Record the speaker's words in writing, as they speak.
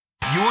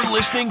You're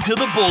listening to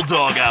the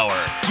Bulldog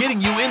Hour,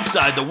 getting you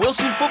inside the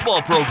Wilson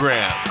football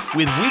program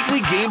with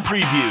weekly game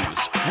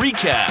previews,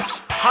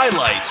 recaps,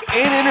 highlights,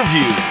 and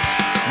interviews.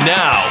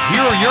 Now,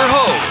 here are your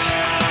hosts,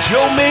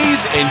 Joe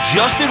Mays and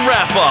Justin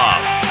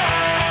Raffoff.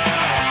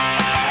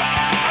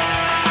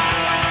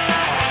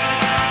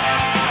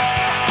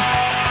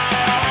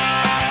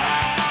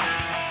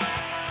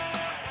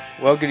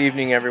 Well, good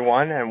evening,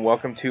 everyone, and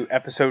welcome to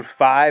episode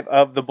 5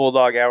 of the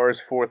Bulldog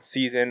Hour's 4th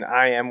season.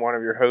 I am one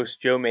of your hosts,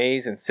 Joe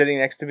Mays, and sitting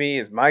next to me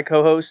is my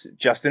co-host,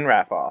 Justin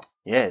Raffoff.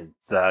 Yeah,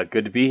 it's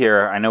good to be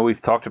here. I know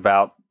we've talked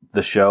about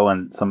the show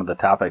and some of the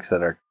topics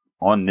that are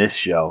on this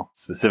show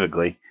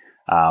specifically,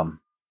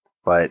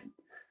 but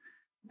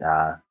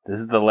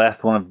this is the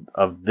last one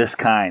of this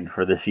kind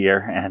for this year,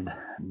 and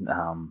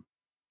I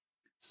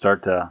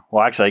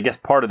guess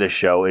part of this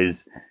show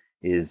is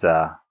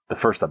the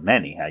first of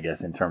many, I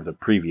guess, in terms of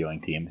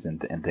previewing teams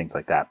and things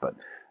like that. But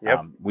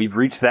we've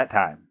reached that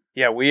time.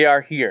 Yeah, we are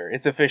here.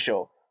 It's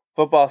official.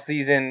 Football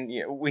season.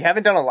 We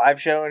haven't done a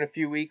live show in a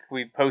few weeks.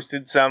 We've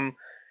posted some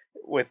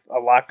with a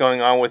lot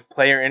going on with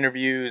player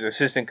interviews,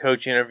 assistant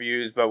coach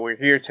interviews, but we're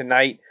here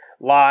tonight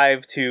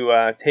live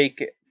to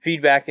take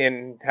feedback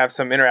and have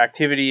some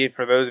interactivity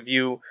for those of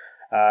you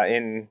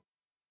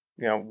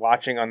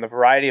watching on the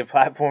variety of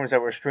platforms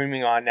that we're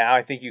streaming on now.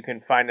 I think you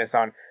can find us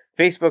on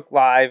Facebook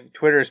Live,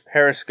 Twitter's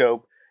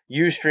Periscope,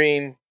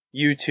 Ustream,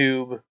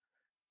 YouTube,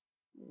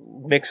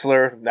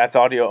 Mixler, that's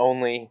audio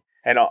only,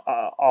 and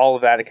all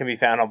of that, it can be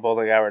found on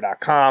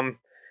bulldoghour.com.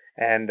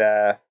 And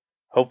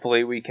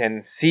hopefully we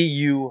can see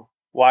you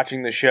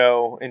watching the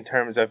show in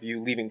terms of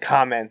you leaving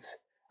comments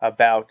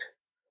about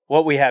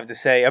what we have to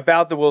say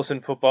about the Wilson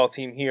football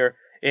team here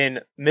in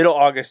middle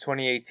August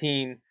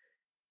 2018.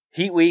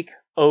 Heat week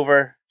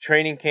over,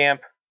 training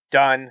camp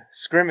done,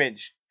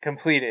 scrimmage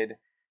completed.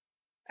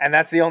 And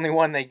that's the only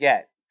one they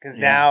get, because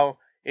now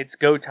it's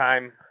go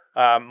time.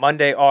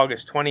 Monday,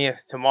 August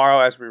 20th,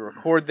 tomorrow as we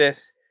record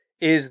this,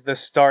 is the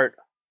start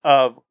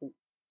of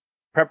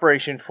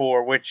preparation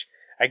for, which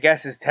I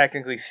guess is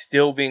technically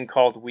still being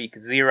called week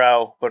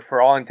 0, but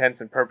for all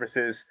intents and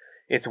purposes,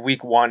 it's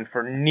week 1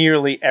 for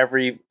nearly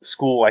every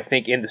school, I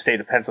think, in the state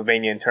of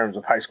Pennsylvania in terms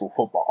of high school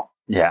football.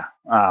 Yeah,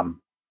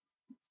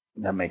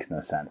 that makes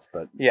no sense,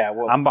 but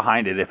I'm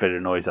behind it if it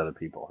annoys other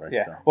people, right?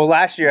 Yeah. So. Well,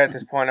 last year at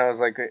this point, I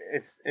was like,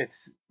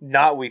 it's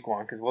not week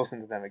 1 because Wilson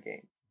doesn't have a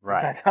game.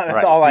 Right.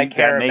 That's all I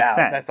care that makes about.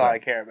 Sense. That's all I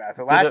care about.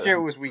 So last year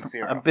it was week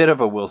 0. A bit of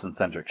a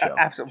Wilson-centric show.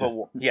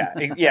 Absolutely. Yeah.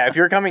 If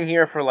you're coming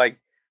here for like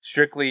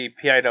strictly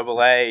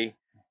PIAA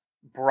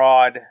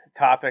broad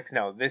topics,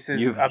 no, this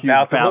is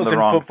about the Wilson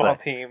football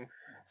team.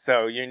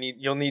 So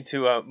you'll need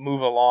to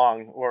move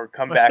along or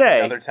come back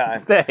another time.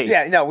 Stay.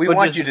 Yeah, no, we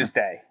want you to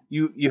stay.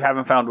 You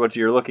haven't found what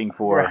you're looking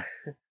for, right.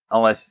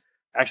 Unless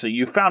actually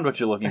you found what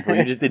you're looking for.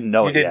 You just didn't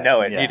know it. You didn't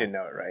know it. Yeah. You didn't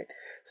know it, right?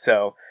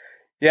 So,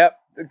 yep,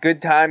 a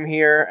good time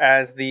here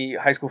as the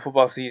high school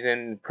football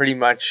season pretty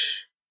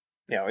much,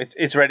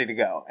 it's ready to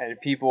go, and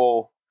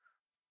people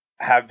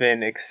have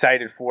been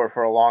excited for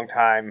a long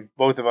time,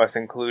 both of us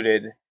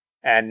included,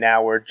 and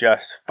now we're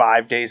just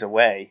 5 days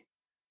away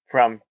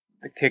from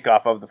the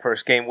kickoff of the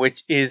first game,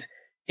 which is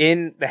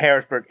in the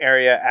Harrisburg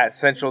area at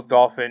Central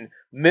Dauphin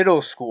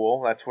Middle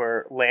School. That's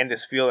where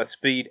Landis Field at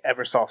Speed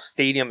Ebersol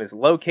Stadium is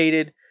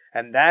located,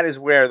 and that is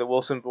where the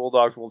Wilson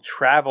Bulldogs will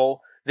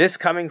travel this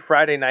coming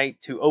Friday night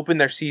to open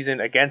their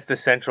season against the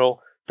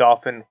Central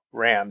Dauphin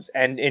Rams.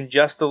 And in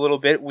just a little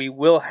bit, we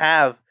will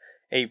have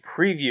a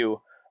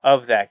preview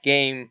of that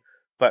game.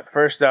 But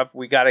first up,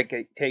 we got to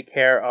take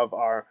care of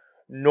our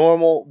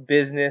normal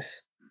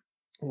business,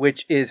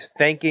 which is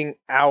thanking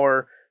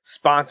our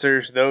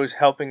sponsors, those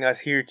helping us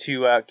here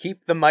to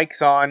keep the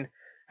mics on,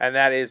 and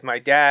that is my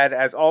dad,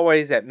 as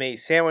always, at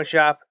May's Sandwich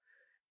Shop,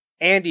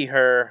 Andy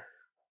Herr,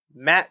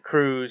 Matt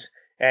Cruz,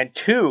 and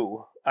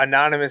 2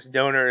 anonymous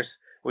donors.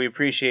 We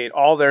appreciate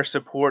all their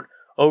support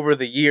over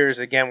the years.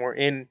 Again, we're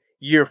in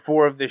year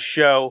 4 of this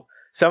show.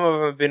 Some of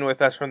them have been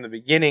with us from the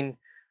beginning.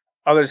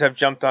 Others have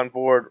jumped on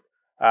board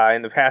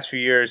in the past few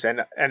years, and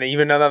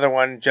even another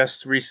one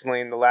just recently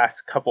in the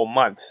last couple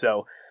months.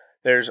 So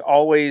there's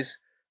always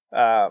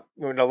a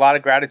lot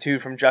of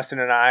gratitude from Justin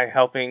and I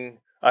helping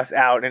us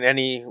out in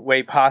any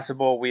way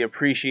possible. We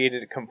appreciate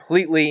it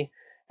completely.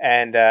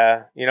 And,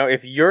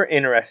 if you're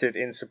interested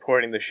in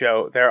supporting the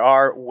show, there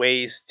are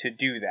ways to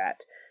do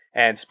that.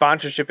 And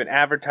sponsorship and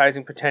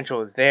advertising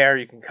potential is there.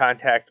 You can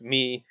contact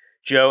me,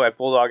 Joe, at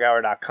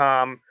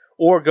bulldoghour.com,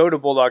 or go to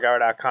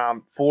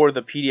bulldoghour.com for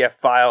the PDF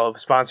file of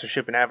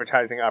sponsorship and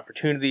advertising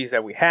opportunities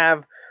that we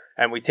have.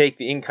 And we take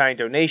the in-kind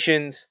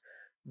donations.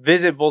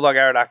 Visit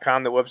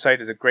bulldoghour.com. The website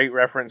is a great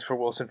reference for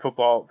Wilson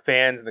football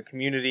fans in the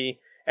community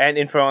and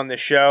info on the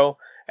show.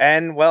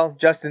 And, well,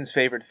 Justin's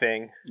favorite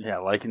thing. Yeah,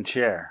 like and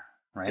share,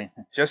 right?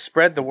 Just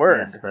spread the word.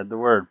 Yeah, spread the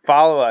word.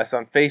 Follow us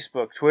on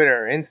Facebook,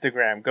 Twitter,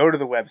 Instagram. Go to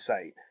the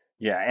website.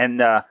 Yeah, and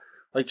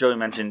like Joey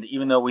mentioned,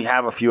 even though we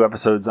have a few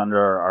episodes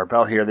under our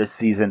belt here this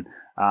season,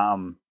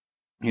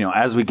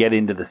 as we get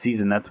into the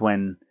season, that's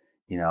when,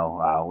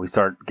 we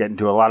start getting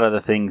to a lot of the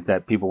things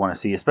that people want to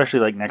see, especially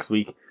like next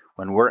week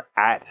when we're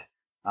at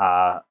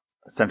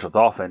Central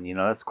Dauphin.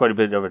 That's quite a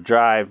bit of a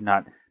drive.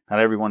 Not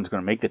everyone's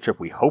going to make the trip.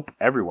 We hope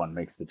everyone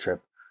makes the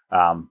trip.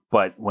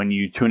 But when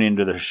you tune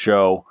into the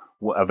show,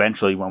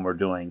 eventually when we're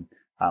doing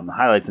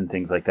highlights and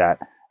things like that,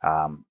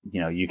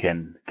 you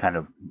can kind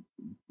of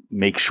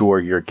make sure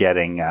you're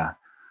getting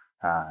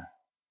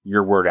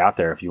your word out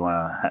there if you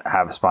want to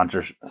have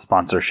a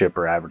sponsorship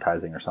or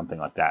advertising or something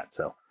like that.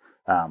 So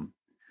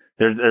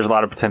there's a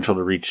lot of potential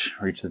to reach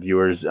the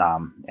viewers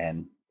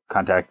and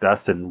contact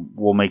us, and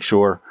we'll make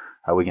sure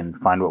we can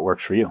find what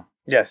works for you.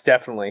 Yes,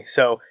 definitely.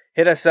 So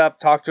hit us up,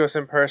 talk to us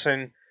in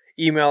person,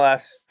 email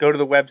us, go to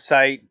the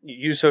website,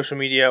 use social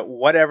media,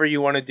 whatever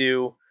you want to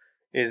do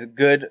is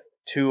good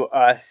to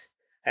us,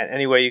 and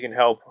any way you can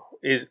help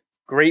is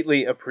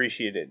greatly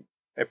appreciated.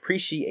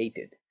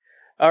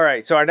 All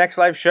right, so our next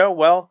live show,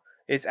 well,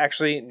 it's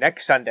actually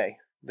next Sunday,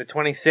 the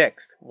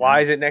 26th.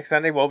 Why is it next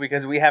Sunday? Well,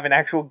 because we have an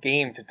actual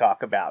game to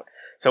talk about.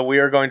 So we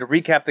are going to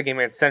recap the game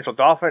against Central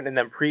Dauphin and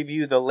then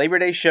preview the Labor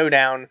Day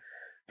showdown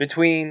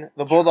between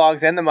the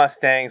Bulldogs and the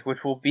Mustangs,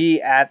 which will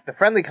be at the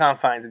friendly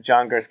confines of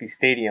John Gursky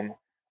Stadium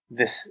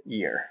this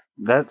year.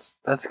 That's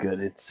good.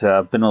 It's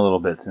been a little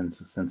bit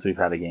since we've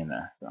had a game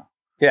there. So.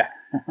 Yeah,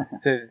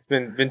 it's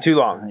been too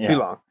long. Yeah. Too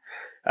long.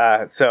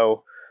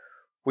 So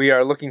we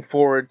are looking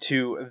forward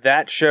to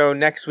that show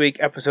next week,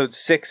 episode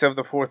 6 of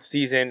the 4th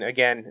season.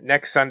 Again,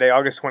 next Sunday,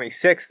 August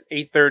 26th,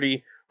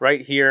 8:30,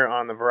 right here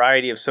on the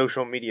variety of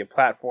social media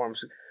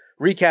platforms,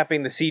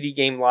 recapping the CD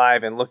game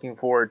live and looking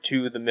forward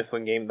to the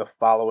Mifflin game the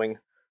following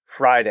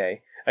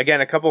Friday.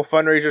 Again, a couple of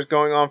fundraisers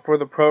going on for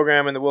the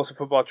program in the Wilson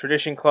Football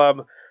Tradition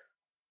Club.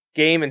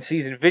 Game and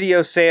season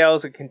video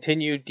sales,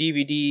 continued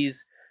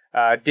DVDs,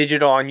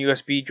 digital on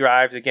USB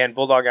drives. Again,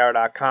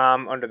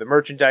 bulldoghour.com under the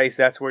merchandise.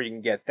 That's where you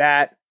can get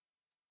that.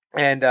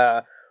 And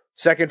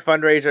second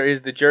fundraiser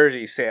is the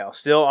jersey sale,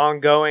 still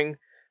ongoing.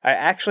 I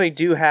actually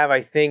do have,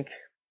 I think,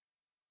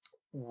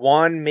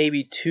 1,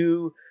 maybe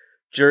 2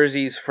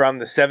 jerseys from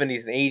the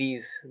 70s and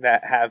 80s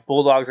that have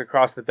Bulldogs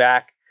across the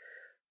back.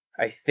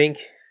 I think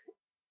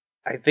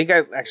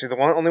the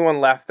only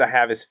one left I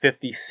have is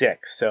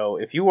 56. So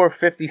if you wore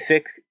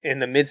 56 in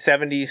the mid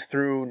 70s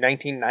through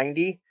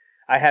 1990,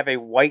 I have a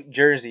white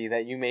jersey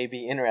that you may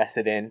be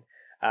interested in.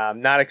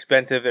 Not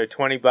expensive; they're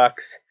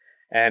 $20.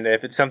 And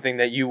if it's something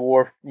that you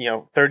wore,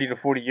 30 to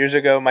 40 years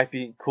ago, it might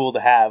be cool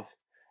to have.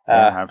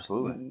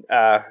 Absolutely.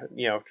 A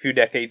few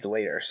decades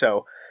later.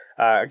 So,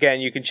 again,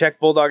 you can check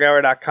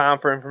bulldoghour.com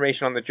for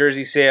information on the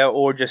jersey sale,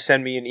 or just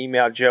send me an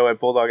email,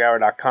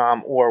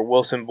 joe@bulldoghour.com, or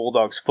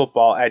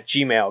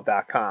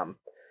wilsonbulldogsfootball@gmail.com.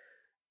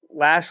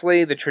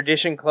 Lastly, the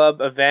Tradition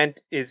Club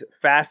event is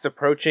fast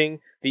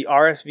approaching. The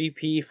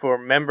RSVP for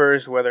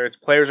members, whether it's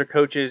players or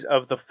coaches,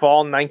 of the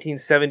fall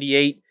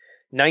 1978,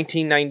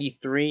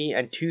 1993,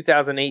 and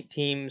 2008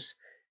 teams,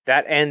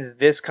 that ends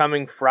this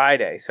coming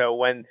Friday. So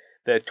when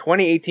the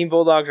 2018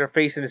 Bulldogs are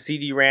facing the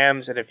CD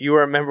Rams, and if you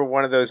are a member of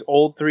one of those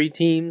old 3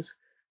 teams,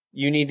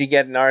 you need to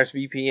get an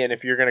RSVP. And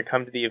if you're going to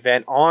come to the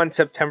event on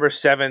September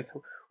 7th,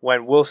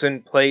 when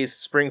Wilson plays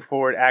Spring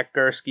Forward at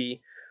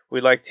Gursky,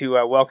 we'd like to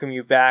welcome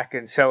you back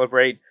and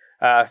celebrate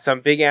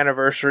some big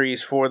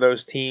anniversaries for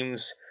those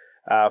teams,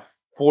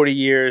 40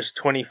 years,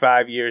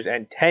 25 years,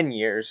 and 10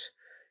 years.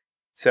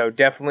 So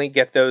definitely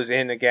get those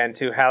in again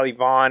to Hallie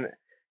Vaughn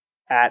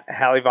at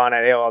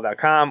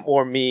HallieVaughn@AOL.com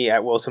or me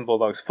at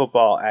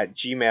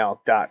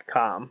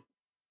WilsonBulldogsFootball@gmail.com.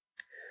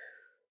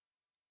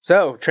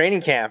 So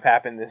training camp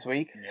happened this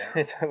week. Yeah.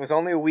 It was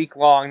only a week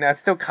long. Now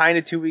it's still kind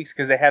of 2 weeks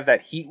because they have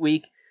that heat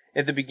week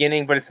at the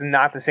beginning, but it's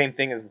not the same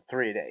thing as the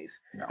 3 days.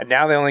 No. And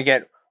now they only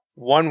get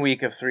 1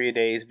 week of 3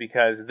 days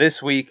because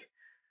this week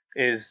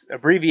is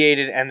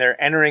abbreviated and they're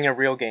entering a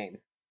real game.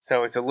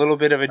 So it's a little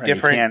bit of a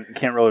different... You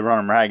can't really run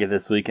them ragged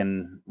this week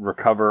and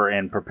recover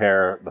and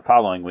prepare the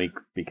following week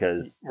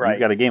because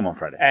you've got a game on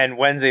Friday. And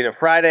Wednesday to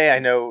Friday, I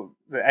know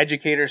the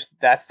educators,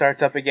 that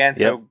starts up again.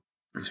 So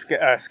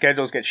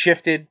schedules get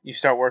shifted. You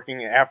start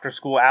working after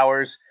school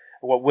hours,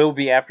 what will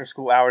be after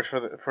school hours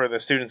for the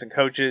students and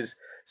coaches.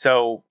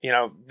 So,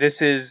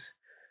 this is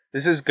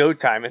go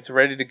time. It's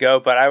ready to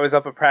go. But I was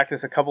up at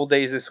practice a couple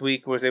days this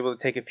week, was able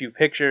to take a few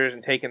pictures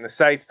and take in the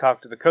sights,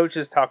 talk to the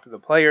coaches, talk to the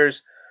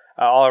players.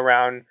 All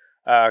around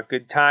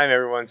good time.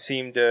 Everyone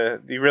seemed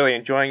to be really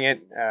enjoying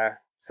it.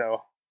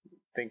 So I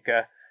think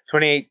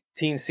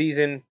 2018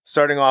 season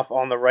starting off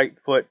on the right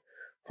foot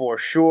for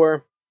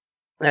sure.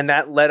 And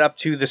that led up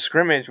to the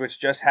scrimmage, which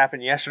just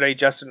happened yesterday.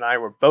 Justin and I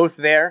were both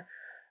there.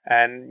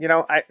 And,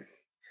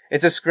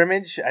 it's a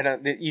scrimmage.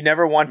 You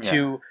never want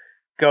to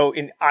go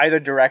in either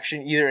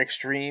direction, either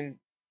extreme,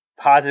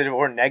 positive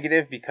or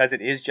negative, because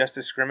it is just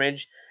a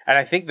scrimmage. And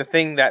I think the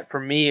thing that for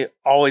me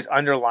always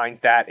underlines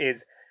that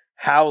is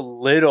how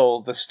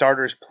little the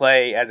starters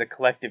play as a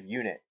collective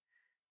unit.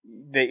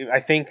 I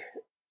think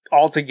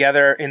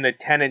altogether in the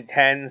 10 and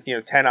 10s,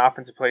 10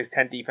 offensive plays,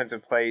 10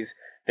 defensive plays,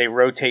 they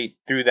rotate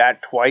through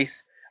that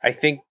twice. I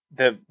think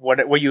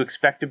what you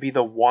expect to be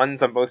the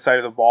ones on both sides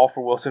of the ball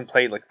for Wilson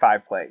played like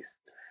 5 plays.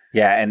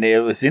 Yeah, and it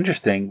was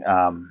interesting,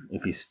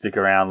 if you stick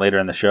around later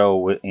in the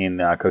show in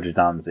Coach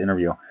Dom's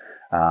interview,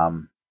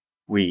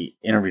 we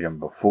interviewed him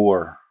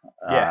before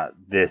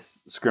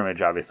this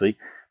scrimmage, obviously,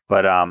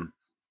 but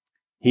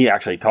he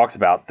actually talks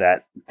about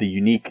that the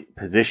unique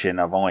position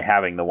of only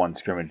having the one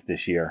scrimmage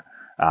this year,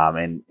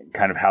 and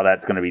kind of how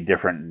that's going to be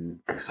different, and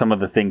some of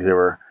the things they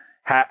were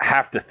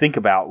have to think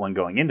about when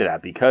going into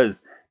that,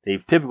 because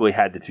they've typically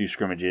had the two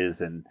scrimmages,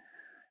 and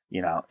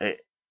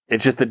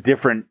it's just a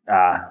different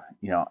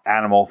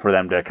animal for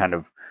them to kind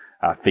of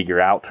figure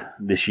out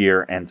this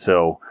year, and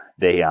so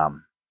they I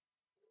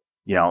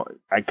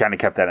kind of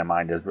kept that in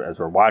mind as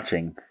we're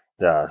watching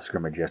the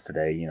scrimmage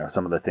yesterday.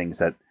 Some of the things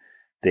that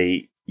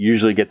they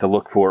usually get to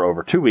look for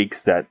over 2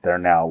 weeks that they're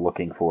now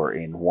looking for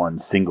in one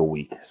single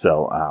week.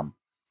 So,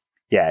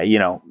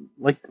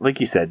 like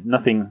you said,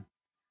 nothing,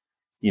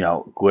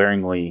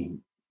 glaringly,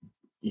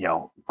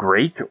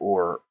 great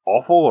or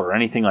awful or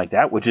anything like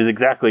that, which is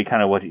exactly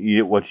kind of what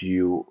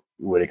you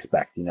would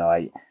expect.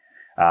 One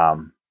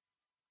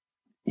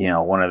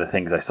of the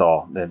things I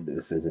saw, and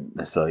this isn't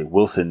necessarily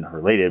Wilson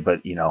related,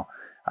 but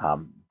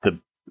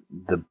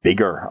the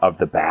bigger of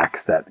the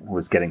backs that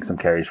was getting some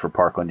carries for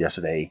Parkland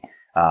yesterday,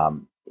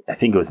 I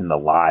think it was in the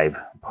live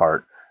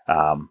part,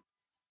 hobbled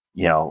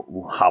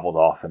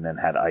off and then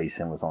had ice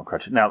and was on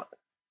crutches. Now,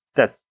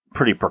 that's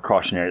pretty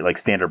precautionary, like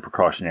standard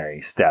precautionary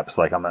steps.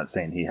 Like, I'm not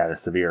saying he had a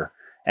severe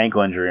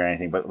ankle injury or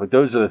anything, but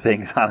those are the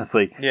things,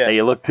 honestly, that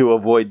you look to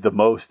avoid the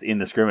most in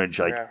the scrimmage.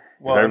 Like,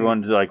 if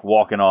everyone's like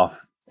walking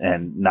off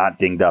and not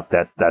dinged up,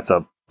 that's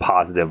a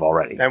positive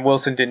already. And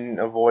Wilson didn't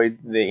avoid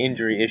the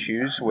injury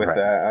issues with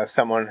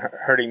someone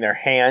hurting their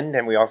hand,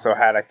 and we also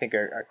had, I think,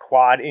 a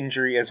quad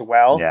injury as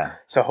well. Yeah.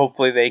 So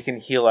hopefully they can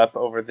heal up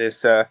over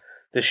this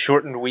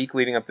shortened week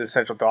leading up to the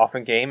Central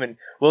Dauphin game. And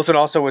Wilson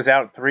also was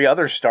out 3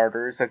 other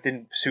starters that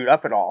didn't suit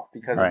up at all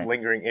because of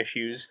lingering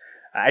issues.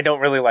 I don't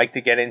really like to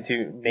get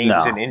into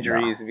names and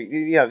injuries.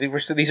 No.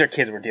 These are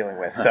kids we're dealing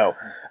with. So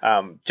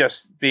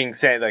just being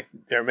said, like,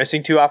 they're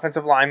missing 2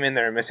 offensive linemen.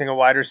 They're missing a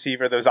wide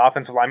receiver. Those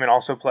offensive linemen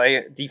also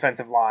play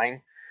defensive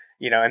line,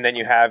 and then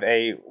you have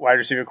a wide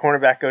receiver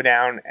cornerback go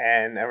down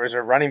and a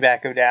reserve running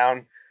back go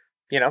down,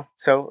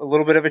 So a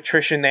little bit of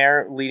attrition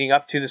there leading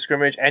up to the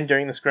scrimmage and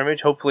during the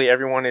scrimmage. Hopefully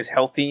everyone is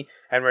healthy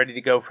and ready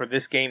to go for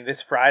this game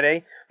this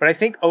Friday. But I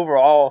think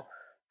overall,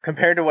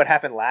 compared to what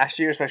happened last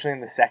year, especially in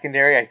the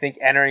secondary, I think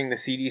entering the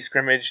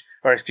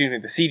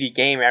the CD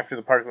game after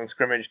the Parkland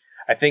scrimmage,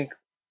 I think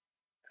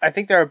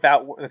they're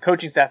the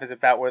coaching staff is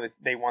about where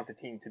they want the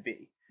team to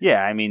be.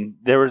 Yeah, I mean,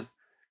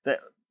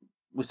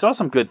 we saw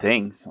some good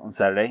things on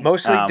Saturday.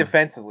 Mostly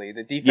defensively.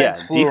 The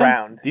defense flew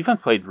around.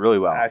 Defense played really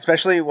well.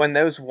 Especially when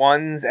those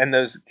ones and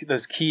those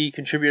key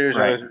contributors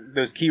or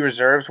those key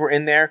reserves were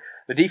in there.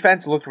 The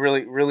defense looked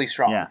really, really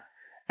strong. Yeah.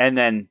 And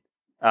then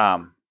I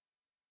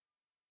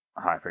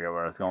forget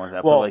where I was going with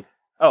that. Well,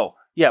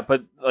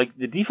 but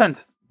the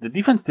defense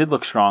did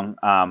look strong.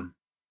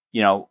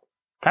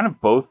 Kind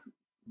of both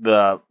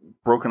the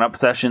broken up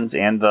sessions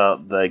and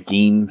the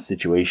game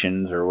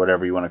situations, or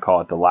whatever you want to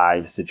call it, the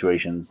live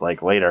situations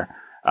like later.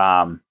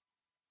 I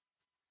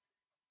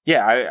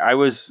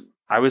was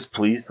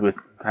pleased with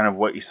kind of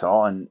what you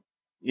saw, and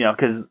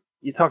because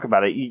you talk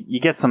about it, you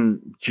get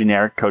some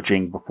generic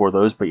coaching before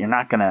those, but you're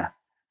not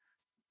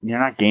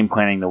game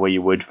planning the way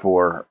you would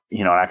for,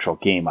 an actual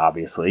game,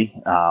 obviously.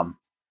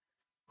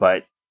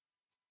 But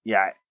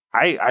yeah,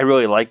 I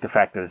really like the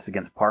fact that it's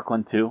against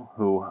Parkland too,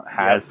 who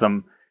has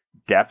some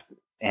depth,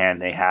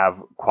 and they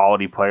have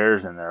quality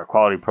players, and they're a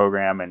quality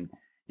program, and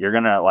you're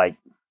going to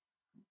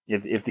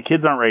if the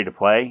kids aren't ready to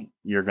play,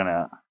 you're going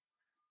to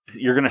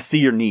see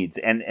your needs.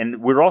 And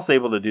we're also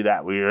able to do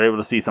that. We were able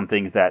to see some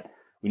things that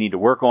we need to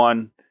work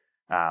on.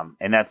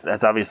 And that's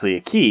obviously a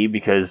key,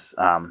 because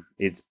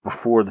it's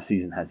before the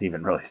season has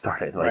even really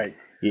started.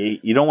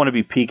 You don't want to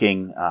be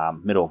peaking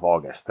middle of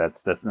August.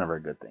 That's never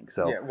a good thing.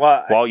 So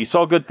while you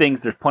saw good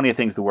things, there's plenty of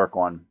things to work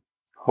on.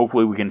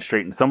 Hopefully we can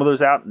straighten some of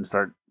those out and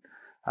start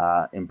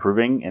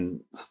improving,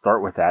 and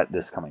start with that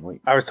this coming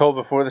week. I was told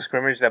before the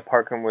scrimmage that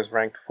Parkland was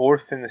ranked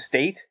 4th in the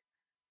state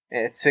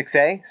at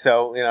 6A.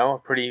 So, a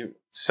pretty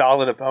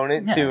solid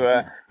opponent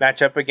to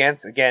match up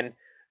against. Again,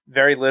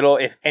 very little,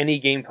 if any,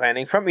 game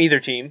planning from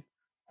either team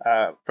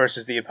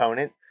versus the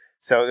opponent.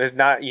 So there's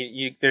not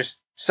there's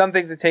some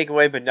things to take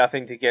away, but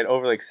nothing to get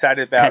overly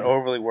excited about,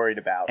 overly worried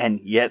about.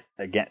 And yet,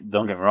 again,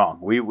 don't get me wrong,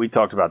 we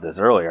talked about this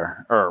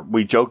earlier, or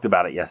we joked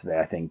about it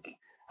yesterday, I think,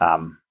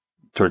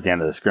 towards the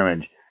end of the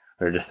scrimmage.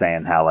 We were just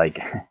saying how,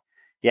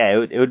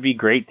 it would be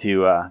great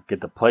to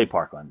get to play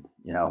Parkland,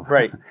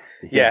 Right.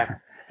 Yeah.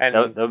 And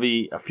that'll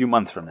be a few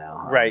months from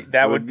now. Right.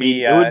 That would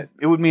be...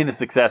 it would mean a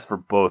success for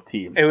both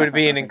teams. It would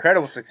be an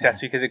incredible success,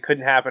 because it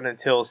couldn't happen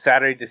until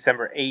Saturday,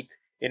 December 8th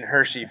in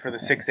Hershey for the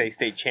 6A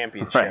state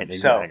championship. Right,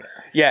 exactly.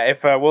 So,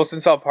 if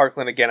Wilson saw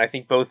Parkland again, I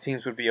think both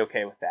teams would be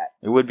okay with that.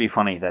 It would be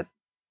funny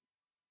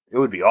it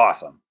would be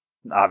awesome,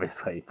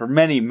 obviously, for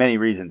many, many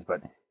reasons,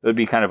 but it would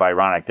be kind of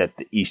ironic that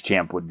the East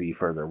champ would be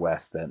further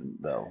west than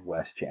the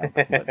West champ.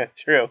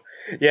 True.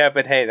 Yeah,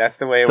 but hey, that's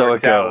the way it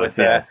works out with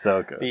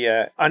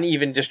the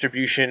uneven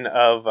distribution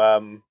of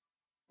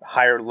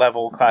higher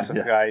level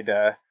classified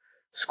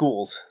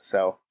schools.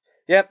 So,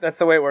 Yep, that's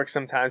the way it works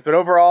sometimes. But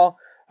overall,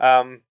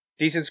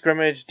 decent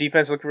scrimmage.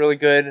 Defense looked really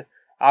good.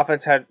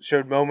 Offense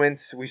showed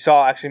moments. We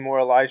saw actually more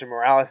Elijah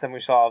Morales than we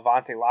saw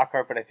Avante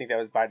Lockhart, but I think that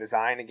was by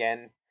design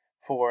again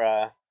for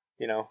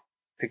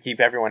to keep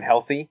everyone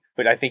healthy.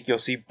 But I think you'll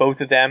see both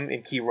of them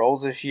in key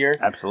roles this year.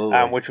 Absolutely.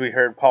 Which we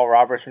heard Paul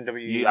Roberts from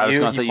WU. I was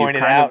going to say, you've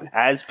kind of,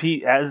 as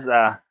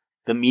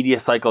the media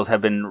cycles have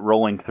been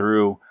rolling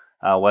through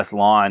West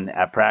Lawn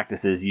at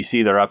practices, you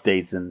see their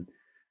updates, and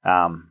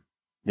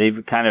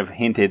they've kind of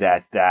hinted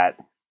at that,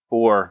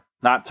 or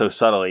not so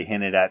subtly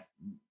hinted at,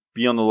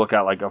 be on the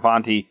lookout. Like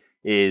Avante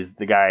is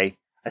the guy,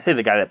 I say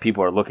the guy that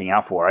people are looking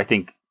out for. I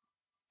think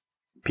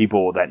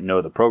people that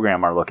know the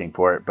program are looking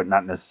for it, but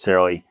not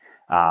necessarily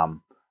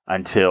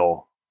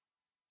until,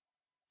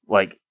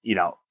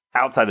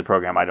 outside the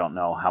program. I don't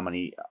know how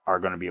many are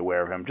going to be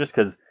aware of him, just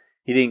because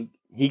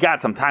he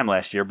got some time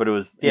last year, but it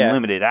was in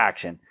limited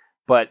action.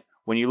 But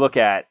when you look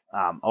at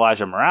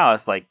Elijah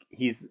Morales,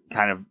 he's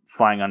kind of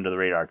flying under the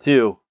radar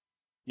too.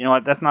 You know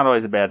what? That's not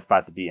always a bad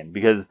spot to be in,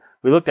 because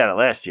we looked at it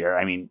last year.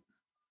 I mean,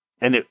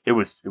 and it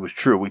was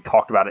true. We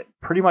talked about it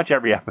pretty much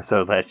every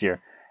episode last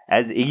year.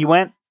 As Iggy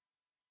went,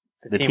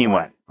 the team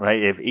went,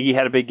 right? If Iggy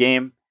had a big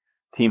game,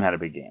 team had a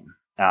big game.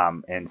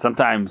 And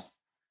sometimes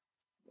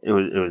it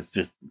was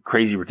just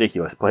crazy,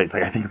 ridiculous plays.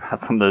 I think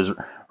about some of those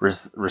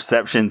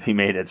receptions he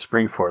made at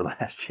Springford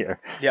last year.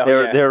 Yeah, they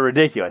were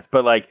ridiculous.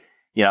 But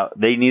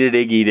they needed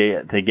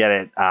Iggy to get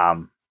it.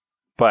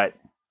 But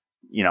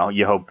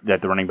you hope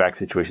that the running back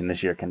situation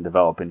this year can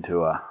develop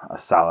into a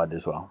solid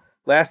as well.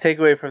 Last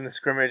takeaway from the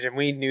scrimmage, and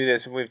we knew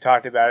this and we've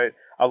talked about it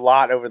a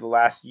lot over the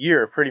last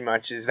year pretty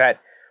much, is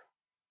that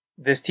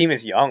this team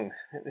is young.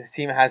 This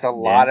team has a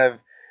lot of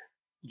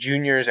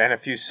juniors and a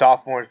few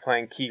sophomores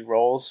playing key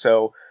roles.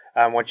 So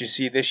what you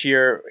see this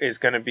year is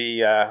going to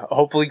be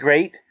hopefully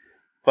great,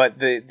 but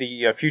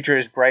the future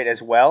is bright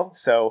as well.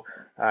 So,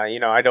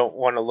 I don't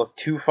want to look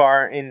too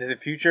far into the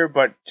future,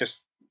 but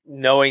just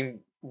knowing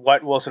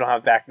what Wilson will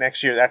have back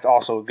next year, that's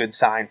also a good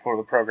sign for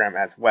the program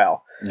as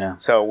well. Yeah.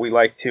 So we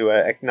like to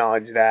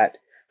acknowledge that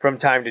from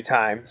time to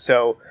time.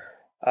 So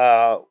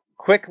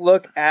quick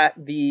look at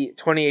the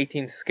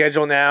 2018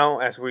 schedule now,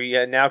 as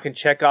we now can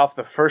check off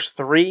the first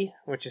three,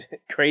 which is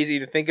crazy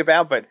to think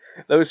about, but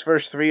those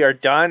first three are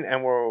done,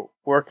 and we're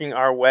working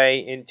our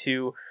way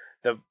into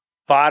the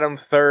bottom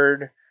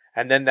third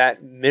and then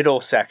that middle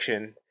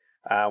section,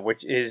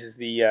 which is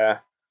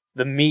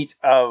the meat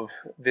of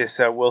this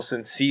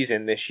Wilson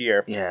season this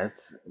year. Yeah,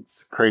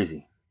 it's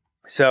crazy.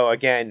 So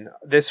again,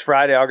 this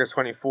Friday, August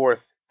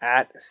 24th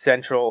at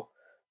Central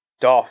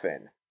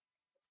Dauphin.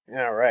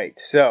 All right,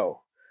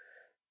 so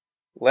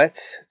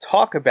let's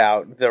talk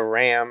about the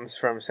Rams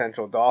from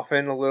Central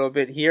Dauphin a little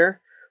bit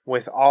here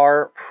with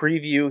our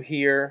preview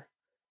here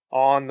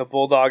on the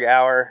Bulldog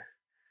Hour.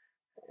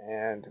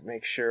 And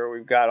make sure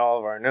we've got all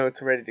of our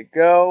notes ready to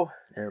go.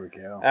 There we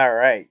go. All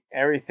right.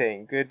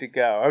 Everything good to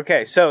go.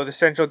 Okay, so the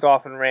Central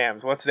Dauphin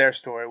Rams, what's their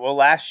story? Well,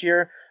 last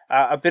year,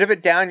 a bit of a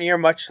down year,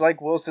 much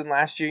like Wilson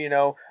last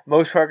year.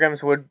 Most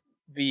programs would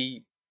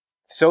be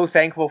so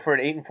thankful for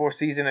an 8-4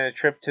 season and a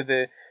trip to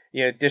the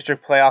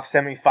district playoff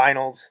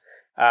semifinals.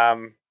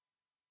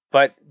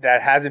 But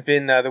that hasn't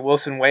been the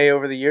Wilson way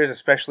over the years,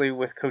 especially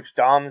with Coach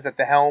Doms at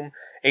the helm.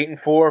 8-4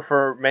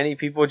 for many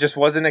people just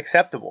wasn't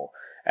acceptable.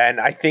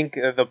 And I think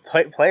the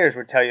players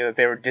would tell you that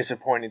they were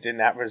disappointed in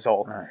that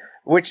result. Right.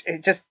 Which,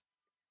 just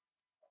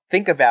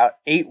think about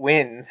 8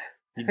 wins.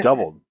 You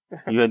doubled.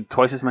 You had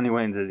twice as many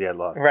wins as you had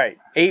lost. Right.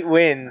 8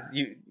 wins.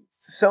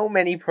 So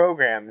many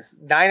programs,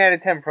 9 out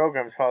of 10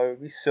 programs probably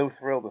would be so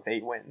thrilled with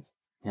 8 wins.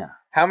 Yeah.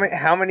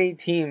 How many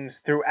teams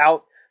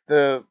throughout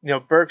the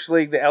Berks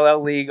League, the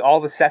LL League, all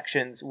the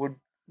sections would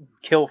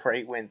kill for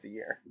 8 wins a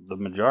year? The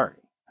majority.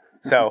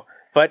 So...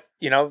 But,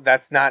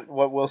 that's not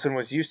what Wilson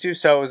was used to,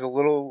 so it was a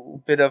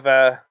little bit of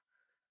a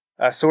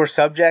sore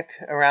subject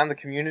around the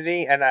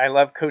community, and I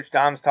love Coach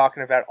Doms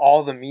talking about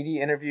all the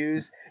media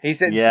interviews. He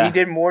said he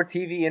did more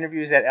TV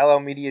interviews at LL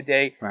Media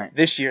Day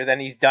this year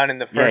than he's done in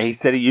the first. Yeah, he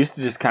said he used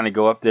to just kind of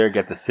go up there,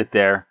 get to sit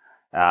there,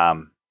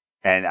 and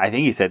I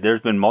think he said there's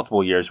been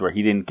multiple years where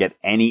he didn't get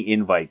any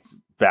invites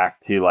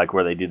back to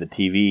where they do the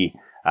TV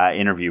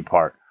interview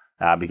part.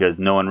 Because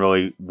no one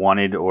really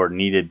wanted or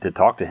needed to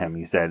talk to him.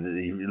 He said,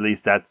 at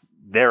least that's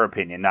their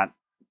opinion, not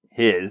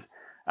his.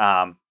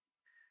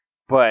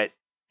 But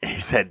he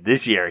said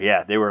this year,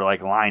 they were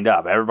lined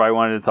up. Everybody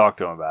wanted to talk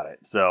to him about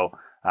it. So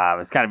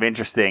it's kind of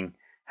interesting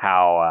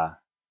how,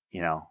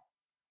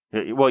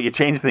 you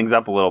change things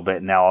up a little bit,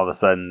 and now all of a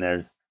sudden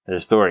there's a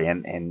story.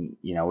 And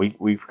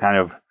we've kind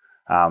of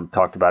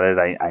talked about it.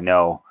 I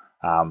know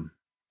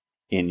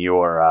in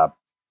your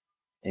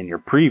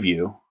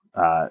preview,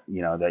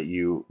 that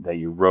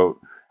you wrote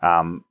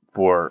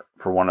for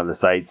one of the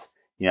sites,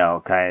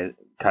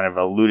 kind of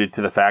alluded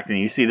to the fact, and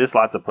you see this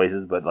lots of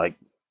places, but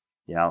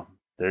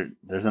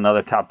there's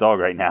another top dog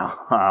right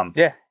now.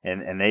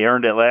 And they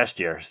earned it last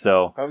year.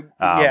 So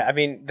I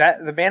mean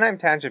that the Manheim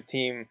Township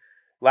team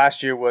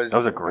last year was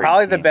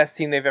probably the best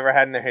team they've ever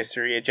had in their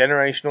history. A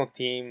generational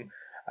team,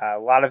 a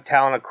lot of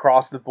talent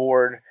across the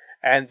board,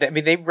 And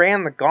they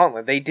ran the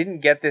gauntlet. They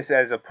didn't get this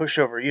as a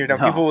pushover year. Now,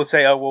 No. people will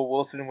say, oh, well,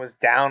 Wilson was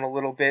down a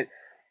little bit.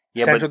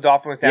 Yeah, Central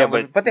Dauphin was down a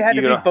little bit. But they had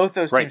to beat both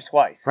those teams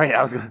twice. Right.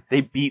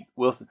 They beat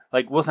Wilson.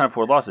 Like, Wilson had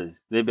 4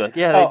 losses. They'd be like,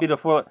 yeah, they beat a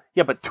 4.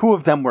 Yeah, but 2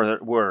 of them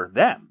were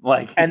them.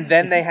 Like, and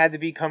then they had to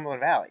beat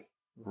Cumberland Valley.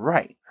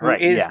 Right. Who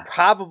is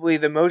probably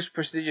the most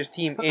prestigious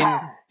team in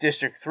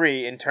District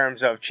 3 in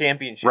terms of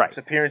championships,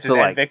 appearances,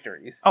 and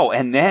victories. Oh,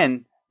 and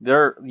then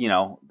they're,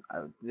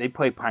 they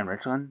played Pine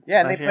Richland.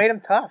 Yeah, and they played them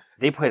tough.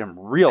 They played them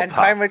real tough. And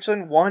Pine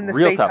Richland won the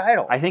state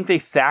title. I think they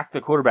sacked the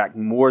quarterback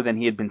more than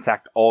he had been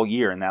sacked all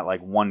year in that,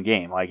 one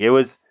game. Like, it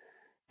was,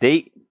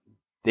 they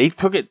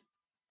took it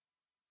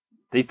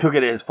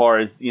as far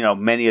as,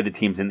 many of the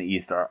teams in the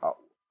East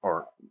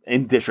or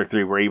in District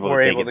 3 were able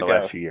to take it the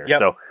last few years. Yep.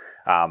 So,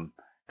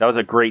 that was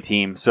a great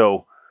team.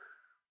 So,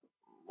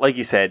 like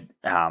you said,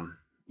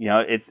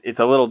 it's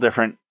a little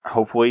different.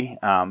 Hopefully,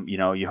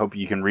 you hope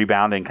you can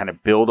rebound and kind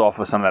of build off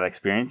of some of that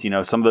experience.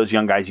 Some of those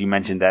young guys you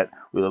mentioned that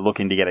were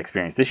looking to get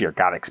experience this year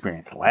got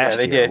experience last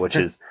year, did. which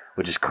is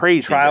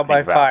crazy. Trial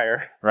by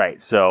fire,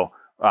 right? So,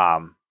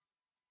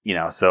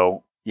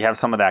 so you have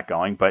some of that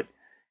going, but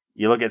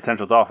you look at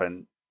Central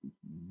Dauphin,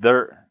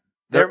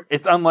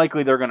 it's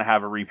unlikely they're going to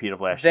have a repeat of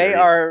last year. They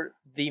are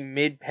the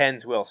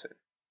mid-Penns Wilson.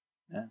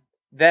 Yeah.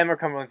 Them or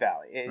Cumberland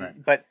Valley.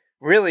 Right. But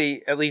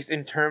really, at least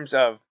in terms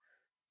of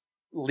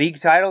league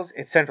titles,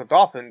 it's Central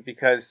Dauphin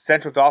because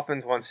Central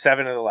Dauphin's won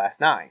 7 of the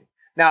last 9.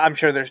 Now, I'm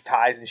sure there's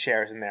ties and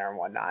shares in there and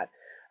whatnot.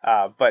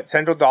 But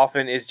Central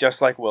Dauphin is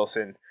just like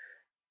Wilson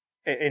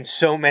in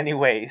so many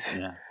ways.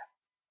 Yeah.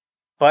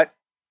 But,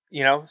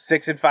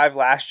 6-5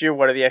 last year.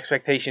 What are the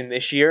expectations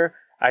this year?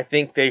 I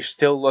think they're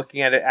still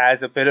looking at it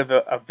as a bit of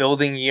a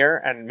building year,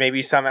 and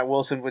maybe some at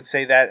Wilson would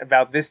say that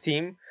about this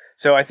team.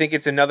 So I think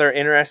it's another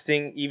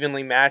interesting,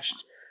 evenly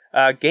matched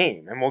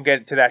game, and we'll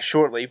get to that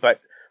shortly. But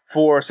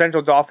for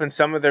Central Dauphin,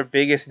 some of their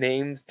biggest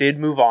names did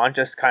move on,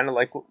 just kind of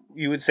like what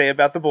you would say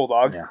about the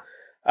Bulldogs.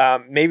 Yeah.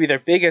 Maybe their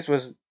biggest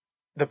was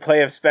the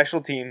play of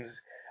special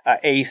teams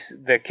ace,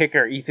 the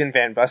kicker, Ethan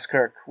Van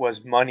Buskirk,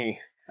 was money.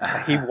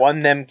 He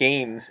won them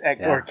games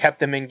or kept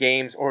them in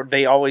games, or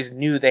they always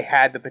knew they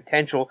had the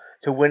potential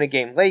to win a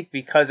game late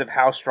because of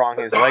how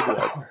strong his leg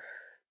was.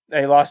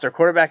 They lost their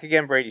quarterback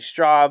again, Brady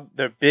Straub.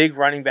 Their big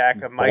running back,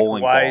 Mike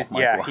Wise.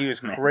 He was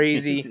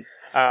crazy.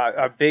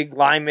 A big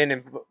lineman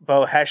in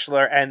Bo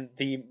Heschler, and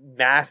the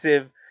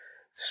massive,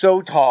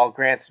 so tall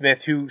Grant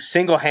Smith, who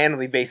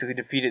single-handedly basically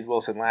defeated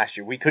Wilson last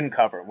year. We couldn't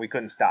cover him. We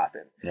couldn't stop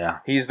him. Yeah.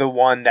 He's the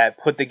one that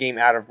put the game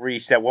out of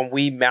reach, that when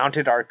we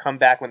mounted our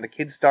comeback, when the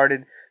kids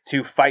started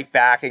to fight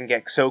back and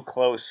get so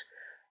close,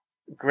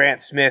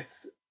 Grant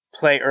Smith's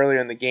play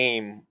earlier in the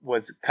game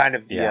was kind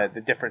of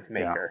the difference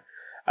maker.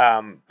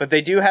 But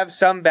they do have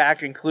some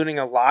back, including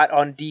a lot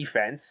on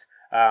defense.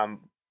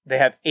 They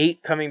have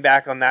 8 coming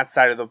back on that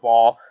side of the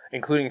ball,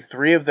 including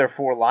 3 of their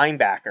 4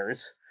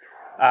 linebackers,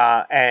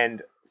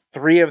 and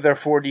 3 of their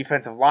 4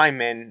 defensive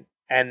linemen,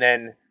 and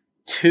then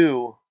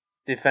 2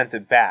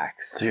 defensive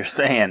backs. So you're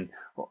saying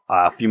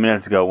a few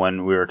minutes ago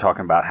when we were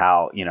talking about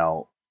how,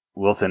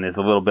 Wilson is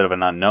a little bit of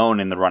an unknown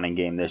in the running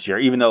game this year,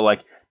 even though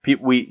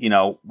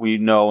we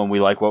know and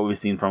we like what we've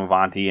seen from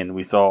Avanti, and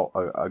we saw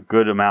a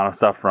good amount of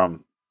stuff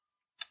from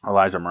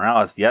Elijah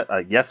Morales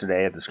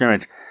yesterday at the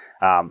scrimmage.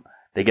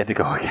 They get to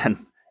go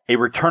against a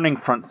returning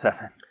front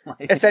 7.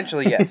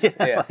 Essentially, yes.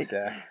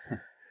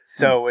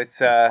 So it's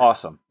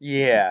awesome.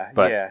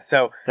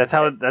 So that's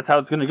how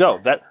it's going to go.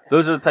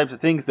 Those are the types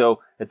of things,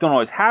 though, that don't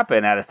always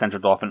happen at a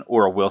Central Dauphin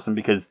or a Wilson,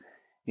 because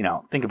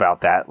think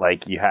about that.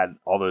 Like, you had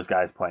all those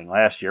guys playing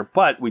last year,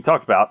 but we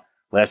talked about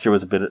last year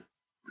was a bit of,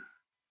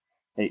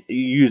 you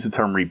use the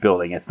term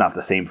rebuilding. It's not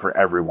the same for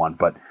everyone,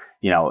 but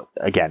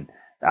again,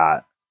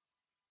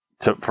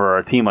 for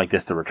a team like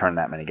this to return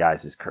that many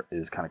guys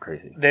is kind of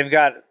crazy. They've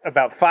got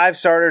about 5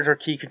 starters or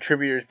key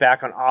contributors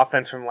back on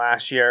offense from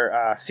last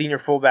year. Senior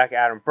fullback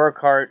Adam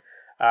Burkhart,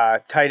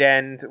 tight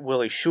end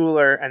Willie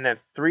Schuler, and then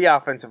 3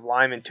 offensive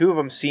linemen, 2 of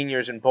them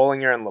seniors in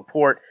Bollinger and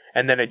Laporte,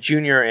 and then a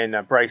junior in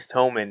Bryce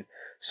Toman.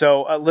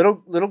 So a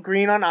little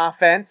green on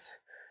offense,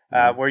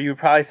 where you would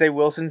probably say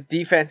Wilson's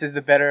defense is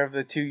the better of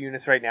the 2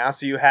 units right now.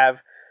 So you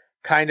have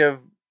kind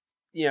of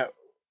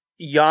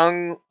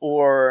young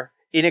or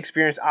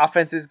inexperienced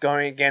offenses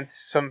going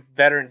against some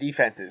veteran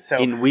defenses. So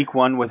in week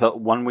 1 with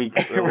 1 week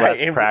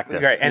less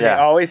practice. Right, and they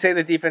always say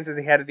the defense is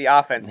the head of the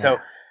offense. Yeah.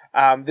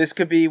 So this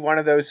could be one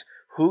of those,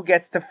 who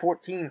gets to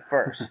 14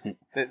 first?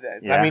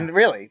 I mean,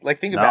 really,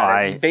 think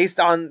about it. Based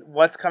on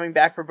what's coming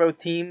back for both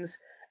teams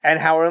and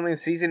how early the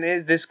season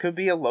is, this could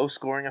be a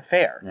low-scoring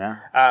affair.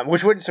 Yeah.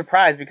 Which wouldn't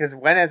surprise, because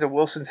when has a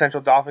Wilson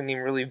Central Dauphin game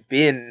really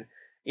been,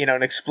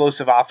 an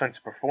explosive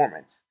offensive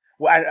performance?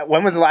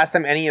 When was the last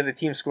time any of the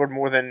teams scored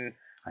more than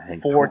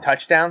 4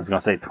 touchdowns? I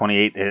was going to say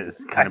 28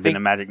 has kind of been a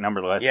magic number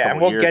the last couple of years. Yeah,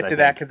 and we'll get to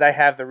that because I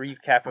have the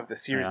recap of the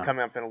series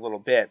coming up in a little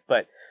bit.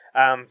 But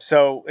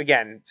so,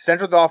 again,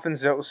 Central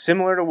Dolphins,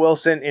 similar to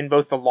Wilson in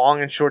both the long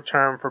and short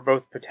term for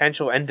both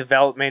potential and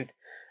development.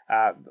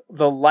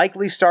 The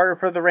likely starter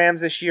for the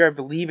Rams this year, I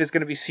believe, is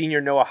going to be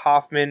senior Noah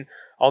Hoffman,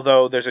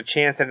 although there's a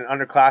chance that an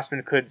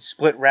underclassman could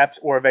split reps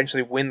or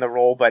eventually win the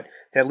role. But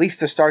at least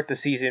to start the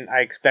season,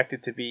 I expect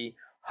it to be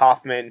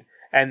Hoffman.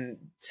 And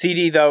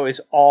CD, though, is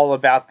all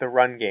about the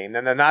run game.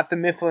 And they're not the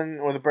Mifflin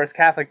or the Berks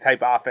Catholic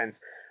type offense,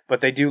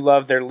 but they do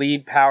love their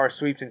lead, power,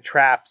 sweeps, and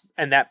traps.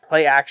 And that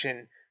play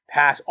action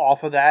pass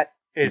off of that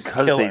is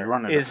because killer. they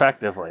run it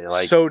effectively.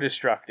 Like, so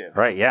destructive.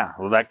 Right, yeah.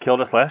 Well, that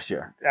killed us last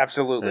year.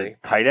 Absolutely.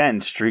 The tight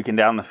end streaking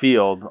down the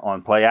field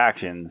on play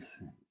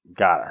actions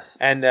got us.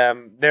 And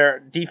their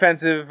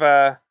defensive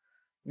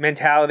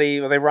mentality,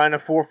 they run a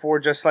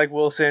 4-4 just like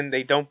Wilson.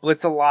 They don't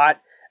blitz a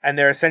lot, and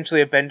they're essentially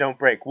a bend, don't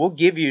break. We'll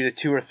give you the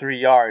 2 or 3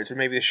 yards or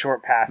maybe the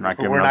short passes,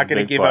 but we're not going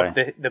to give up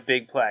the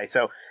big play.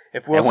 So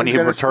if Wilson's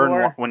going to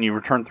score... When you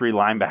return 3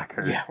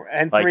 linebackers... Yeah,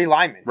 and 3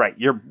 linemen. Right,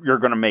 you're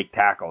going to make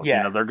tackles. Yeah.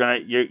 You know, they're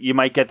going to... You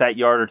might get that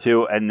yard or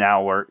 2, and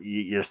now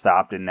you're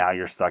stopped, and now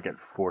you're stuck at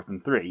 4th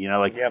and 3. You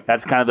know,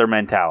 That's kind of their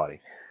mentality.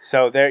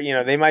 So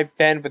they might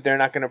bend, but they're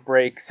not going to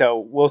break. So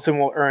Wilson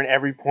will earn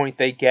every point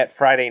they get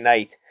Friday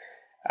night.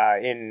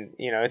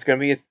 It's going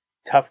to be a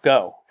tough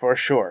go for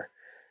sure.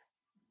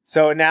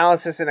 So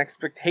analysis and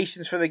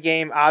expectations for the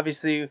game.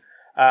 Obviously,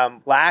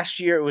 last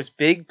year it was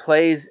big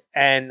plays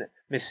and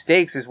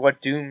mistakes is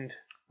what doomed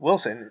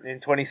Wilson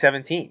in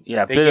 2017.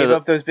 Yeah, they gave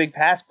up those big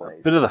pass plays.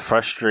 A bit of the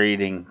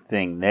frustrating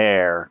thing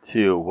there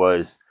too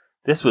was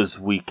this was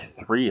week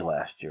 3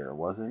 last year,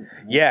 wasn't it?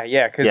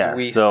 Yeah, because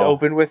we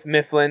opened with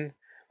Mifflin.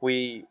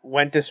 We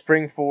went to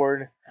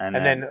Springford, and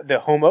then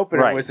the home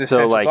opener was the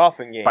Central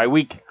Dauphin game. By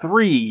week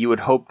 3, you would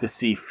hope to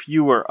see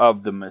fewer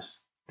of the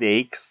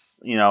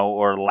mistakes,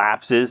 or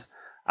lapses.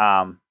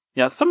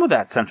 Some of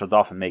that Central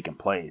Dauphin making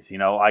plays.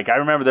 I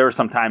remember there were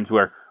some times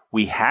where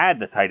we had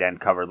the tight end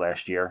covered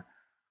last year,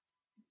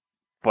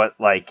 but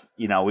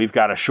we've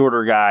got a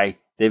shorter guy,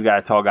 they've got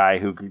a tall guy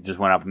who just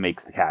went up and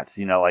makes the catch.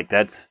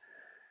 That's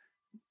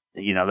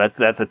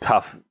a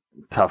tough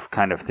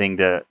kind of thing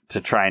to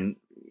try and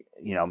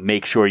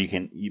make sure you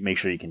can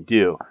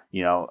do,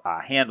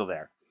 handle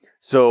there.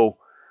 So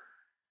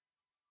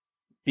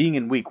being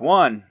in week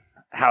 1,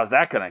 how's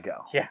that going to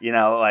go? Yeah.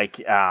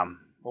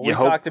 We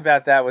talked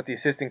about that with the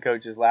assistant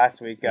coaches last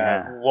week.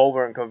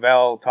 Wolver and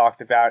Covell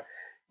talked about,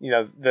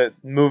 the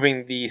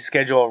moving the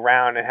schedule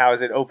around and how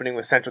is it opening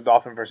with Central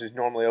Dauphin versus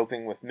normally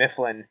opening with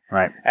Mifflin.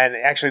 Right. And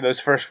actually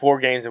those first 4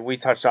 games, and we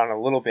touched on a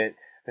little bit,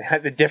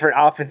 the different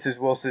offenses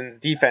Wilson's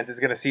defense is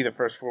going to see the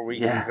first 4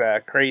 weeks is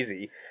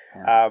crazy.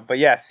 Yeah. But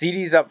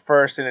CD's up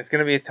first, and it's going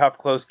to be a tough,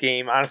 close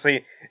game.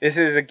 Honestly, this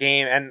is a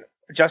game, and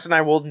Justin and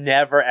I will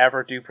never,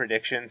 ever do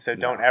predictions, so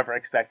don't ever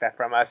expect that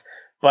from us.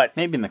 But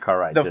maybe in the car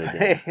ride.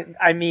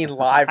 I mean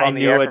live on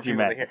the air. I knew what you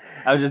meant.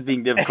 I was just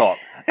being difficult,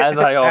 as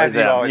I always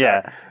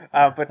am.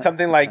 But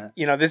something like,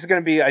 this is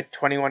going to be a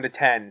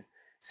 21-10,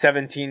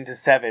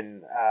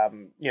 17-7,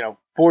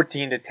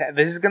 14-10.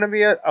 This is going to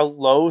be a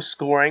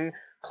low-scoring,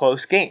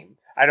 close game.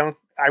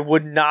 I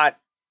would not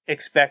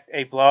expect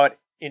a blowout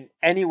in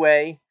any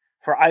way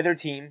for either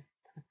team.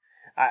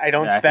 I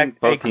don't expect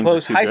a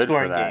close,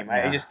 high-scoring game.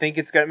 Yeah. I just think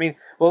it's going to...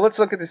 let's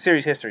look at the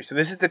series history. So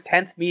this is the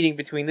 10th meeting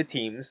between the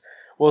teams.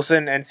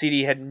 Wilson and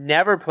CD had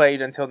never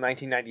played until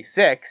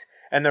 1996,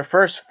 and their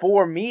first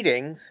 4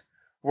 meetings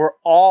were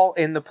all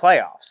in the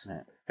playoffs.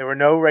 Yeah. There were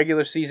no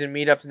regular season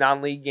meetups,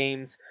 non-league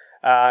games.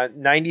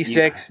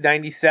 96,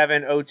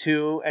 97,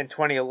 02, and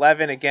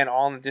 2011, again,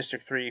 all in the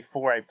District 3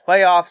 4A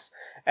playoffs.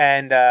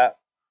 And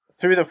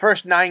through the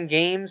first 9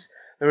 games,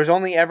 there was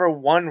only ever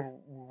one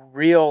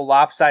real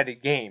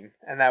lopsided game,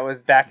 and that was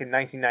back in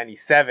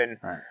 1997.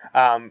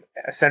 Right.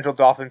 Central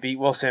Dauphin beat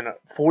Wilson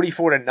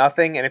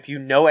 44-0, and if you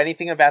know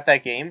anything about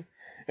that game,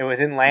 it was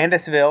in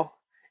Landisville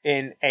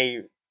in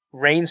a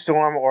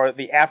rainstorm or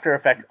the after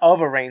effects of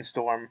a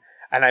rainstorm,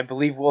 and I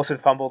believe Wilson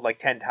fumbled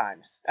 10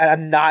 times.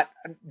 And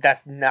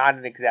that's not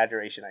an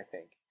exaggeration, I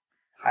think.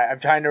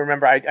 I'm trying to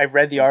remember. I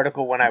read the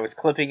article when I was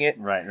clipping it.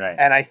 Right.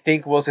 And I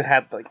think Wilson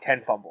had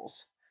 10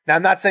 fumbles. Now,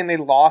 I'm not saying they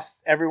lost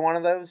every one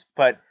of those,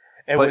 but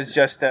it was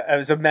just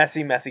a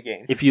messy, messy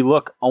game. If you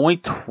look, only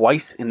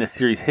twice in the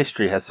series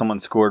history has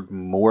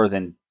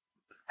the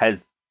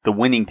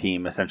winning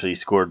team essentially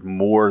scored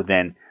more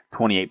than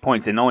 28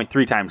 points, and only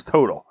 3 times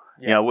total.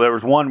 Yeah. There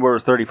was one where it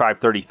was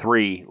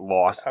 35-33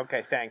 loss.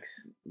 Okay,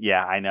 thanks.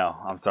 Yeah, I know.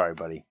 I'm sorry,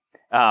 buddy.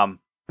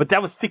 But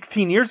that was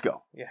 16 years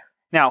ago. Yeah.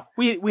 Now,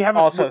 we haven't...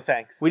 Also,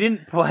 thanks. We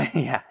didn't play...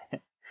 Yeah.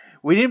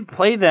 We didn't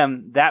play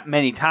them that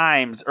many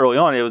times early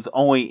on. It was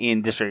only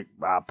in district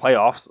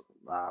playoffs,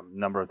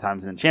 number of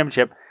times in the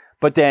championship.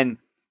 But then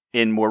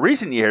in more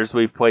recent years,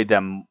 we've played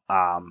them,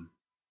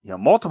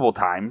 multiple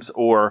times,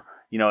 or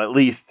at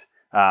least,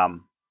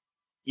 kind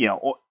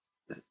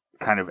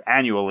of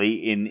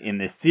annually in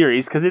this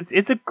series, because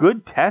it's a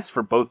good test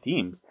for both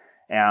teams.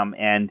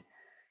 And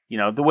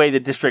the way the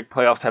district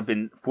playoffs have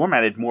been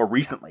formatted more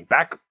recently,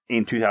 back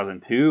in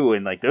 2002,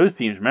 and those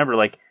teams, remember,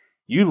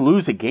 you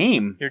lose a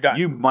game, you're done.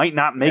 You might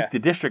not make the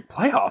district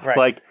playoffs.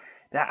 Right.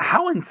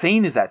 How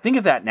insane is that? Think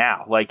of that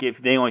now.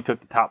 If they only took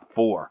the top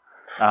 4,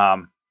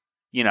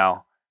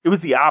 it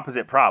was the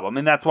opposite problem,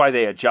 and that's why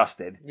they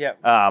adjusted. Yeah.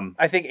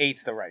 I think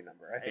 8's the right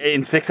number. I think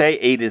in 6A,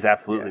 8 is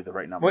absolutely the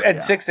right number. Well, and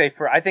 6A,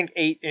 I think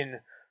 8 in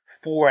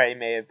 4A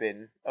may have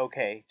been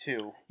okay,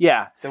 too.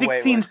 Yeah,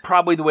 16's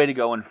probably the way to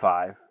go in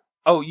 5.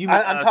 Oh, you mean,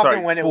 I'm talking sorry,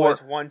 when 4. It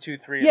was 1, 2,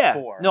 3, yeah.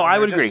 and 4. No, I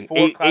would agree.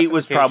 8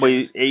 was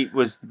probably 8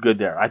 was good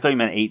there. I thought you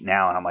meant 8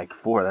 now, and I'm like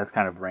 4. That's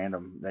kind of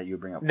random that you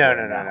bring up. No.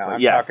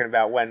 I'm talking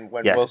about when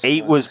yes, Wilson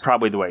 8 was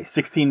probably the way.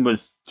 16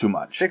 was too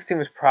much. 16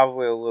 was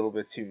probably a little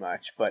bit too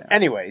much, but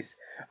anyways.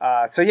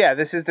 So yeah,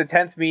 this is the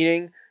 10th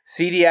meeting.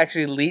 CD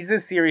actually leads the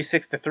series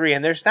 6-3,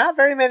 and there's not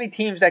very many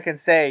teams that can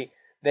say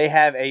they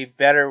have a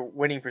better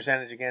winning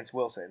percentage against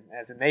Wilson,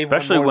 as in they've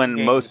especially won more when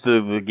games. Most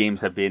of the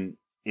games have been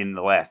in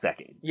the last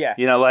decade. Yeah,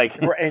 like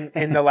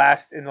in the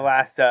last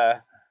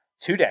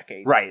 2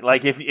 decades. Right,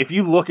 like if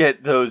you look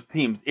at those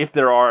teams, if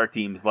there are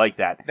teams like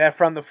that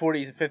from the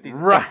 40s and 50s,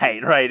 and right,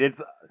 60s. right.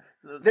 It's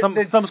some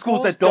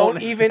schools that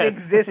don't even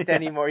exist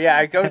anymore. Yeah,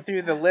 I go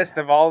through the list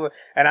of all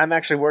and I'm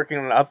actually working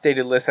on an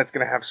updated list that's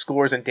going to have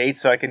scores and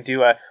dates, so I can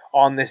do a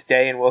on this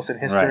day in Wilson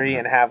history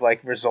and have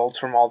like results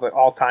from all the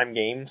all-time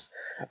games.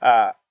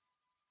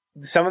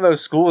 Some of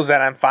those schools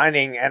that I'm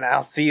finding, and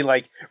I'll see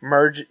like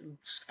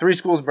 3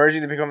 schools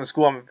merging to become the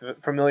school I'm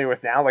familiar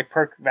with now, like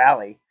Perk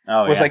Valley.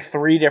 Was like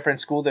 3 different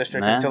school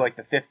districts until like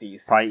the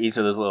 50s. Probably each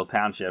of those little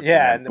townships.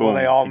 Yeah, and boom,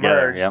 they all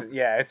together. merged. Yep.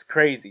 Yeah, it's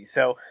crazy.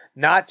 So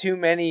not too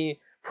many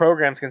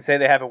programs can say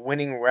they have a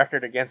winning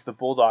record against the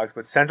Bulldogs,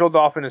 but Central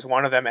Dauphin is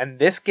one of them. And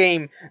this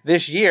game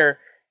this year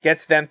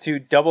gets them to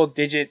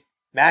double-digit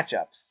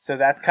matchups. So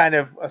that's kind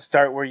of a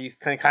start where you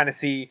can kind of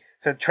see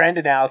some trend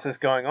analysis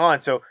going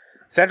on. So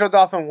Central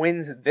Dauphin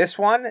wins this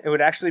one. It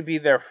would actually be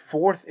their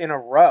 4th in a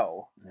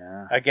row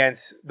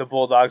against the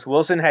Bulldogs.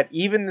 Wilson had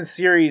even the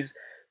series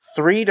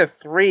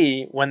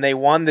 3-3 when they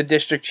won the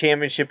district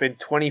championship in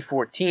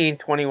 2014,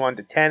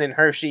 21-10 in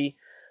Hershey.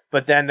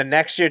 But then the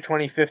next year,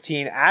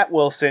 2015, at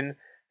Wilson,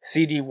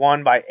 CD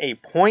won by a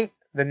point.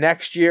 The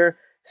next year,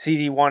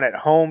 CD won at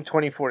home,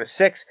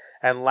 24-6.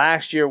 And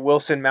last year,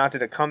 Wilson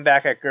mounted a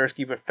comeback at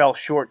Gursky, but fell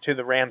short to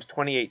the Rams,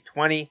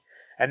 28-20.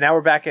 And now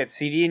we're back at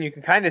CD, and you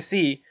can kind of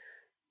see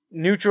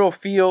neutral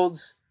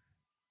fields.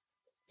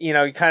 You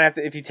know, you kind of have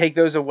to, if you take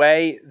those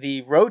away,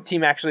 the road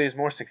team actually is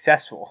more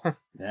successful.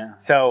 Yeah.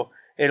 So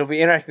it'll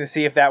be interesting to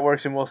see if that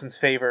works in Wilson's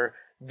favor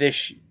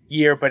this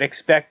year, but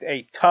expect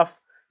a tough,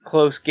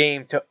 close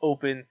game to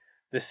open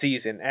the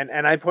season.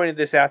 And I pointed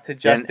this out to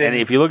Justin. And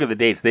if you look at the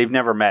dates, they've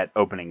never met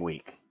opening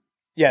week.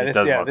 Yeah, this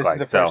is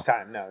the first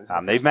time. No,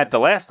 they've met the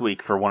last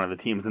week for one of the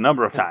teams a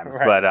number of times,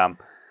 but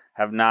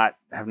have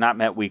not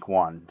met week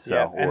 1.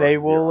 So and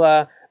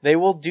they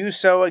will do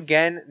so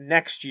again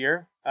next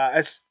year.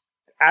 As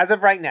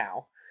of right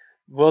now,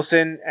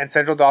 Wilson and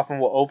Central Dauphin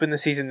will open the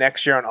season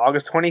next year on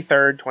August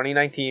 23rd,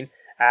 2019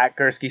 at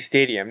Gursky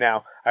Stadium.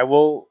 Now, I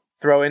will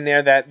throw in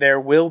there that there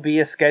will be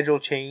a schedule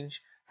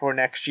change for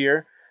next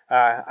year.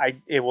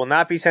 It will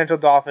not be Central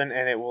Dauphin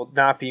and it will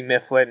not be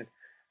Mifflin.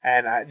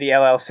 And the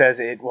LL says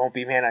it won't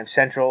be Manheim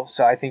Central.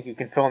 So I think you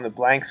can fill in the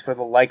blanks for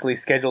the likely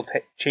schedule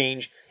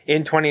change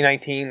in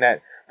 2019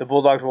 that the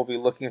Bulldogs will be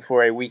looking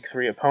for a Week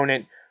 3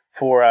 opponent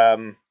for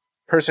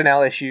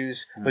personnel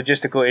issues,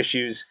 logistical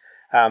issues.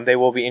 They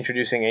will be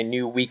introducing a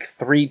new Week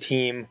 3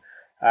 team,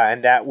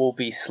 and that will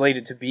be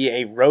slated to be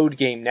a road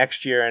game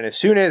next year. And as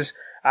soon as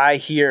I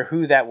hear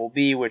who that will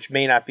be, which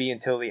may not be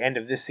until the end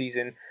of this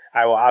season,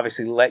 I will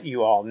obviously let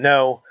you all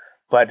know.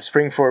 But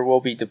Springford will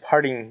be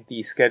departing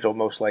the schedule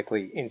most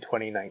likely in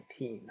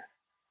 2019.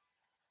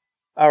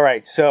 All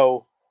right,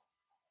 so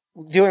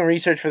doing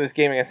research for this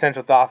game against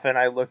Central Dauphin,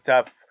 I looked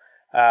up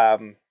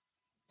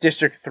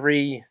District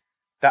 3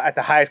 at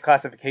the highest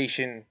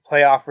classification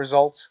playoff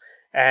results.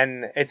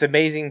 And it's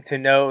amazing to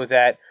know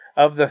that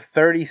of the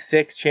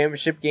 36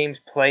 championship games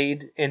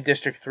played in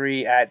District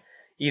 3 at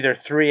either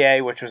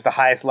 3A, which was the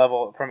highest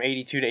level from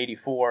 82 to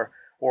 84,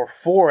 or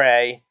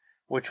 4A,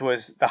 which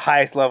was the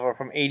highest level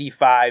from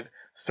 85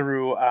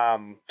 through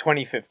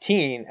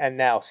 2015, and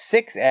now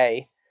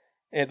 6A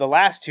in the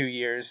last 2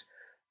 years,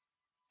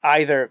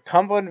 either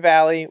Cumberland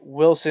Valley,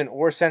 Wilson,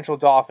 or Central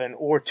Dauphin,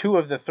 or 2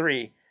 of the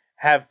 3,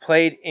 have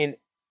played in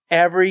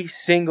every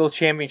single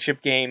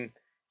championship game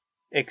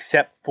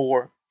except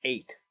for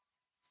 8.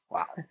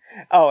 Wow.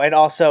 Oh, and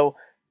also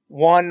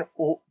 1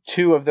 or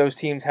 2 of those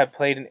teams have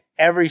played in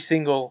every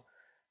single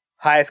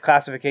highest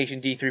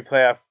classification D3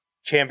 playoff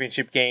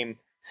championship game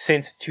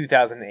since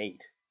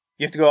 2008.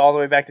 You have to go all the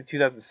way back to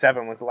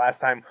 2007 was the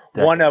last time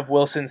one of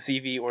Wilson,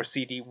 CV, or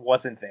CD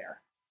wasn't there.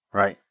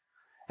 Right.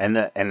 And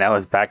that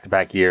was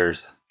back-to-back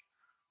years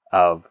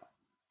of,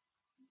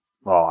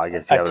 well, I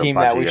guess a team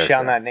that we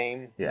shall not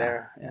name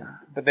there. Yeah.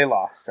 But they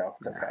lost, so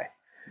it's okay.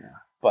 Yeah.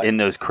 But in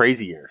those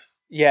crazy years.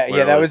 Yeah,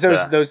 that was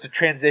those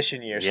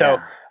transition years. Yeah.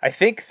 So I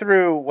think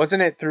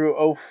wasn't it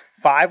through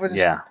 05?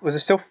 Was it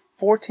still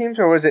 4 teams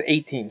or was it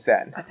 8 teams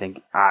then? I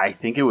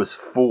think it was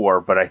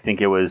 4, but I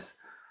think it was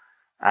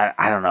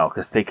I don't know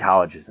because State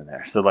College is in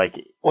there. So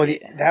like,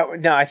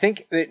 I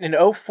think in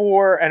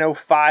 04 and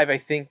 05, I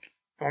think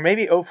or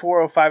maybe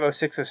 04, 05,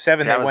 06,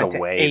 07. See, I they was went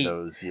away to 8.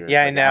 those years. Yeah,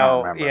 Like, I don't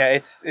know. remember. Yeah,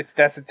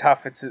 that's a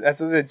tough. That's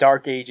the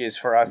dark ages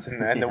for us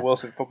and the Yeah.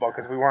 Wilson football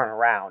because we weren't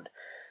around.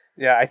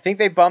 Yeah, I think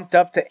they bumped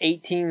up to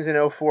 8 teams in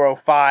 04,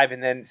 05,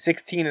 and then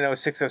 16 in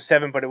 06,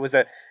 07, but it was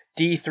a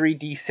D3,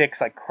 D6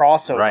 like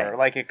crossover. Right.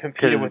 Like it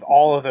competed 'Cause- with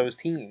all of those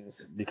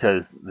teams.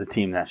 Because the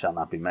team that shall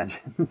not be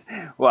mentioned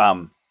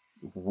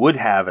would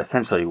have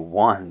essentially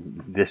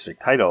won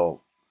district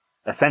title,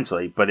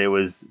 essentially, but it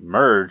was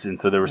merged, and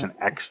so there was an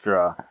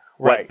extra,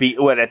 Right.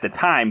 what at the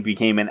time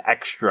became an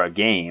extra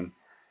game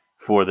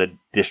for the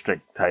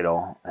district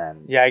title.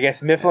 And Yeah, I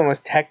guess Mifflin was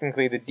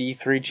technically the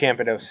D3 champ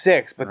in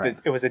 06, but Right.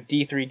 it was a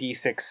D3,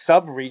 D6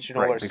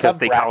 sub-regional or because sub-bracket.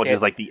 State College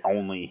is like the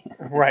only.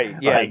 Right,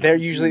 yeah. Like,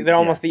 they're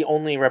almost the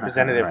only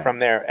representative Right. from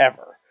there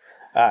ever.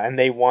 And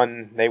they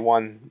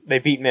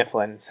beat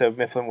Mifflin, so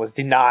Mifflin was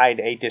denied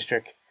a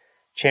district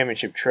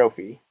championship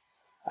trophy.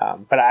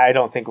 But I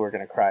don't think we're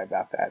going to cry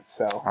about that.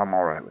 So I'm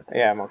all right with it.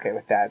 yeah, I'm okay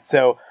with that.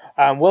 So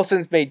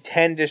Wilson's made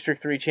 10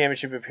 District 3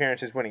 championship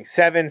appearances, winning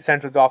 7.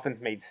 Central Dolphins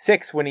made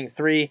 6, winning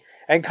 3.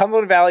 And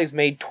Cumberland Valley's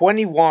made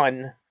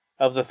 21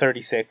 of the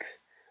 36,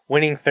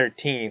 winning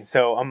 13.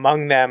 So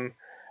among them,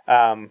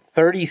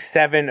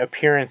 37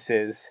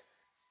 appearances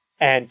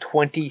and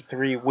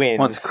 23 wins.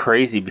 Well, it's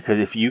crazy because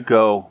if you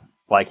go,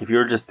 like, if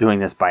you're just doing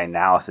this by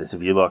analysis,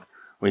 if you look,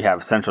 we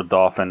have Central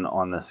Dolphin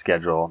on the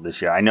schedule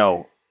this year. I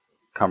know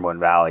Cumberland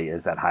Valley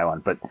is that high one,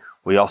 but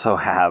we also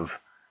have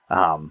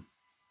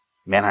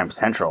Manheim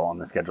Central on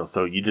the schedule.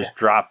 So you just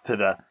drop to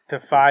the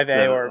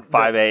 5A or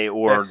 5A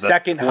or the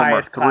second former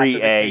highest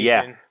 3A.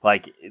 Yeah, classification.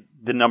 like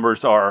the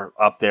numbers are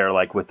up there,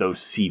 like with those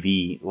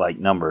CV like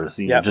numbers.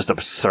 You know, Yep. just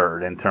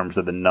absurd in terms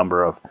of the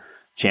number of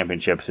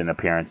championships and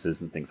appearances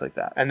and things like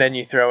that. And then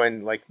you throw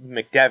in like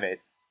McDevitt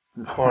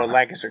or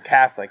Lancaster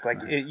Catholic. Like,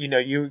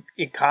 you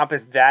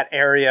encompass that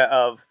area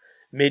of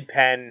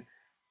Mid-Penn,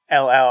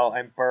 LL,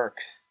 and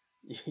Berks.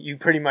 You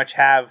pretty much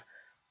have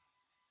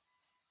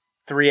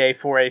 3A,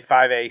 4A,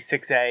 5A,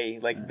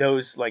 6A, like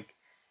those, like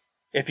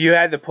if you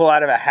had to pull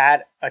out of a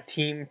hat a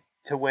team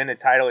to win a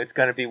title, it's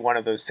going to be one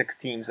of those 6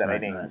 teams that I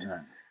named.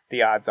 Right.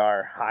 The odds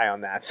are high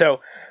on that. So,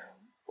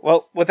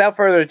 well, without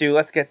further ado,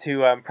 let's get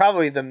to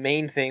probably the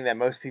main thing that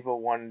most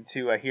people wanted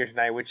to hear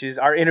tonight, which is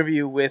our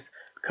interview with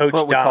Coach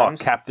What we call a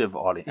Doms. captive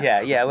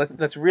audience. Yeah.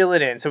 Let's reel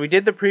it in. So we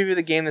did the preview of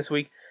the game this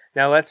week.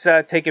 Now let's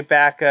take it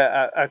back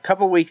a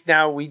couple weeks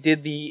now. We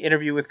did the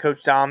interview with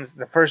Coach Doms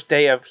the first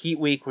day of Heat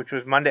Week, which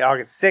was Monday,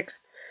 August 6th,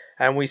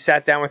 and we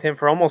sat down with him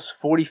for almost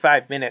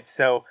 45 minutes.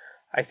 So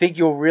I think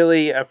you'll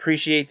really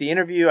appreciate the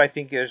interview. I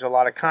think there's a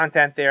lot of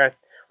content there.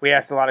 We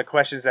asked a lot of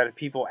questions that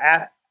people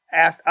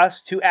asked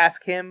us to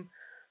ask him,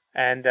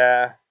 and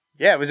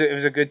it was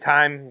a good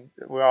time.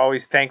 We're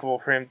always thankful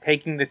for him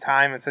taking the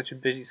time on such a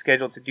busy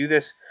schedule to do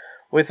this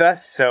with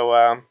us.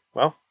 So,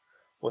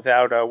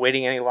 without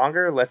waiting any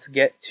longer, let's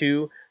get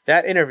to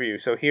that interview.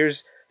 So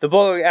here's the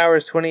Bulldog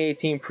Hours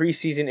 2018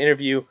 preseason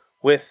interview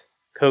with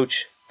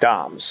Coach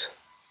Doms.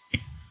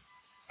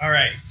 All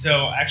right.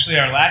 So actually,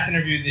 our last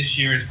interview this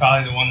year is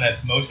probably the one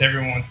that most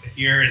everyone wants to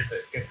hear, is to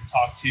get to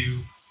talk to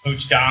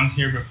Coach Doms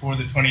here before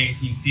the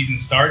 2018 season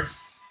starts.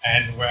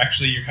 And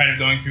you're kind of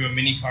going through a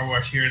mini car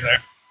wash here, as I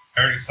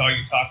already saw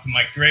you talk to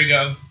Mike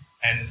Drago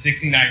and the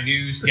 69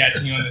 News,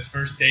 catching you on this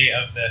first day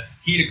of the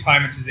heat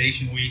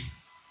acclimatization week.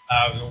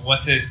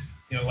 What's it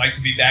like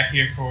to be back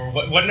here for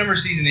what number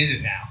season is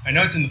it now? I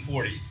know it's in the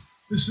 40s.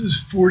 This is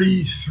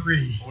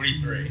 43.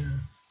 43.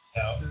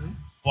 Yeah. So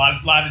a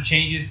lot of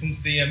changes since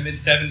the mid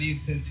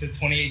 70s to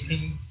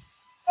 2018.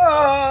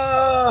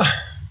 A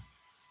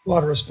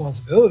lot of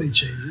responsibility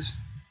changes.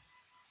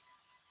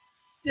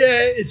 Yeah,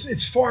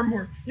 it's far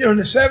more. In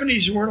the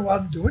 70s, you weren't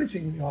allowed to do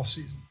anything in the off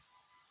season,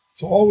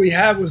 so all we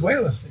had was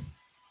weightlifting.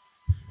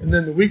 And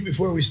then the week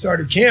before we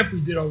started camp,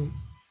 we did a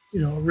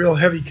real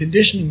heavy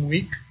conditioning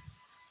week.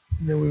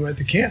 And then we went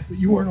to camp, but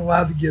you weren't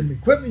allowed to give them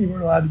equipment. You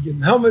weren't allowed to give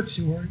them helmets.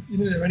 You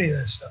didn't have any of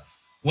that stuff.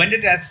 When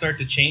did that start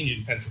to change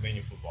in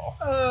Pennsylvania football?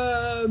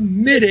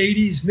 Mid to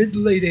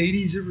late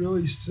 80s, it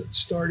really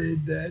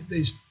started that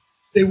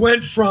they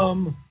went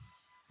from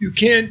you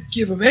can't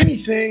give them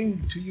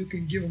anything to you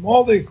can give them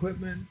all the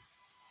equipment,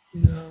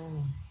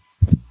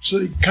 So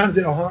they kind of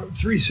did a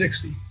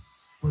 360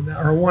 on that,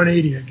 or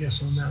 180, I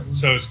guess, on that one.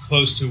 So it's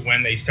close to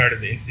when they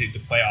started to institute the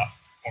playoff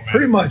format.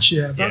 Pretty much,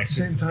 yeah, about the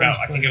same time.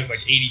 I think it was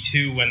like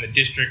 82 when the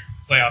district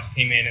playoffs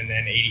came in, and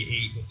then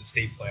 88 with the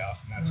state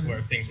playoffs, and that's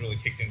where things really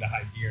kicked into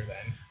high gear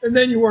then. And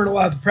then you weren't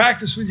allowed to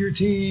practice with your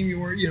team. You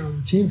weren't,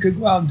 the team could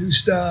go out and do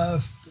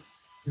stuff.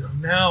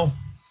 Now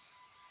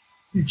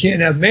you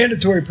can't have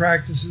mandatory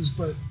practices,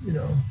 but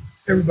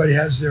everybody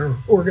has their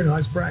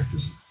organized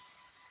practice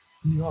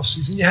in the off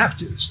season. You have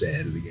to stay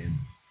ahead of the game.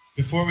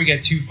 Before we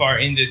get too far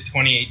into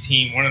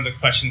 2018, one of the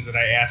questions that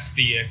I asked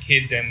the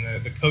kids and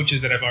the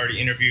coaches that I've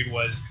already interviewed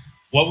was,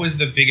 what was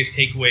the biggest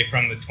takeaway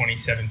from the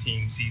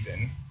 2017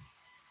 season?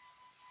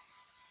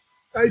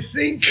 I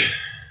think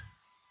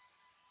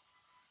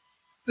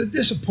the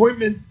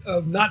disappointment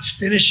of not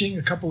finishing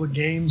a couple of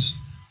games.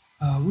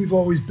 We've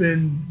always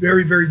been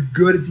very, very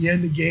good at the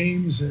end of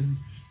games, and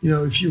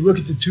if you look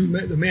at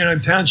the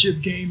Manheim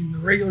Township game in the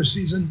regular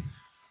season,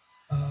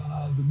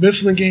 the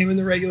Mifflin game in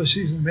the regular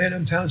season, the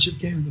Manheim Township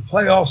game in the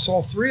playoffs,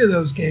 all three of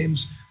those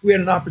games, we had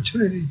an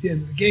opportunity at the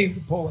end of the game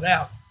to pull it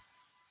out.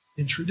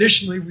 And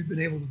traditionally, we've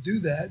been able to do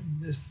that.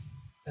 And this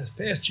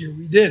past year,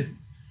 we did.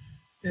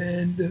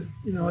 And,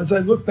 as I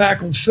look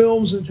back on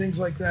films and things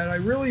like that, I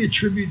really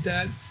attribute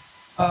that.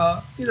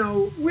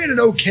 We had an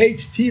okay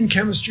team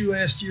chemistry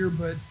last year,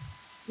 but,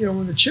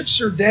 when the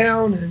chips are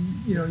down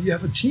and, you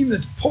have a team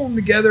that's pulling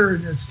together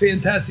and it's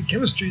fantastic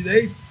chemistry,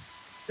 they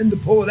tend to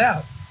pull it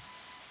out.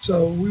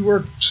 So we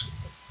worked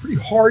pretty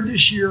hard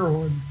this year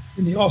in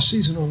the off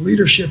season on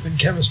leadership and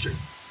chemistry.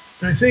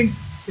 And I think,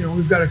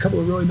 we've got a couple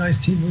of really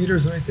nice team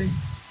leaders, and I think,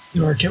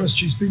 our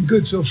chemistry's been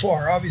good so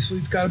far. Obviously,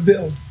 it's got to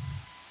build,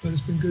 but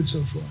it's been good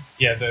so far.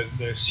 Yeah,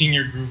 the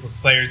senior group of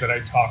players that I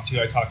talked to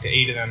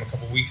 8 of them a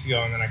couple weeks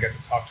ago, and then I got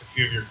to talk to a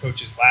few of your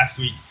coaches last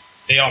week.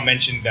 They all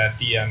mentioned that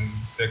the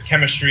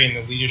chemistry and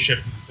the leadership,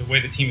 the way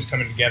the team is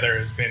coming together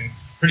has been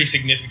pretty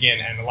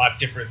significant and a lot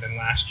different than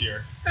last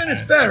year. And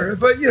it's better,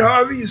 but,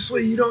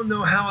 obviously you don't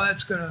know how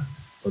that's going to,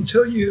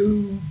 until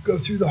you go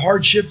through the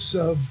hardships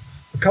of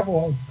a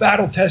couple of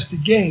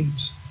battle-tested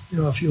games.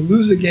 If you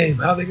lose a game,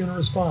 how are they going to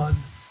respond?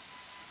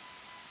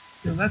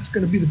 That's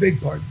going to be the big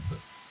part. But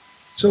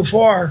so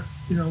far,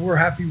 we're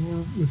happy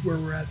with where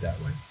we're at that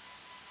way.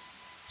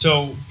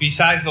 So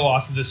besides the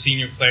loss of the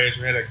senior players,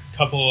 we had a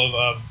couple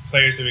of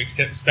players that we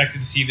expected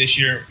to see this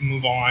year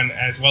move on,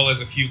 as well as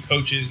a few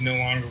coaches no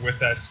longer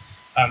with us.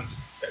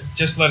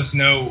 Just let us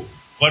know,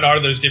 what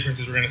are those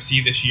differences we're going to see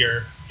this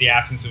year, the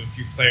absence of a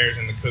few players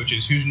and the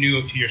coaches? Who's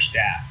new to your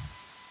staff?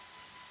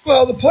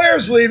 Well, the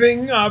players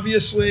leaving,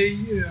 obviously,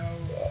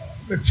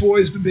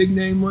 McFoy's the big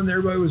name one.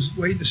 Everybody was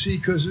waiting to see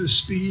because of his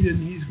speed, and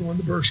he's going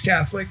to Berks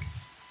Catholic.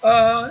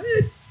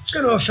 It's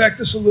going to affect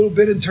us a little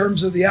bit in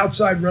terms of the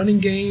outside running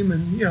game,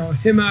 and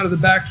him out of the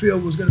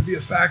backfield was going to be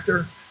a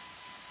factor.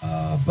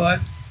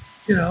 But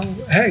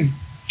hey,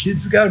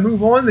 kids got to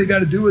move on. They got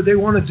to do what they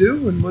want to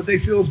do and what they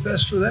feel is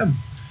best for them.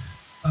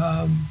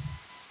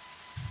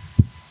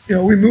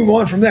 We move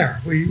on from there.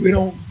 We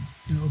don't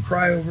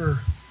cry over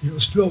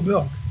spilled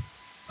milk.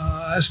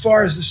 As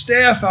far as the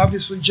staff,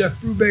 obviously Jeff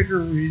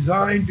Brubaker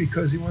resigned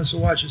because he wants to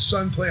watch his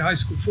son play high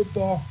school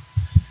football.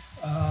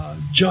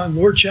 John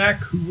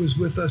Lorchak, who was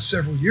with us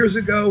several years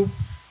ago,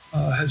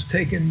 has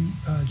taken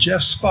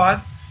Jeff's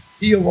spot.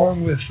 He,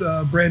 along with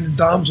Brandon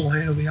Doms, will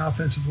handle the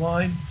offensive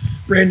line.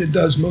 Brandon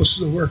does most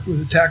of the work with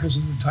the tackles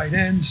and the tight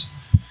ends,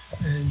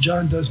 and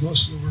John does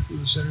most of the work with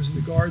the centers and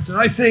the guards. And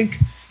I think,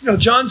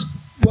 John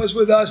was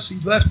with us. He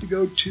left to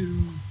go to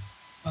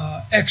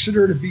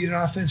Exeter to be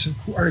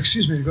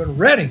to go to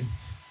Reading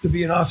to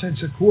be an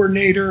offensive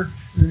coordinator.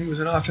 And then he was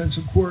an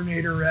offensive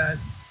coordinator at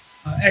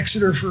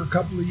Exeter for a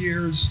couple of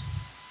years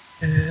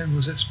and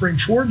was at Spring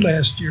Ford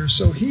last year.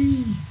 So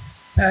he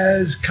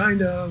has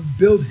kind of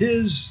built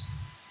his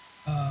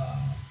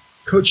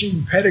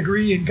coaching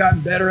pedigree and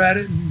gotten better at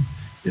it. And,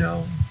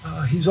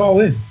 he's all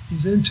in.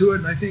 He's into it.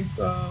 And I think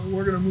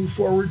we're going to move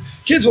forward.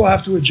 Kids will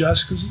have to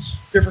adjust because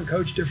it's different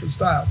coach, different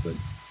style. But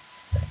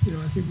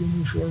I think we'll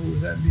move forward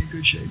with that and be in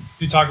good shape.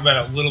 You talk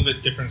about a little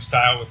bit different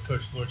style with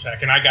Coach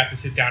Lorchak, and I got to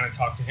sit down and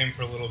talk to him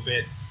for a little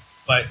bit.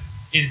 But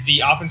is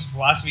the offensive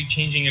philosophy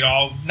changing at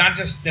all? Not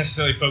just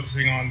necessarily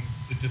focusing on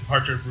the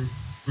departure of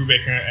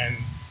Brubaker and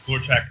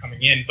Lorchak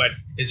coming in, but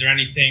is there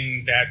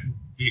anything that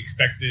we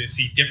expect to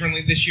see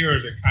differently this year, or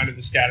is it kind of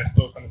the status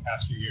quo from the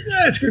past few years?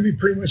 Yeah, it's going to be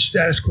pretty much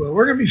status quo.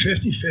 We're going to be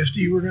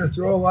 50-50. We're going to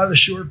throw a lot of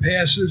short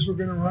passes. We're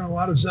going to run a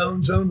lot of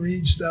zone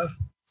read stuff.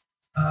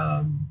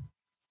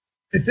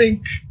 I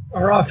think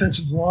our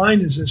offensive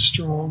line is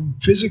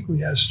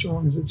physically as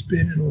strong as it's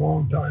been in a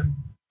long time.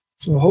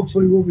 So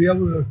hopefully we'll be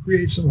able to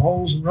create some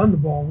holes and run the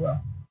ball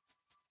well.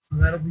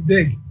 And that'll be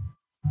big.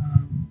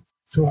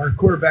 So our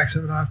quarterbacks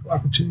have an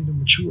opportunity to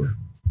mature.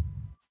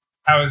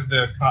 How is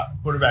the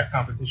quarterback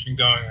competition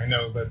going? I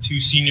know the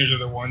two seniors are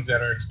the ones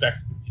that are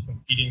expected to be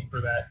competing for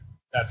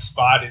that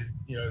spot. Is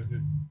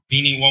it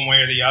leaning one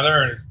way or the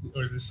other,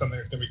 or is this something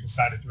that's going to be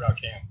decided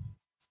throughout camp?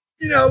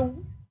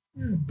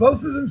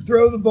 Both of them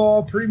throw the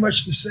ball pretty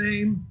much the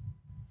same.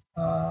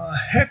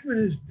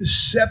 Heckman is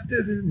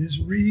deceptive in his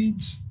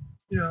reads.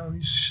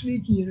 He's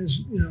sneaky in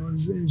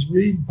his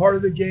read part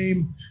of the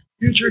game.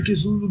 Butrick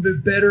is a little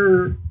bit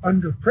better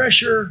under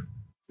pressure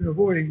and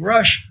avoiding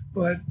rush,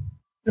 but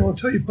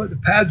until you put the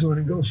pads on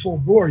and go full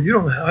bore, you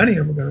don't know how any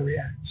of them are going to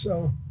react.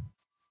 So,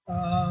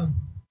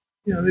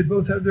 they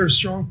both have their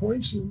strong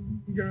points,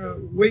 and you're going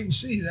to wait and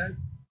see. That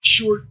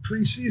short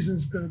preseason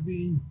is going to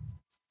be.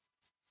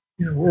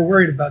 We're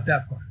worried about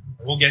that part.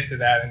 We'll get to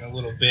that in a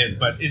little bit,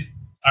 but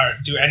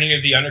do any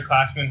of the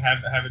underclassmen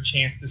have a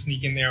chance to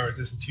sneak in there, or is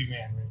this a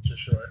two-man race for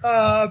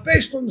sure?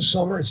 Based on the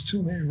summer, it's a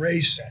two-man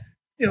race.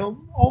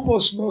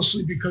 Almost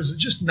mostly because of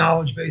just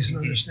knowledge base and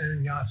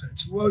understanding the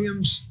offense.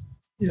 Williams,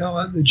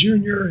 the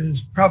junior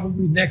is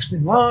probably next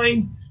in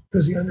line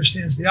because he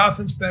understands the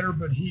offense better,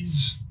 but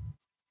he's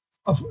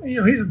a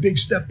big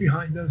step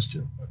behind those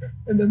two. Okay.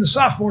 And then the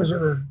sophomores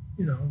are,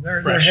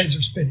 their heads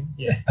are spinning.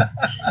 Yeah.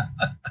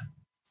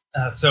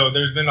 So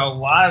there's been a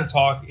lot of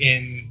talk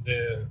in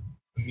the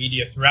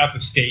media throughout the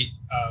state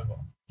of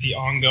the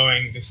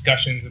ongoing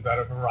discussions about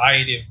a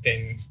variety of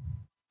things.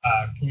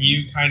 Can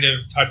you kind of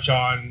touch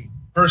on,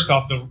 first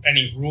off,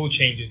 any rule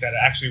changes that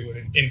actually would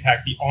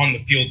impact the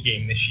on-the-field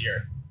game this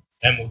year?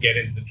 Then we'll get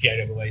into the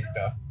PIAA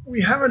stuff.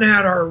 We haven't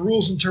had our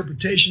rules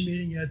interpretation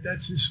meeting yet.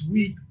 That's this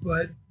week.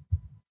 But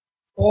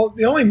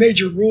the only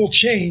major rule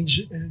change,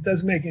 and it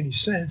doesn't make any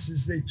sense,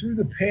 is they threw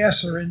the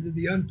passer into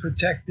the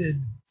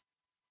unprotected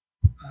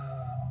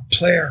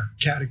player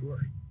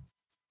category.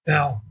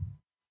 Now,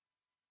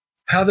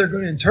 how they're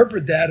going to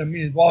interpret that, I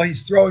mean, while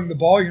he's throwing the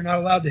ball, you're not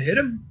allowed to hit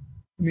him?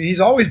 I mean, he's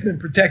always been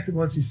protected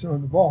once he's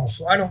throwing the ball.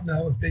 So I don't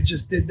know if they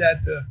just did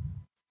that to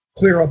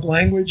clear up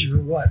language or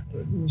what,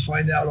 but we'll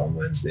find out on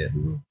Wednesday at the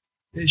rule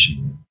interpretation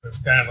meeting. It's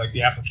kind of like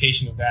the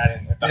application of that.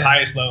 And at the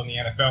highest level in the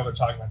NFL, they're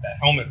talking about that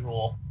helmet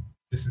rule.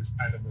 This is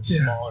kind of a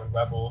smaller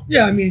level.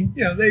 Yeah, I mean,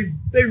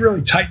 they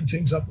really tightened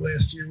things up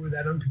last year with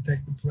that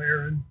unprotected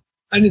player. And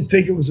I didn't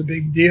think it was a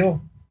big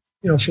deal,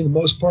 for the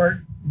most part.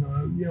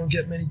 You don't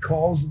get many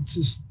calls. It's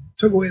just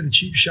took away the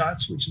cheap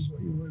shots, which is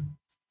what you would.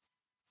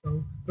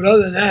 So, but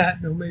other than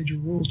that, no major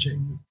rule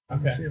changes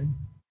on the field.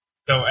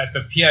 So at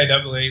the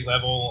PIAA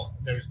level,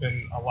 there's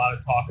been a lot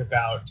of talk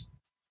about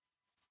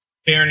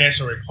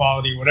fairness or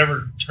equality,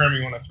 whatever term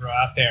you want to throw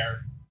out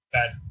there,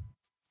 that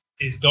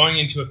is going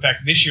into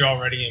effect this year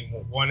already in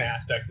one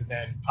aspect, and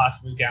then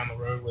possibly down the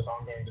road with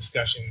ongoing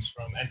discussions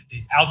from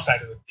entities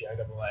outside of the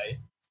PIAA.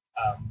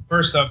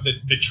 First up,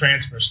 the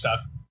transfer stuff.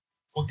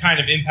 What kind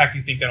of impact do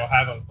you think that'll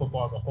have on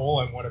football as a whole,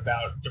 and what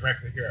about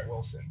directly here at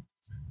Wilson?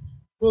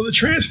 Well, the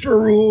transfer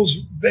rules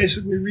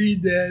basically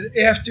read that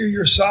after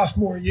your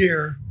sophomore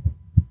year,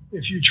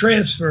 if you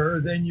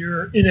transfer, then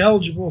you're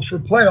ineligible for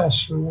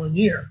playoffs for 1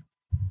 year.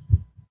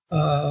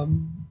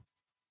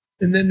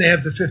 And then they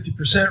have the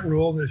 50%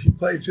 rule that if you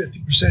play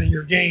 50% of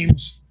your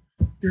games,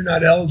 you're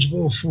not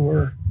eligible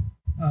for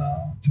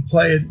to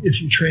play it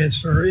if you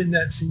transfer in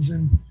that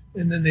season.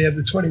 And then they have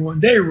the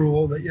 21-day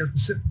rule that you have to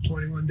sit for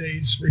 21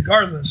 days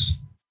regardless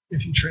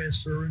if you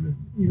transfer, and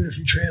even if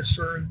you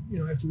transfer,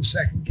 after the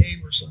second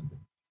game or something.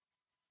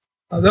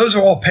 Those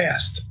are all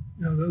passed.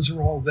 Those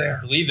are all there.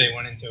 I believe they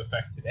went into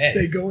effect today.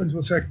 They go into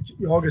effect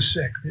August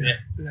 6th.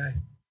 Today.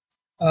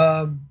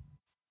 I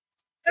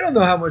don't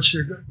know how much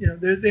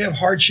they have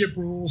hardship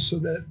rules so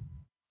that,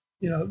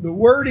 the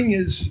wording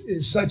is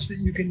such that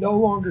you can no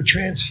longer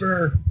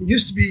transfer. It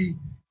used to be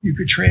you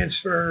could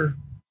transfer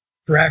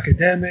for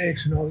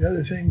academics and all the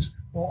other things.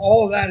 Well,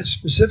 all of that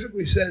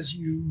specifically says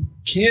you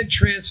can't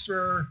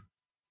transfer.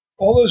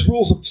 All those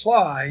rules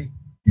apply.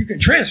 You can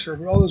transfer,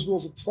 but all those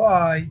rules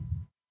apply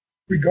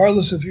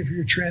regardless of if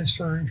you're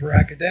transferring for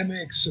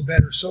academics, a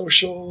better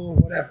social,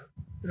 whatever.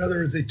 In other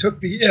words, they took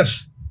the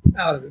if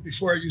out of it.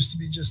 Before it used to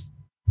be just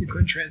you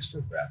couldn't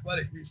transfer for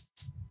athletic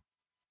reasons.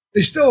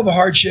 They still have a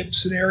hardship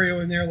scenario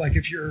in there, like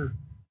if your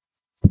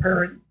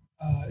parent,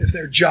 if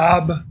their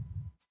job,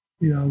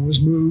 was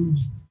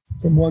moved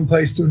from one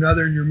place to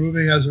another and you're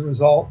moving as a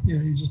result,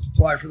 you just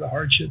apply for the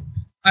hardship.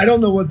 I don't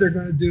know what they're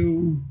going to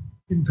do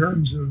in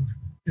terms of,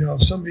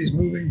 if somebody's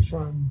moving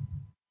from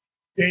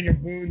Daniel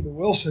Boone to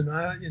Wilson,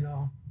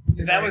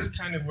 that was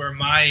kind of where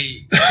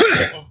my not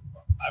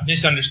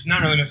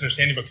really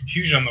misunderstanding, but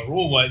confusion on the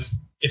rule was,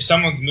 if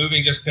someone's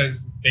moving just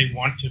because they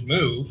want to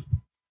move,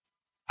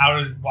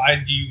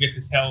 why do you get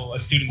to tell a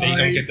student that you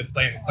don't get to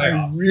play in the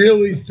playoffs? I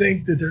really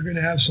think that they're going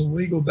to have some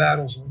legal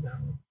battles on that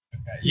one.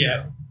 Okay,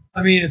 yeah.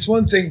 I mean, it's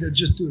one thing to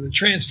just do the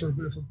transfer,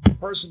 but if a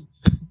person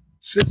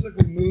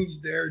physically moves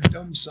their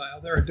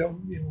domicile,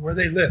 where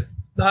they live,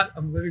 not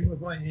I'm living with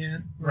my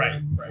aunt, or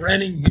I'm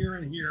renting here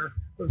and here,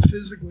 but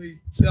physically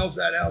sells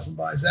that house and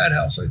buys that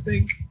house, I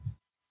think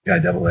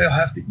PIAA will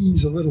have to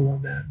ease a little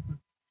on that.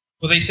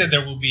 Well, they said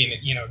there will be an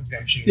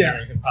exemption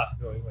hearings and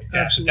possibilities like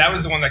that. Absolutely. But that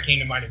was the one that came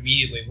to mind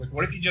immediately. Like,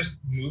 what if you just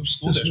move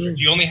school district?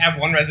 You only have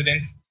one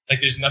residence.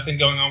 Like, there's nothing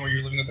going on where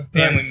you're living with a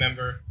family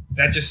member.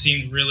 That just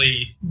seemed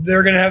really...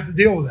 They're going to have to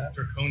deal with that.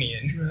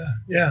 Draconian.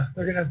 Yeah,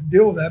 they're going to have to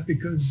deal with that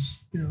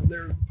because,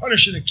 they're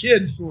punishing a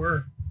kid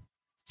for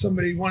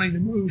somebody wanting to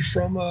move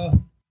from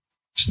a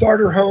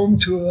starter home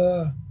to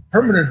a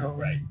permanent home.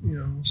 Right.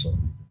 So...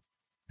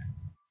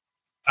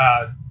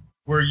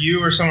 were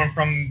you or someone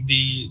from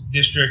the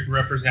district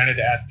represented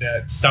at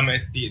the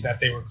summit that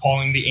they were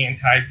calling the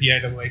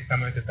anti-PIAA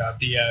summit about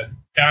the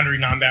boundary,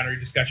 non-boundary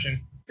discussion?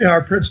 Yeah,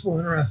 our principal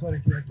and our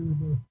athletic director were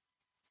both.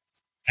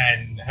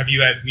 And have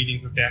you had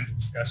meetings with them to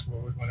discuss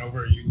what went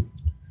over? Are you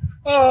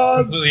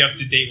completely up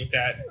to date with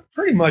that?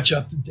 Pretty much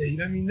up to date.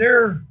 I mean,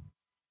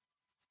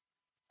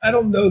 I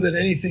don't know that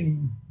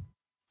anything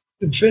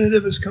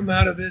definitive has come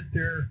out of it.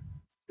 They're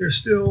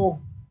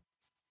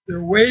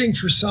waiting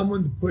for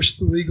someone to push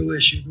the legal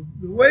issue.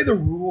 The way the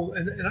rule,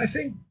 and I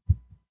think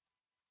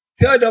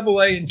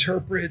PIAA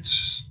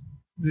interprets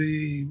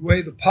the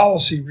way the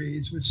policy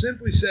reads, which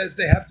simply says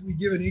they have to be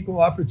given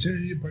equal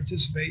opportunity to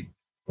participate.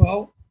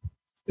 Well,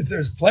 if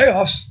there's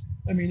playoffs,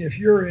 I mean, if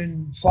you're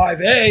in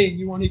 5A and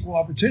you want equal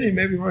opportunity,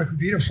 maybe you want to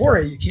compete in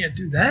 4A. You can't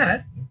do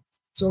that.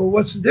 So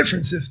what's the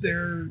difference if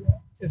they're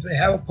if they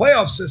have a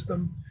playoff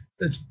system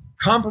that's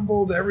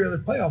comparable to every other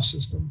playoff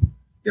system,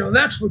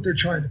 that's what they're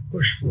trying to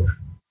push for.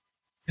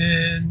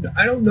 And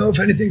I don't know if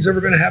anything's ever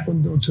going to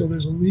happen until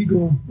there's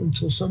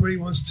until somebody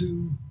wants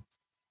to,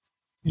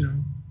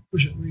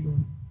 push it legally.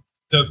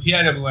 The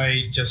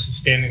PIAA just is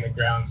standing the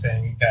ground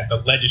saying that the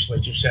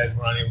legislature says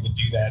we're unable to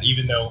do that,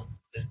 even though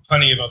there's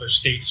plenty of other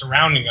states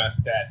surrounding us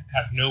that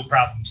have no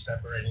problem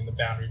separating the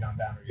boundary,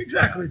 non-boundary.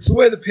 Exactly. It's the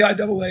way the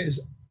PIAA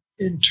is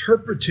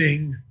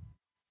interpreting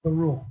the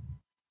rule.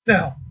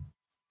 Now,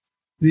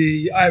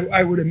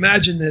 I would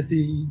imagine that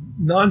the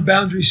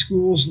non-boundary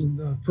schools and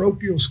the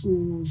parochial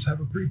schools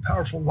have a pretty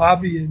powerful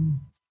lobby in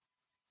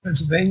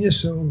Pennsylvania,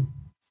 so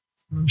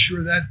I'm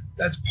sure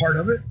that's part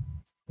of it.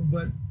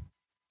 But,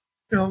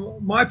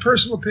 my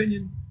personal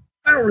opinion,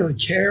 I don't really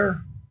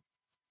care.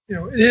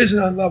 It is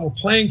an unlevel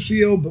playing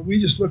field, but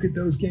we just look at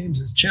those games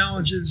as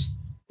challenges.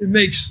 It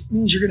means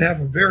you're going to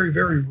have a very,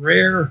 very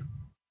rare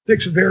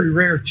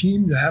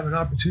team to have an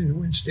opportunity to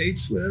win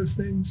states with those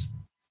things.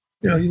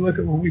 You look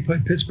at when we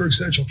played Pittsburgh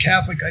Central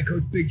Catholic, I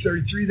coached Big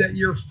 33 that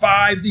year.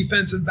 5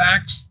 defensive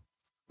backs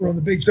were on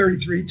the Big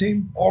 33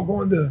 team, all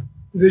going to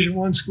Division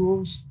I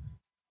schools.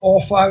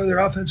 All 5 of their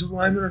offensive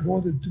linemen are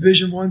going to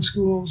Division I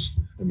schools.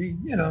 I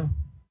mean,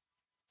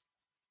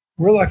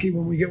 we're lucky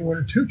when we get 1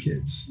 or 2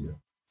 kids.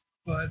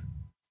 But,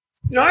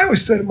 I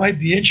always thought it might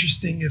be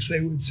interesting if they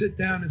would sit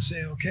down and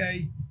say,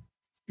 okay,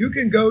 you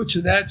can go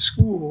to that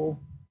school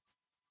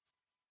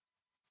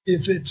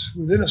if it's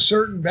within a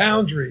certain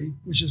boundary,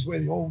 which is the way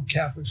the old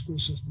Catholic school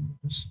system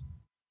is,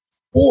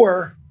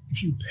 or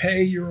if you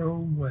pay your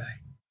own way.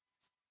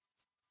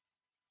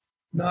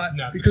 Not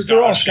because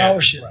they're all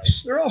scholarships. Right.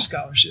 They're all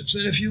scholarships.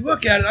 And if you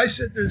look at it, I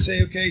sit there and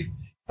say, okay,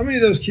 how many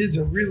of those kids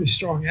are really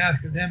strong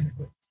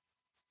academically?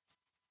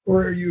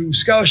 Or are you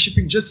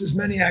scholarshiping just as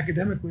many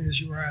academically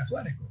as you are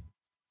athletically?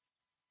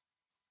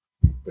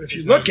 But if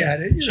you look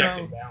at it,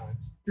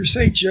 your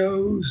St.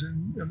 Joe's,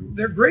 and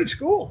they're great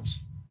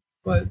schools.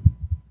 But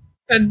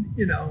a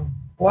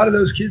lot of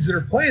those kids that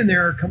are playing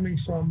there are coming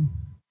from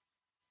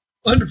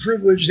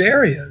underprivileged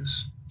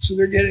areas. So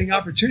they're getting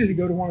opportunity to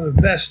go to one of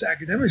the best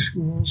academic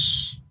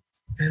schools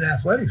and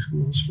athletic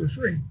schools for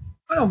free.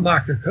 I don't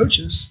knock their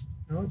coaches.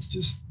 It's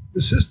just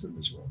the system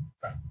is wrong.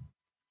 Right.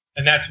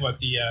 And that's what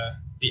the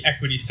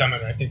Equity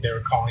Summit, I think they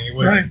were calling it,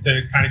 was right.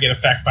 To kind of get a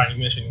fact-finding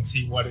mission and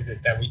see what is it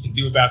that we can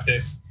do about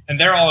this. And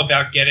they're all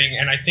about getting,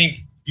 and I think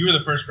you were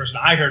the first person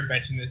I heard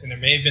mention this, and it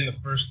may have been the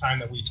first time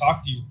that we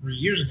talked to you 3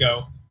 years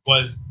ago,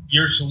 was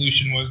your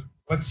solution was,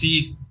 let's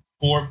see,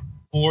 four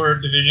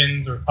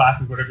divisions or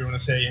classes, whatever you want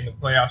to say, in the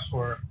playoffs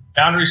for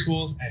boundary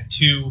schools and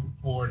 2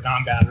 for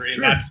non-boundary.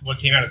 Sure. And that's what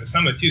came out of the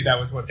summit, too. That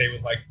was what they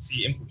would like to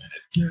see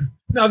implemented. Yeah.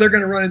 Now they're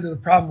going to run into the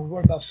problem of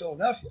what about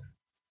Philadelphia?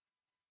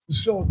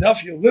 Because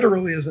Philadelphia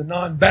literally is a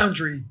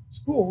non-boundary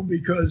school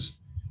because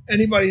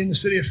anybody in the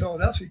city of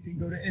Philadelphia can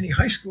go to any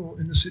high school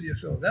in the city of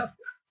Philadelphia.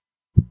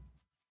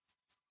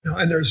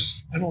 And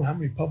there's, I don't know how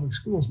many public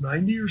schools,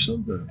 90 or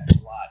something? That's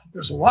a lot.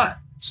 There's a lot.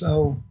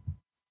 So,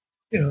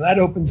 that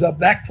opens up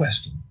that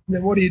question. And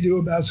then what do you do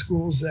about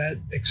schools that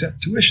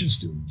accept tuition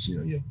students?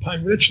 You have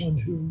Pine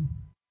Richland, who,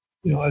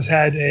 has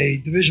had a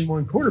Division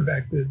I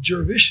quarterback, the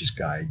Jurevicius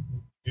guy.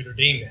 Notre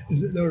Dame now.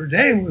 Is that Notre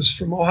Dame was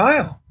from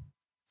Ohio.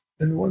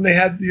 And the one they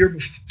had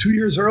 2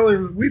 years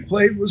earlier that we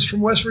played was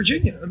from West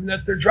Virginia. I mean,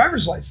 that's their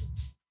driver's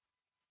license.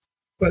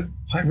 But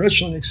Pine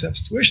Richland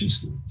accepts tuition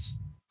students.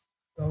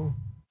 So,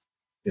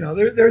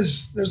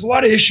 there's a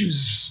lot of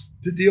issues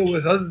to deal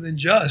with other than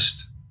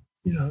just,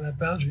 that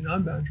boundary,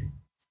 non-boundary.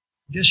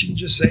 I guess you can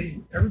just say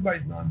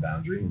everybody's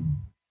non-boundary and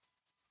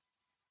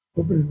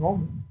open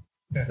enrollment.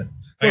 Yeah.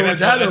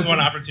 That's one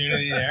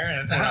opportunity there, and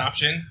that's one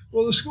option.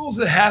 Well, the schools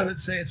that have it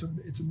say it's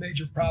a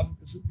major problem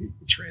because the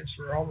people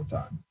transfer all the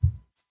time.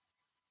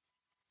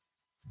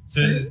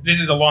 So this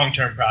is a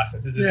long-term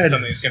process. This isn't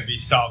something that's going to be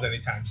solved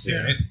anytime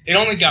soon. Yeah. It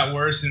only got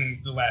worse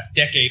in the last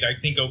decade, I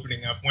think,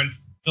 opening up when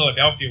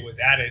Philadelphia was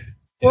added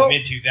in the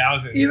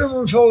mid-2000s. Even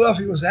when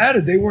Philadelphia was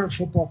added, they weren't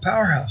football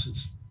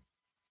powerhouses.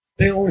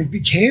 They only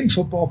became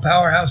football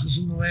powerhouses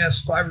in the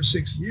last 5 or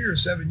 6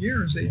 years, 7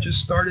 years. They just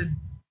started,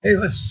 hey,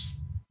 let's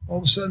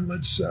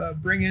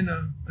bring in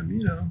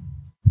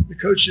the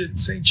coach at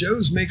St.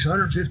 Joe's makes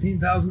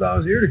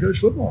 $115,000 a year to coach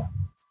football.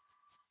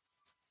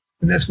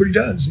 And that's what he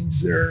does.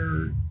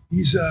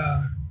 He's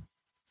a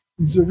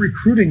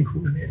recruiting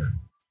coordinator.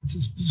 That's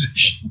his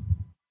position.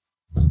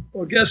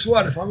 Well, guess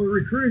what? If I'm a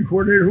recruiting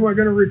coordinator, who am I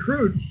going to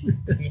recruit?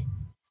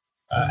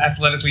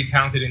 Athletically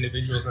talented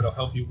individuals that'll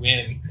help you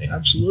win.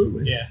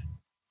 Absolutely. Yeah.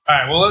 All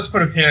right. Well, let's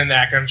put a pin in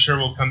that. I'm sure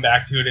we'll come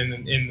back to it in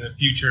the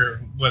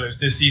future, whether it's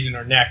this season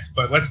or next.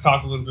 But let's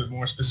talk a little bit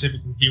more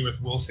specifically here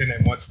with Wilson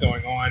and what's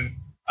going on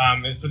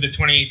for the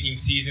 2018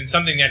 season.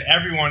 Something that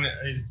everyone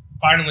is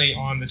finally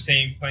on the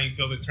same playing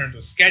field in terms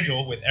of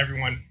schedule, with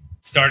everyone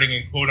starting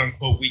in quote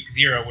unquote week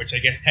 0, which I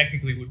guess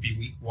technically would be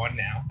week 1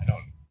 now.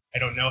 I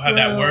don't know how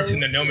that works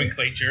in the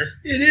nomenclature.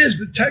 It is,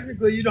 but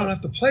technically you don't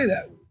have to play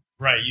that week.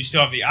 Right. You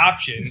still have the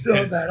option. You still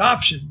have that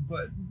option,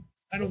 but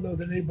I don't know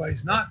that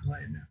anybody's not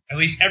playing now. At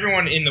least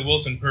everyone in the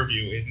Wilson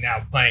purview is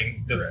now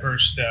playing the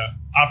first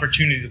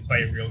opportunity to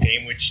play a real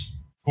game, which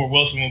for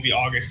Wilson will be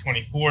August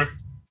 24th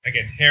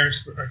against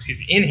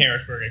in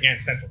Harrisburg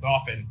against Central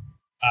Dauphin.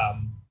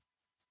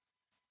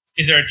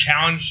 Is there a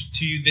challenge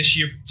to you this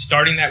year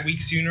starting that week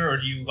sooner, or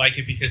do you like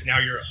it because now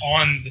you're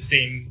on the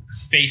same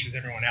space as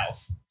everyone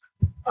else?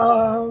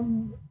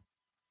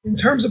 In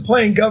terms of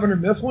playing Governor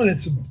Mifflin,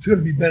 it's going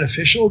to be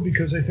beneficial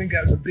because I think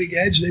that's a big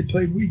edge. They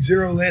played week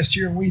 0 last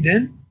year and we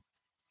didn't.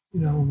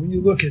 When you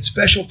look at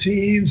special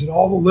teams and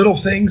all the little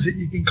things that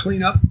you can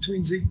clean up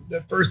between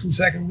the first and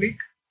second week,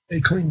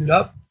 they cleaned it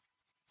up.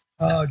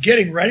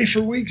 Getting ready for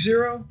week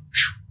 0,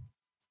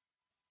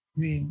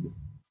 3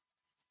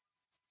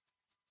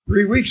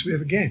 weeks we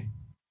have a game.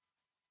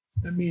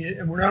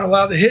 And we're not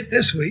allowed to hit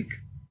this week.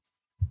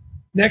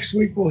 Next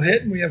week we'll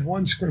hit and we have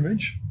 1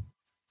 scrimmage.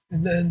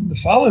 And then the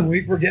following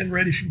week we're getting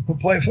ready to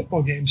play a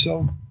football game.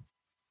 So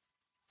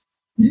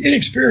the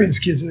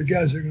inexperienced kids are the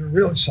guys that are going to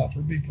really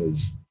suffer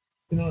because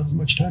they don't have as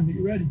much time to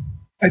get ready.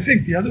 I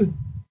think the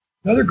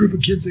other group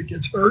of kids that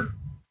gets hurt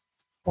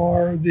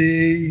are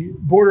the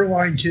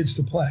borderline kids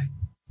to play.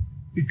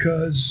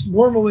 Because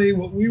normally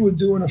what we would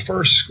do in a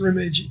first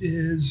scrimmage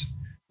is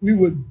we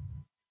would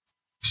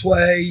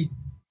play,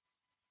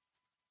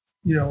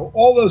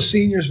 all those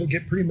seniors would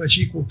get pretty much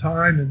equal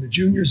time, and the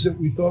juniors that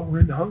we thought were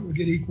in the hunt would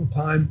get equal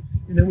time.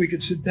 And then we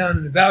could sit down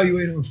and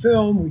evaluate on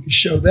film. We could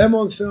show them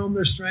on film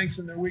their strengths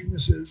and their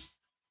weaknesses.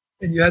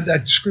 And you had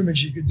that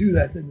scrimmage, you could do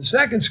that. Then the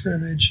second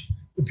scrimmage,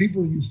 the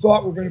people you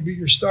thought were going to be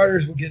your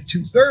starters would get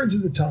 2/3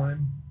 of the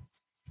time.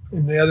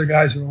 And the other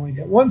guys would only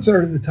get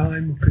 1/3 of the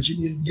time because you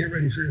needed to get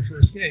ready for your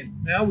first game.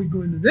 Now we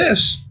go into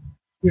this,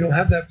 we don't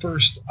have that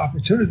first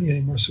opportunity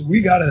anymore. So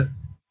we got to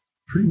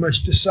pretty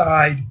much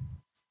decide,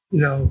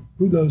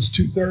 who those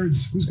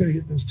 2/3, who's going to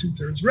get those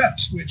 2/3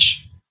 reps,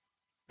 which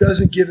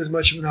doesn't give as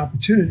much of an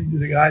opportunity to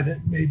the guy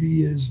that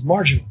maybe is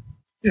marginal.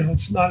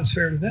 It's not as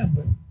fair to them,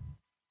 but,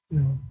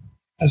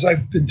 as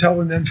I've been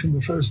telling them from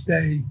the first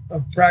day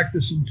of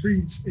practice in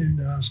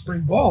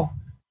spring ball,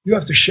 you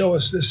have to show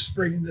us this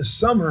spring and this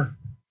summer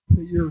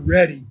that you're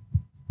ready,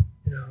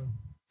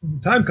 when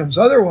the time comes.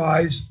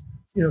 Otherwise,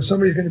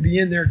 somebody's going to be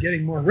in there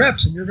getting more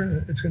reps and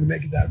it's going to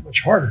make it that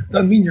much harder.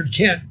 Doesn't mean you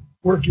can't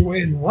work your way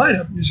in the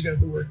lineup. You just got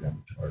to work that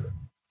much harder.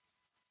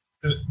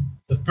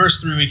 The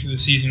first 3 weeks of the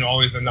season are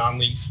always the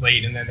non-league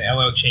slate, and then the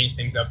LL changed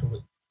things up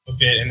a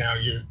bit, and now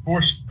your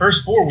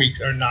first 4 weeks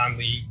are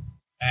non-league,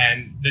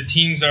 and the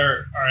teams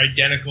are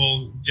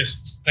identical,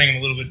 just playing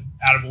a little bit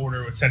out of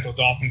order with Central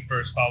Dauphin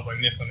first, followed by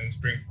Mifflin and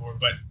Springford.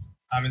 But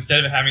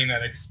instead of having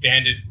that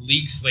expanded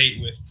league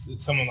slate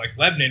with someone like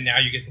Lebanon, now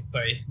you get to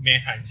play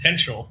Manheim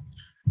Central.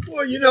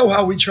 Well, you know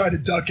how we try to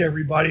duck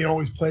everybody and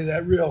always play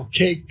that real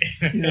cake,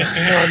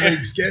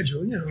 non-league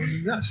schedule.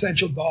 Not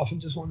Central Dauphin,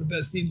 just one of the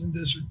best teams in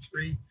District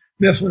 3.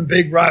 Mifflin,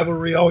 big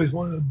rivalry, always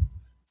one of the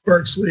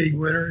Berks League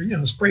winner.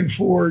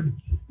 Springford,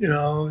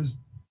 is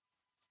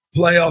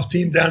playoff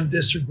team down in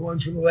District 1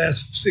 for the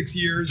last 6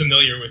 years.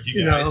 Familiar with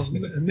you guys.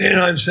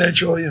 Manheim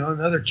Central,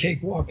 another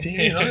cakewalk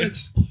team.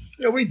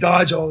 We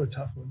dodge all the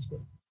tough ones.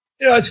 But,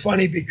 it's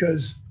funny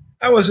because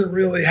I wasn't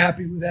really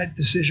happy with that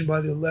decision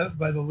by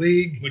the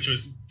league. Which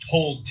was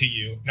told to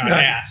you, not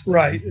asked.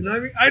 Right. And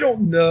I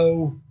don't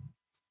know.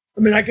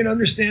 I can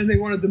understand they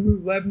wanted to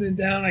move Lebanon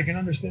down. I can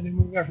understand they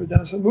moved Effort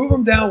down. So move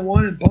them down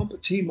 1 and bump a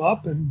team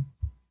up and,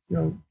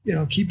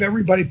 keep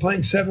everybody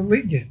playing 7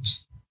 league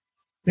games.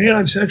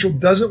 Manheim Central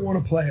doesn't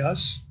want to play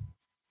us.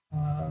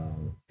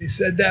 They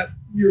said that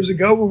years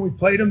ago when we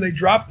played them. They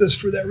dropped us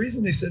for that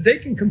reason. They said they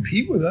can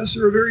compete with us.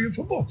 They're a very good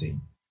football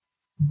team.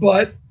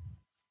 But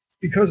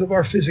because of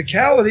our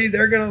physicality,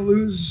 they're going to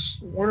lose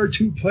 1 or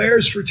 2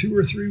 players for 2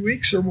 or 3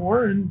 weeks or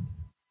more. And,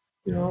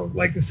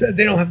 like I said,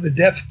 they don't have the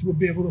depth to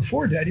be able to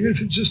afford that, even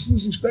if it's just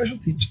losing special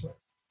teams play.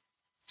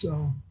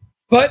 So,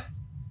 but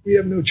we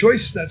have no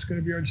choice. That's going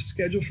to be our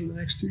schedule for the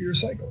next 2-year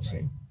cycle.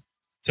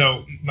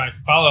 So my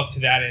follow-up to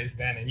that is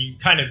then, and you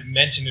kind of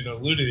mentioned it,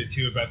 alluded it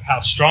to, about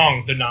how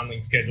strong the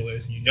non-league schedule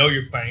is, and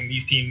you're playing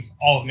these teams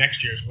all of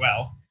next year as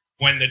well.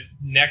 When the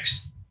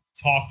next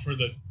talk for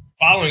the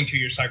following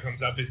 2-year cycle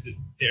comes up, do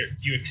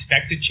you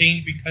expect to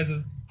change because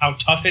of how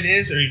tough it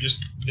is, or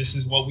this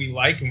is what we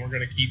like and we're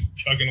going to keep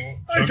chugging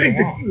along? I think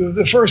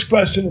the first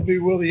question will be,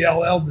 will the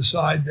LL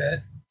decide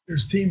that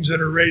there's teams that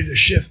are ready to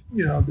shift,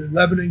 did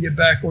Lebanon get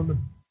back on the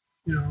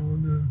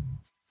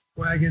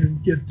wagon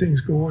and get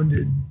things going?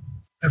 Did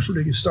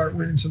Effort to start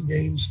winning some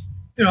games?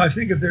 I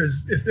think if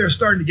they're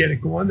starting to get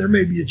it going, there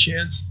may be a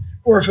chance.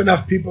 Or if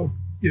enough people,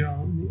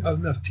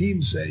 enough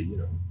teams say,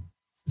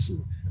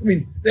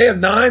 they have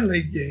 9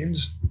 league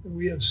games and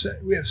we have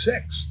 6.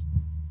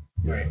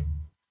 Right.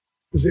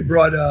 Because they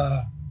brought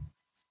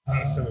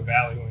so the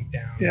Valley went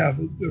down. Yeah,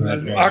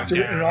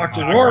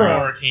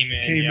 Octorara came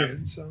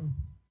in.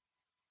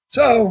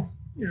 So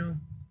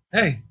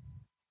hey,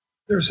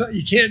 there's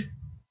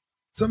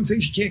some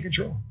things you can't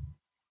control.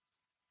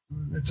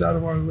 It's out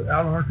of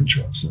our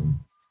control. So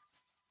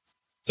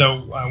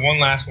one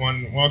last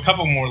one. Well, a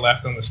couple more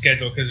left on the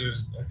schedule because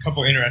there's a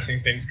couple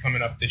interesting things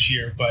coming up this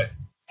year. But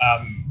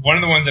One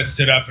of the ones that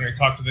stood up when I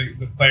talked to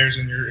the players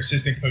and your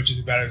assistant coaches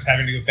about it was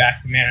having to go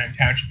back to Manheim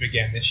Township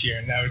again this year.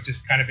 And that was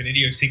just kind of an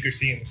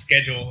idiosyncrasy in the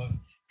schedule of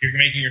you're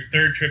making your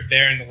third trip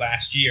there in the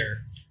last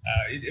year.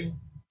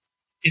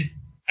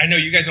 I know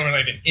you guys don't really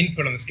have an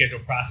input on the schedule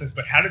process,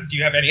 but do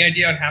you have any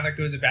idea on how that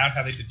goes about,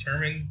 how they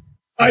determine?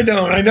 I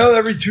don't. I know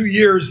every 2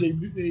 years they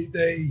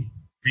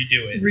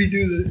redo it.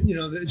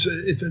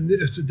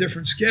 It's a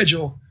different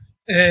schedule.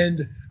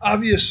 And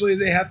obviously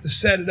they have to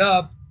set it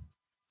up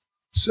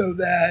so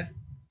that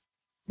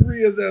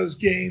 3 of those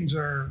games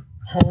are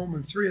home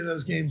and 3 of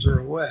those games are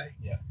away.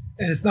 Yeah.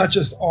 And it's not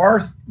just our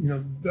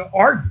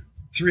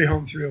 3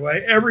 home, 3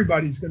 away.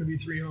 Everybody's going to be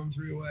 3 home,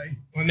 3 away.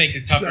 Well, it makes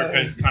it tougher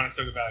because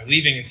Conestoga Valley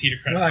leaving and Cedar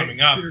Crest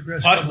coming up,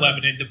 plus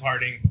Lebanon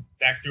departing,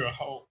 back through a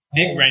whole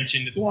big wrench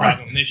into the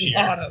problem this year.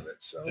 A lot of it.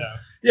 So.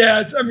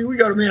 Yeah, we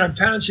go to Manheim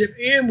Township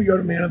and we go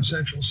to Manheim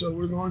Central. So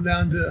we're going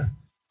down to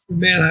the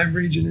Manheim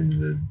region into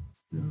the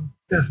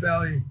Death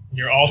Valley.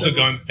 You're also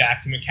going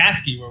back to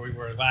McCaskey where we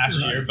were last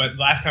year, but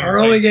last time our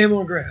only game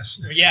on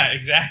grass. Yeah,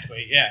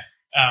 exactly. Yeah,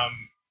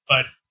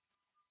 but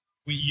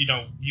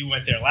you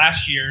went there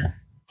last year.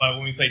 But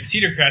when we played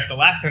Cedar Crest, the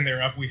last time they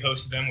were up, we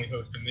hosted them. We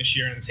hosted them this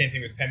year, and the same thing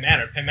with Penn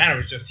Manor. Penn Manor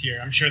was just here.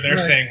 I'm sure they're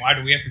saying, "Why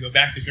do we have to go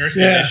back to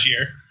Gersten this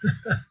year?"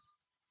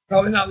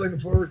 Probably not looking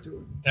forward to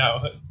it.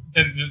 No.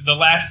 The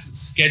last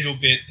schedule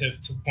bit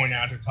to point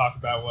out, to talk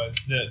about, was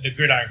the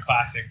Gridiron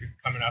Classic. It's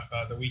coming up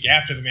the week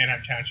after the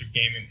Manheim Township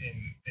game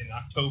in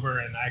October,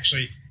 and I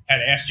actually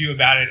had asked you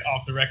about it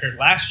off the record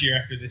last year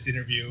after this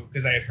interview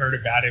because I had heard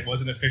about it. It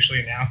wasn't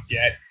officially announced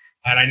yet.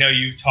 And I know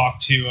you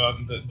talked to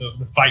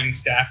the fighting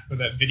staff for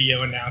that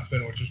video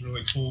announcement, which was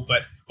really cool.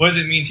 But what does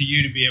it mean to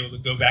you to be able to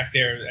go back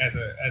there as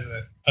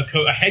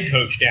a head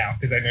coach now?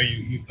 Because I know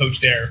you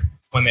coached there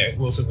when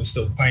Wilson was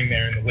still playing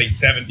there in the late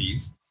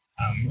 70s.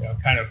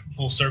 Kind of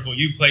full circle.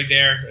 You played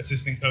there,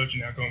 assistant coach,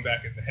 and now going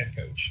back as the head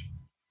coach.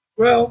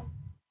 Well,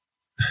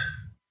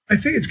 I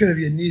think it's going to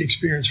be a neat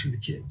experience for the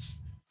kids.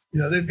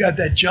 They've got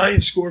that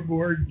giant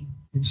scoreboard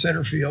in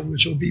center field,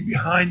 which will be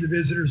behind the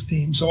visitors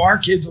team. So our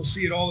kids will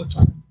see it all the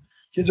time.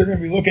 Kids are going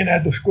to be looking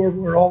at the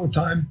scoreboard all the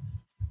time.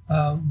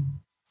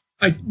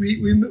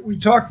 We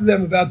talked to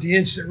them about the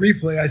instant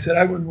replay. I said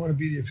I wouldn't want to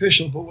be the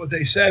official, but what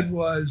they said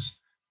was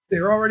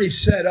they're already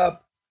set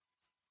up.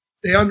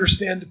 They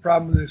understand the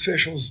problem with the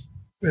officials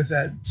with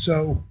that.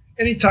 So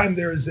anytime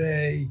there is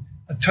a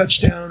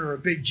touchdown or a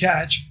big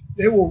catch,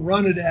 they will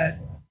run it at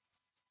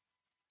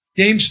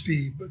game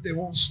speed, but they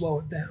won't slow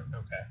it down.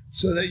 Okay.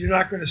 So that you're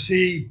not going to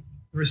see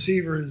the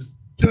receivers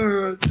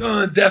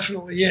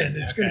definitely in.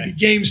 It's going to be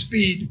game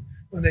speed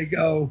when they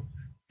go.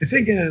 I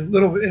think in a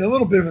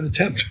little bit of an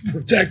attempt to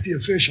protect the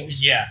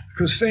officials. Yeah.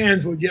 Because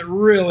fans would get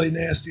really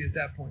nasty at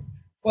that point.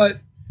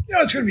 But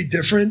it's going to be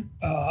different.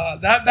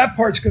 That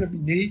part's going to be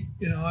neat.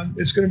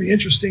 It's going to be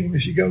interesting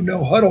if you go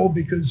no huddle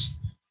because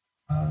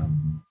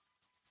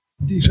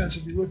defense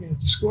will be looking at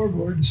the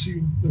scoreboard to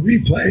see the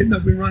replay and they'll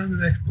be running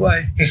the next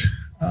play.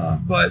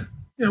 But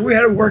we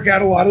had to work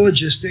out a lot of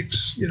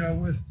logistics.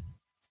 With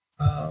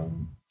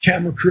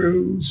camera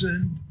crews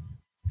and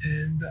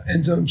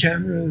end zone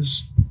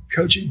cameras,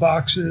 coaching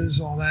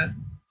boxes, all that.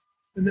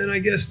 And then I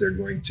guess they're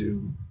going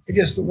to.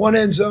 The one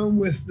end zone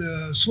with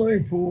the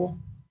swimming pool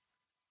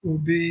will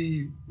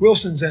be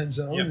Wilson's end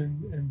zone,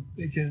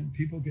 and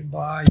people can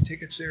buy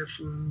tickets there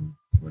for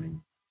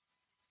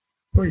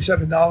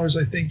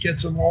 $27. I think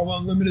gets them all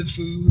unlimited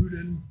food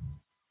and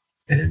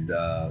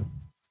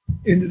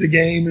into the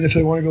game. And if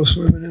they want to go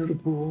swimming into the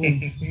pool,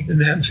 and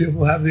the Hempfield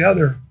will have the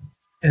other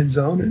end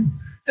zone,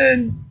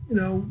 and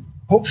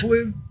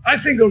hopefully I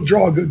think it'll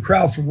draw a good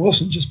crowd from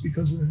Wilson just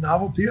because of the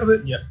novelty of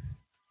it. Yep.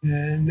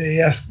 And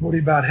they asked, what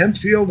about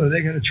Hempfield? Are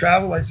they going to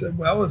travel? I said,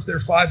 well, if they're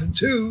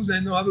 5-2,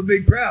 then they'll have a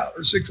big crowd.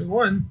 Or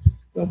 6-1,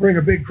 they'll bring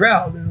a big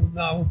crowd and the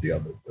novelty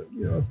of it. But,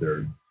 if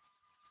they're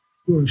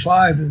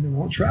 2-5, then they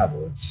won't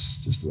travel.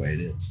 It's just the way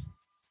it is.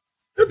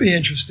 It'll be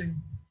interesting.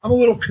 I'm a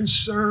little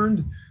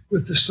concerned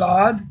with the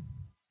sod.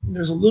 And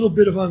there's a little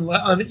bit of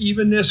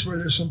unevenness where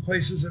there's some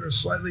places that are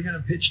slightly going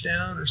to pitch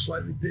down or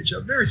slightly pitch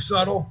up. Very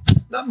subtle.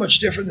 Not much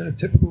different than a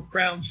typical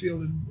crown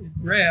field in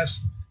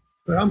grass.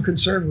 But I'm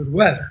concerned with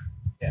weather.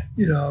 Yeah.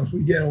 If we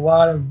get a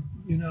lot of,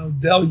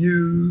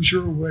 deluge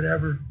or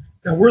whatever.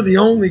 Now, we're the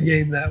only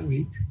game that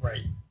week.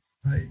 Right.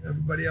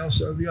 Everybody else,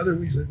 the other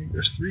weeks, I think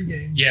there's 3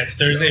 games. Yeah, it's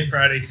Thursday,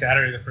 Friday,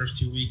 Saturday, the first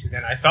 2 weeks. And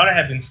then I thought it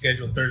had been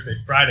scheduled Thursday,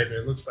 Friday, but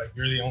it looks like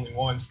you're the only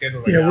one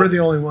scheduled right now. Yeah, we're the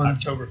only one.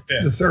 October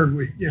 5th. The 3rd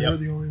week. Yeah, We're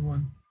the only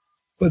one.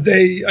 But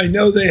I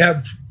know they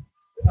have,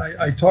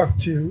 I talked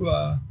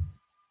to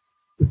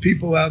the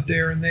people out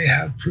there, and they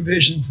have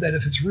provisions that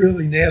if it's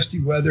really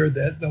nasty weather,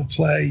 that they'll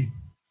play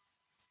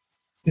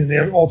in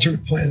their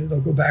alternate plan. They'll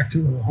go back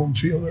to a home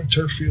field or a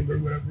turf field or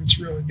whatever. It's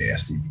really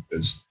nasty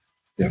because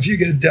if you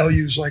get a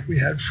deluge like we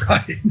had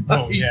Friday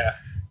night,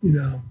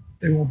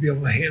 they won't be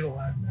able to handle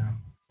that now.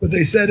 But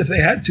they said if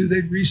they had to,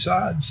 they'd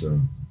resod.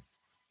 So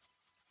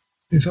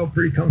they felt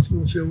pretty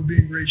comfortable. The field would be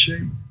in great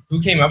shape.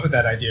 Who came up with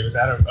that idea? Was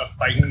that a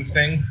fighting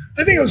thing?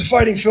 I think it was a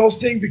Fighting Phil's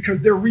thing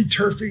because they're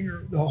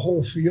returfing the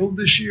whole field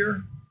this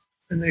year.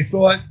 And they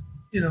thought,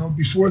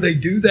 before they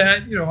do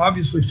that,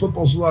 obviously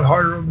football's a lot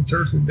harder on the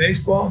turf than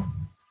baseball.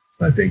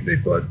 I think they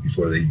thought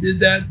before they did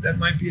that, that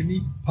might be a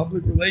neat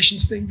public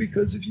relations thing,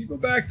 because if you go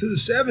back to the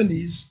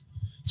 70s,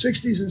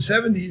 60s and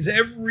 70s,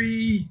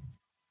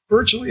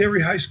 virtually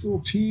every high school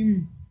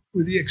team,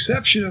 with the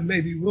exception of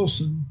maybe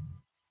Wilson,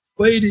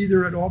 played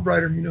either at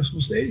Albright or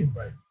Municipal Stadium.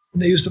 Right.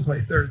 And they used to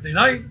play Thursday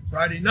night,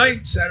 Friday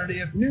night, Saturday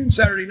afternoon,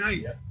 Saturday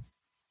night.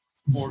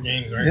 4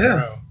 games right in a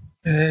row.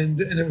 And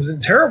it was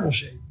in terrible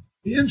shape.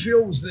 The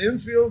infield was the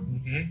infield.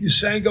 Mm-hmm. You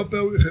sank up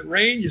over, if it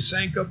rained, you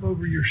sank up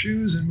over your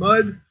shoes in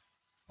mud.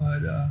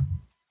 But,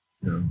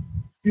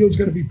 field's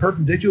going to be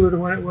perpendicular to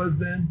when it was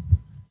then.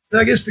 And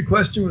I guess the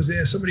question was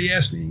asked, somebody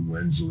asked me,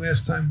 when's the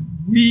last time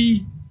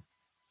we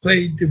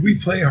played, did we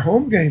play our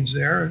home games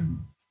there? And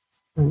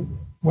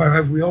why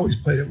have we always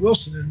played at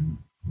Wilson? And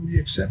with the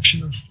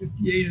exception of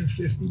 58 and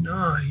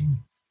 59,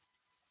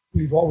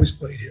 we've always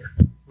played here.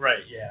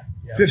 Right, yeah.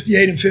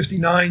 58 and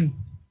 59,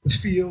 the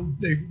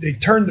field, they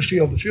turned the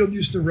field. The field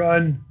used to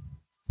run,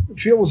 the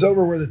field was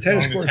over where the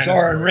tennis courts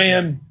are and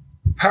ran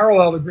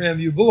parallel to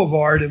Grandview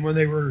Boulevard. And when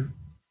they were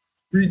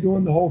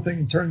redoing the whole thing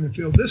and turning the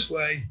field this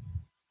way,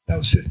 that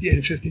was 58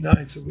 and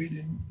 59. So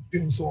the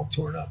field was all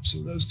torn up.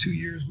 So those 2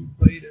 years we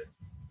played at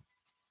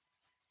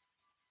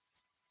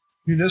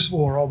Municipal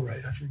or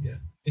Albright, I forget.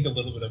 I think a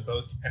little bit of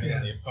both, depending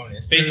on the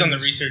opponents. Based on the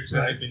research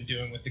that I've been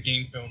doing with the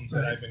game films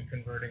that I've been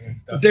converting and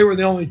stuff. But they were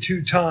the only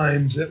 2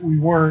 times that we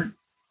weren't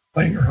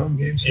playing our home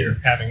games here.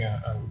 Having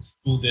a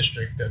school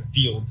district, a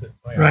field to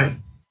play Right.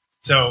 on.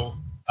 So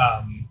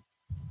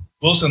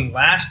Wilson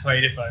last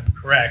played, if I'm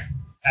correct,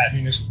 at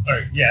Municipal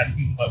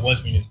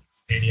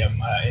Stadium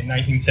in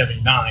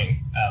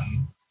 1979,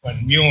 when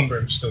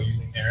Muhlenberg was still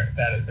using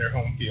that as their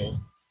home field.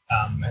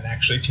 And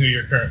actually 2 of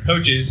your current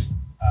coaches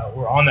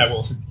were on that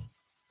Wilson team,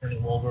 Ernie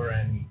Wolver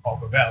and Paul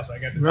Gravel. So I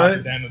got to talk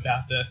to them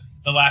about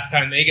the last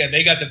time they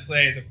got to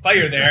play as a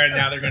player there, and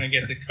now they're going to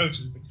get the coach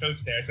as the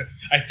coach there. So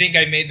I think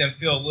I made them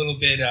feel a little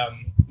bit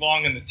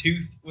long in the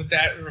tooth with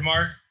that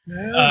remark.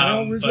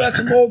 Yeah, we've got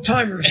some old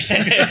timers.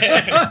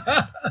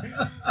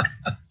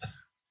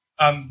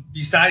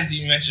 Besides,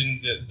 you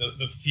mentioned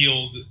the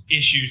field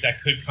issues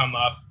that could come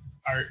up.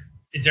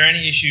 Is there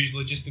any issues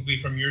logistically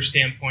from your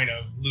standpoint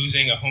of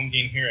losing a home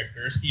game here at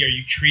Gursky? Are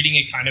you treating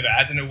it kind of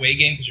as an away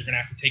game because you're going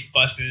to have to take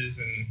buses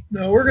and?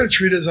 No, we're going to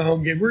treat it as a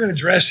home game. We're going to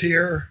dress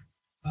here.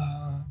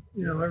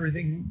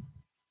 Everything.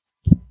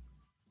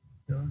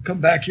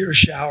 Come back here,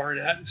 shower, and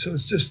that. So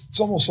it's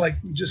almost like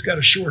we just got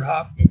a short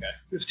hop,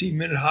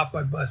 15-minute hop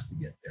by bus to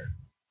get there.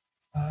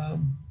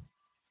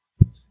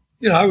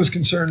 I was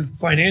concerned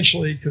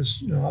financially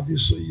because,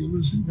 obviously you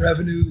lose the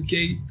revenue, the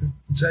gate, the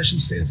concession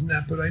stands and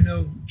that, but I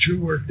know Drew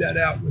worked that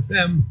out with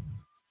them,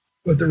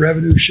 what the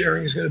revenue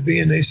sharing is going to be.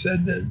 And they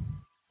said that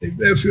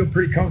they feel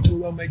pretty comfortable.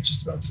 They'll make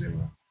just about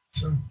zero.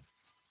 So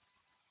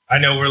I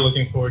know we're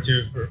looking forward to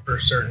it for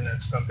certain.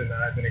 That's something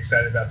that I've been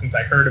excited about since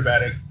I heard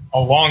about it a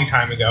long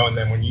time ago. And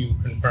then when you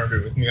confirmed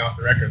it with me off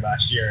the record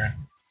last year,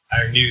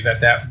 I knew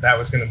that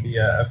was going to be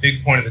a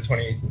big point of the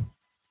 2018.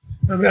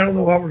 I don't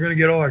know how we're going to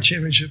get all our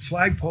championship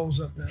flagpoles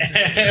up now.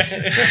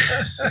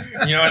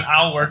 You know what?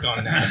 I'll work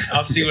on that.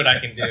 I'll see what I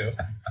can do.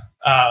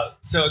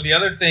 So the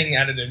other thing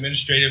at an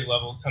administrative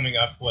level coming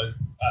up was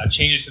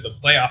changes to the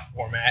playoff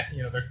format.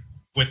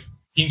 With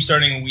teams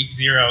starting in week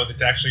 0,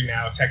 that's actually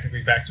now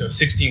technically back to a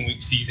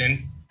 16-week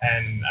season.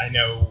 And I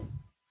know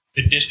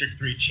the District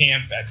 3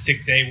 champ at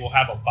 6A will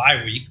have a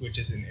bye week, which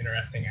is an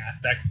interesting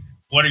aspect.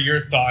 What are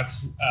your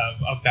thoughts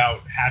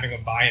about having a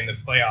bye in the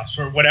playoffs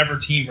for whatever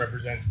team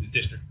represents the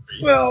District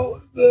 3?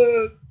 Well,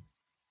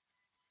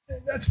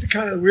 that's the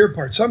kind of the weird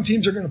part. Some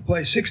teams are going to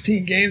play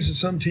 16 games, and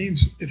some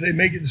teams, if they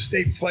make it to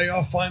state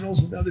playoff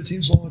finals, and other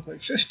teams will only play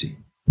 15.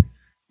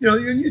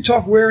 You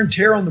talk wear and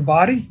tear on the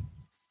body.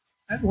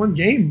 That one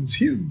game was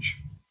huge.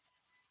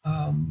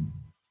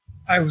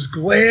 I was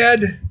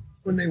glad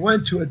when they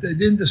went to it, they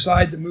didn't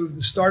decide to move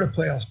the start of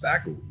playoffs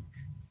back a week.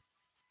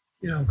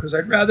 Because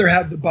I'd rather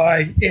have the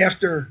bye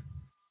after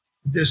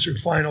the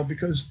district final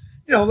because,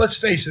 let's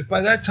face it,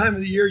 by that time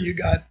of the year, you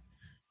got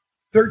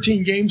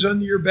 13 games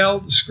under your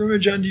belt, a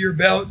scrimmage under your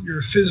belt.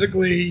 You're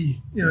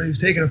physically, you've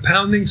taken a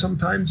pounding.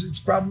 Sometimes it's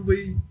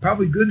probably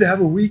good to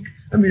have a week.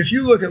 I mean, if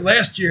you look at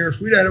last year, if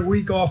we'd had a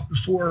week off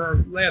before our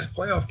last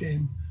playoff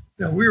game,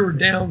 we were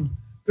down.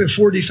 We had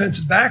 4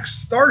 defensive backs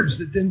starters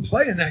that didn't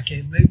play in that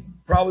game. They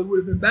probably would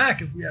have been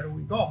back if we had a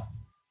week off.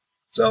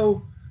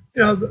 So,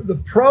 the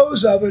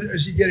pros of it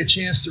is you get a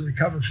chance to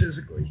recover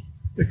physically.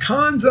 The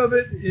cons of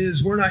it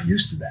is we're not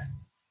used to that.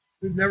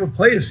 We've never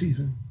played a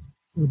season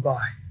with a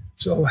bye.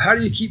 So how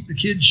do you keep the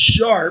kids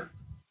sharp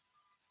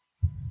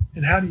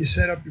and how do you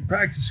set up your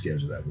practice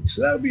schedule that week?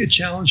 So that'll be a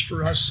challenge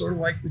for us, sort of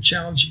like the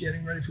challenge of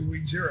getting ready for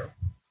week 0.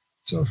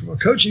 So from a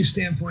coaching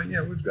standpoint,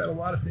 we've got a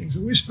lot of things.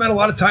 And we've spent a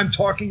lot of time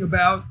talking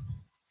about,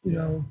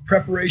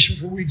 preparation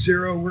for week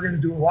 0. We're going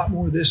to do a lot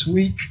more this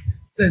week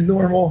than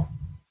normal.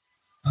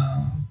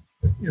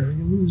 You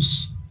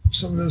lose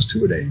some of those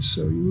 2-a-days,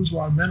 so you lose a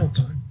lot of mental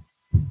time.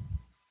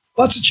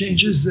 Lots of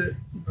changes that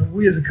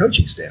we as a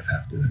coaching staff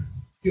have to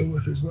deal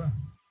with as well.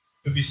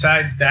 But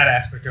besides that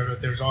aspect of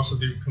it, there's also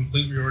the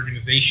complete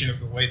reorganization of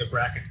the way the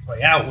brackets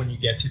play out when you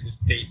get to the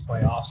state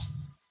playoffs.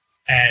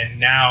 And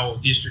now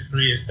District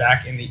 3 is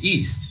back in the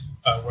East,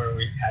 where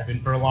we had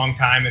been for a long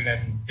time and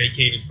then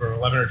vacated for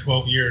 11 or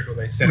 12 years where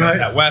they sent us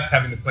out west,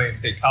 having to play in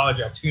State College,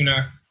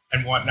 Altoona,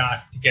 and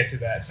whatnot to get to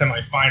that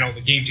semifinal,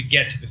 the game to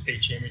get to the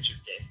state championship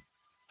game.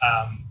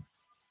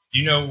 Do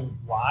you know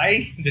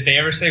why? Did they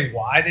ever say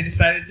why they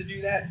decided to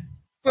do that?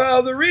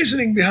 Well, the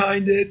reasoning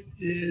behind it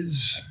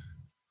is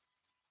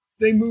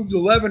they moved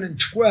 11 and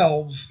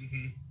 12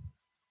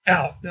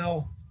 out.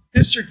 Now,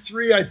 District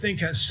 3, I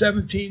think, has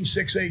 17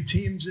 6A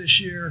teams this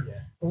year.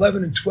 Yeah.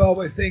 11 and 12,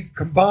 I think,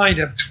 combined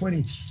have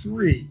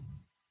 23.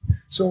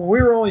 So when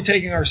we were only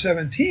taking our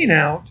 17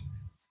 out,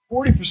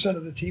 40%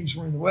 of the teams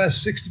were in the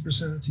West, 60%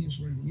 of the teams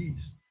were in the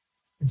East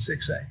in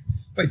 6A.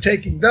 By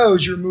taking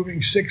those, you're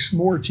moving 6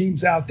 more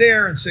teams out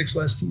there and 6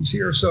 less teams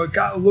here. So it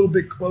got a little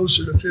bit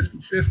closer to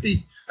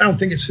 50-50. I don't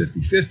think it's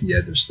 50-50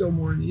 yet. There's still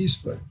more in the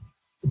East, but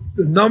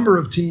the number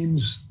of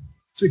teams,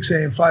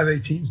 6A and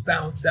 5A teams,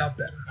 balanced out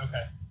better.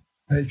 Okay.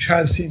 It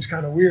kind of seems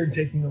kind of weird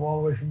taking them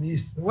all the way from the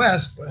East to the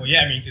West. But well,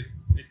 yeah, I mean,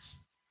 it's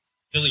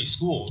Philly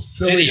schools,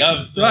 Philly, city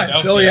of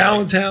right, Philly,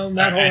 Allentown,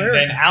 that whole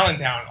area. And then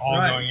Allentown all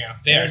going out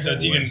there. So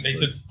it's even, they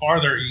took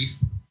farther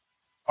east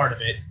part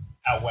of it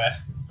out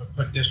west, but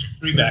put District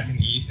 3 back in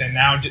the East. And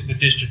now the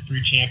District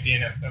 3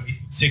 champion, at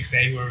least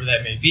 6A, whoever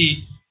that may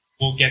be,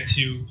 will get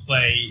to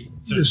play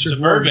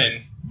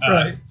suburban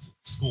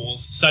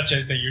schools, such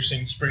as that you're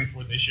seeing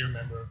Springford this year,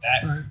 member of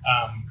that. Right.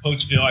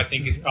 Coatesville, I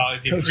think, is probably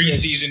the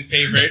preseason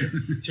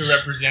favorite to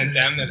represent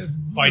them. That's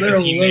quite They're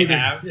the team loaded. they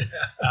have. Yeah.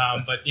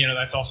 But,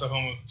 that's also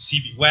home of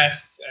CB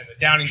West and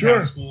the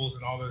Downingtown schools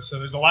and all those. So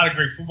there's a lot of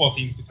great football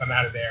teams to come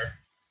out of there.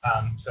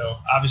 So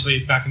obviously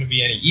it's not going to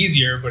be any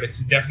easier, but it's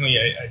definitely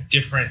a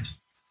different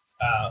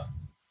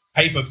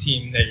type of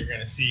team that you're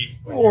going to see.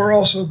 Well, we're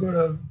also going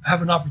to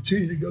have an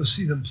opportunity to go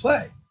see them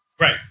play.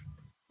 Right.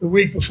 The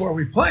week before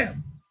we play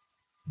them.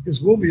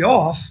 Because we'll be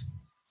off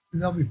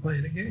and they'll be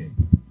playing a game.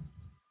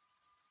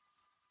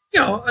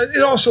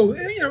 It also,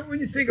 when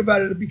you think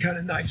about it, it'd be kind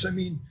of nice. I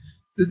mean,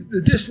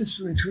 the distance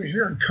between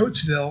here and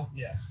Coatesville,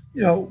 yes,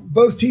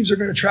 both teams are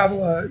going to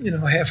travel,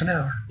 half an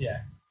hour.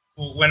 Yeah.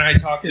 Well, when I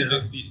talked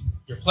to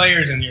your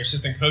players and your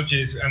assistant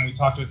coaches, and we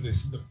talked with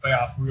the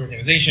playoff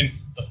reorganization,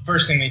 the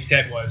first thing they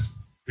said was,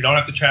 we don't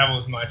have to travel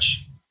as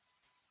much.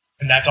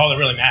 And that's all that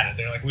really mattered.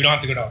 They're like, we don't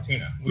have to go to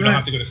Altoona. We don't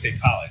have to go to State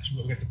College.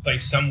 We'll get to play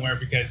somewhere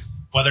because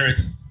whether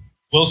it's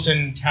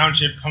Wilson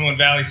Township, Cumberland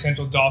Valley,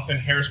 Central Dauphin,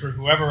 Harrisburg,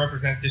 whoever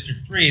represents District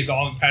 3 is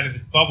all in kind of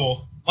this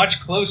bubble,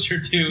 much closer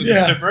to the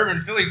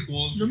suburban Philly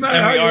schools than we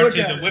are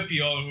to the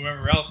Whitfield or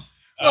whoever else.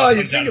 Well,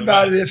 you think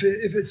about it, if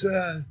it's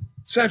a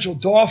Central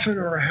Dauphin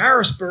or a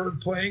Harrisburg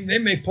playing, they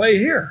may play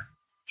here.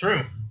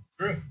 True.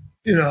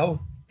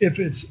 If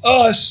it's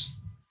us,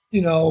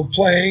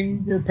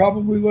 playing, we're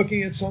probably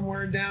looking at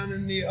somewhere down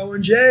in the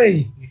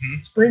O&J,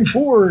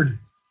 Spring-Ford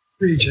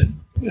region.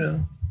 I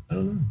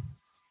don't know.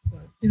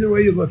 But either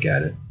way you look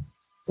at it,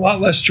 a lot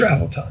less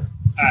travel time.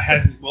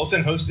 Has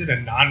Wilson hosted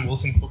a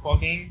non-Wilson football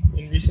game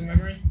in recent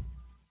memory?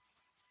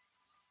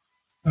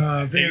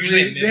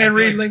 Van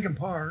Reed Lincoln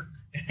Park.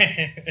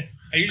 I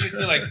usually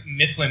feel like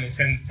Mifflin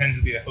tends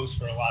to be the host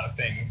for a lot of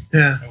things.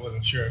 Yeah. I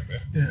wasn't sure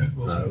if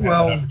Wilson had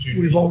well, an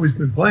opportunity. we've always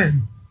been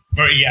playing.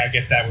 But yeah, I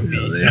guess that would be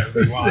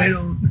why.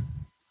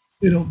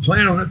 They don't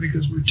plan on it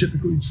because we're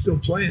typically still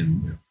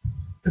playing.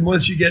 And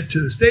once you get to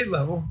the state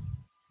level,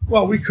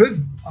 well, we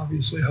could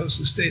obviously host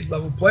a state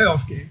level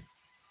playoff game.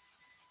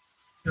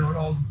 It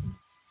all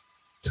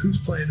who's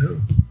playing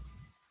who.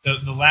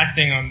 The last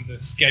thing on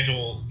the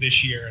schedule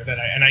this year that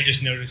I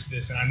just noticed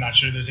this, and I'm not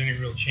sure there's any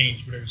real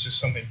change, but it was just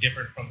something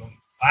different from the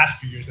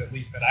last few years, at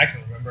least that I can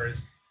remember,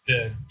 is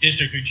the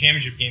District 3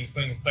 championship game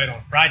played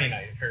on Friday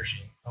night at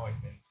Hershey. It's always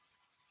been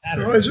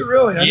Saturday. Oh, is it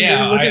really?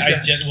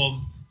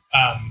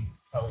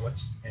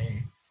 What's his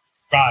name?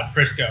 Rod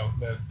Prisco,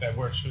 that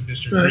works for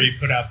District 3,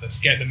 put out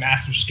the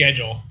master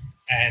schedule,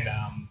 and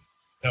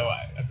so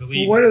I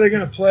believe. Well, when are they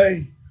going to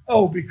play?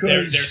 Oh,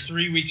 because they're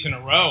 3 weeks in a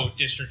row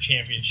district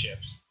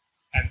championships,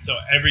 and so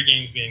every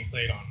game's being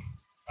played on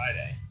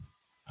Friday.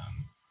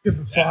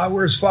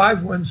 Where's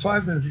 5? When's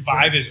 5 going to be?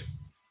 5 is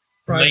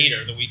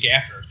later, the week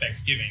after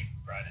Thanksgiving,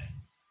 Friday.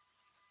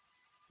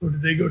 Or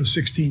did they go to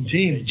 16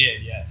 teams? They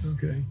did, yes.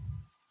 Okay.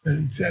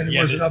 And he said he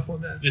wasn't up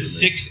on that. The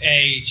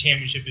 6A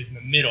championship is in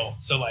the middle.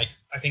 So, I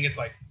think it's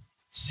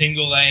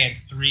single A and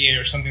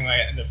 3A or something like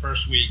that in the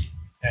first week,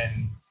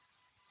 and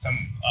some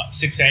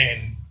 6A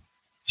and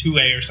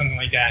 2A or something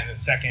like that in the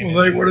second.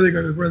 Well, where are they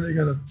going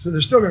to? So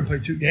they're still going to play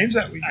 2 games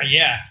that week.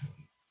 Yeah.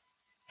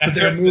 But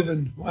they're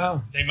moving.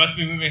 Wow. They must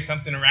be moving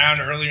something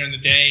around earlier in the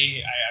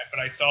day, but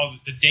I saw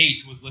the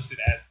date was listed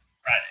as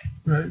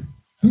Friday.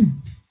 Right.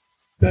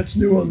 That's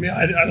new on me.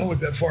 I don't look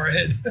that far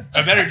ahead.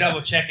 I better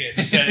double check it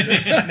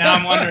because now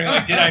I'm wondering,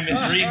 did I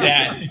misread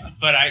that?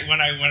 But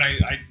when I looked,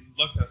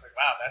 I was like,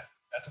 wow,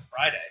 that's a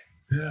Friday.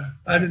 Yeah,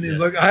 I didn't even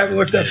look. I haven't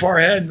looked that far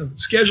ahead. And the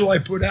schedule I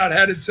put out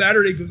had it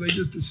Saturday because they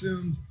just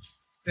assumed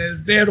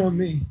Bad on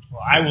me.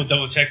 Well, I will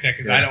double check that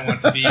because I don't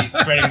want to be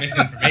spreading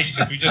misinformation,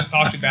 because we just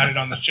talked about it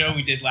on the show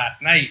we did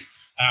last night.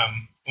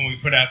 When we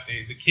put out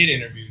the kid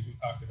interviews, we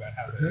talked about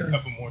how there's a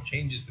couple more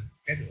changes to the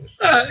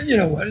schedule. You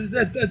know what?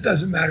 That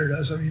doesn't matter to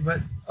us. I mean,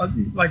 but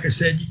like I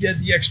said, you get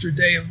the extra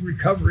day of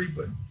recovery,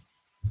 but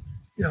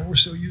you know, we're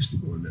so used to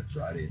going that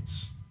Friday.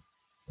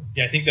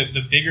 I think that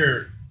the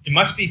bigger, it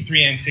must be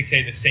 3A and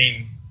 6A the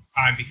same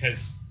time,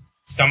 because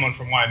someone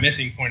from Why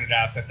Missing pointed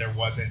out that there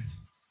wasn't,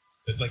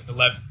 like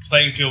the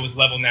playing field was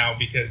level now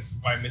because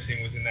Why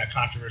Missing was in that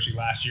controversy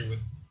last year with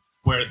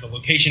where the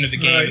location of the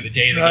game and the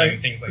day of the game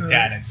and things like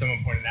that. And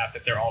someone pointed out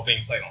that they're all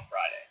being played on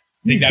Friday.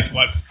 I think that's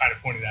what kind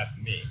of pointed out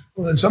to me.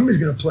 Well, then somebody's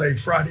going to play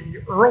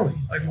Friday early,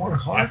 like 1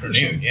 o'clock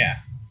afternoon. Yeah.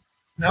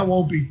 And that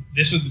won't be.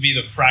 This would be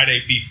the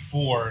Friday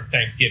before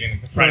Thanksgiving,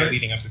 like the Friday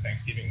leading up to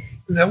Thanksgiving week.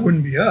 And that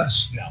wouldn't be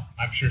us. No,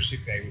 I'm sure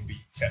 6A would be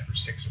set for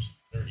 6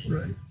 or 6:30.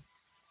 Right.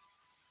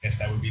 I guess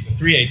that would be the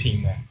 3A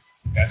team then.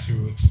 That's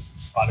who it's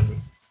spotted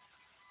with.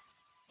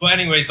 Well,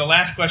 anyway, the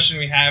last question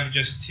we have,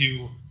 just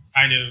to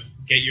kind of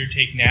get your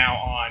take now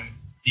on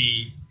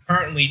the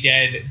currently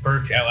dead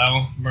Berks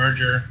LL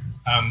merger.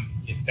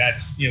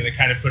 That's, they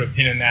kind of put a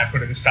pin in that,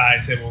 put it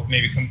aside, said we'll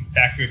maybe come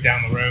back to it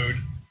down the road.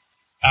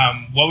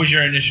 What was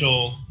your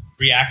initial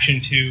reaction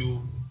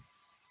to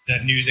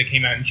that news that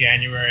came out in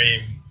January?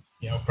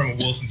 And, from a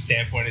Wilson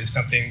standpoint, is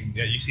something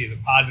that you see as a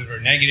positive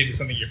or negative? Is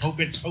something you hope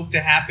to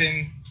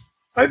happen?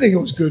 I think it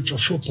was good for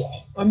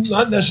football. I'm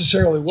not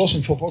necessarily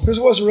Wilson football, because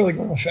it wasn't really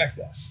going to affect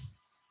us.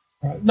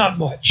 Not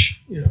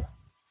much,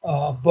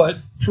 but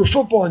for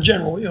football in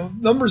general,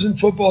 numbers in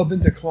football have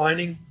been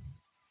declining.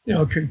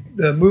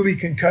 The movie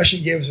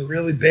Concussion gave us a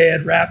really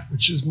bad rap,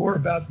 which is more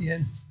about the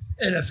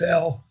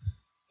NFL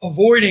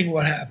avoiding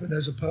what happened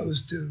as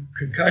opposed to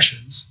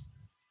concussions.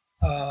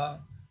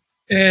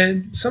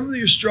 And some of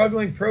your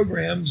struggling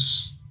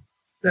programs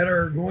that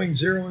are going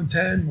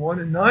 0-10,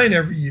 1-9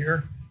 every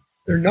year,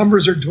 their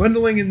numbers are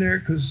dwindling in there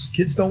because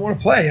kids don't want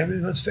to play. I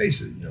mean, let's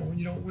face it, when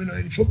you don't win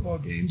any football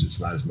games,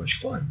 it's not as much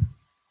fun.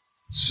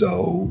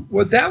 So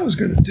what that was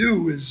going to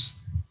do is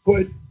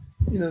put,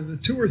 the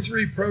 2 or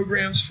 3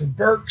 programs from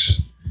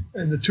Berks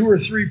and the 2 or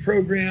 3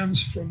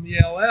 programs from the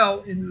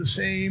LL into the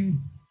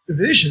same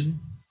division.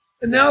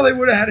 And now they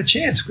would have had a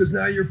chance, because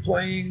now you're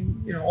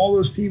playing, all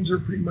those teams are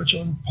pretty much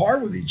on par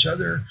with each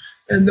other.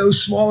 And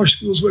those smaller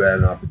schools would have had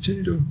an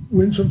opportunity to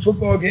win some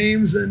football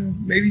games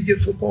and maybe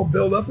get football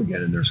built up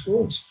again in their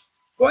schools.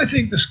 Well, I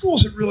think the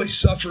schools that really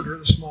suffered are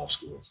the small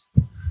schools,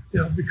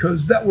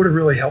 because that would have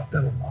really helped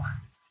them a lot.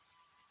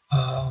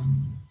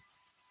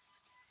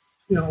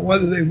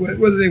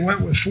 Whether they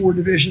went with 4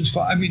 divisions,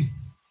 5. I mean,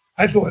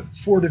 I thought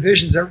 4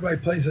 divisions, everybody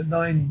plays at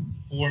 9.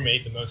 4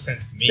 made the most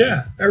sense to me.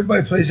 Yeah,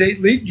 everybody plays 8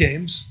 league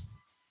games,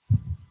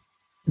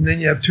 and then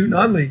you have 2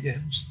 non-league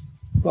games.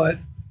 But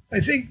I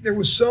think there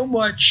was so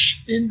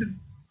much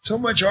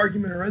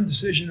argument or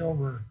indecision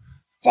over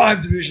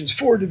 5 divisions,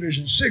 4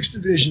 divisions, 6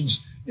 divisions,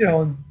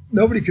 and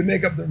nobody could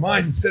make up their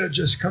mind, instead of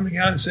just coming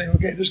out and saying,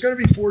 okay, there's going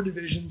to be 4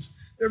 divisions.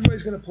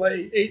 Everybody's going to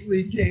play 8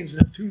 league games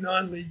and 2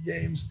 non-league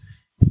games.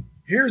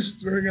 We're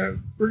going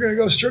to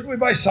go strictly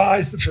by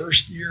size the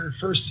first year,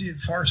 first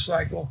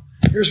cycle.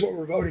 Here's what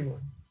we're voting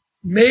on.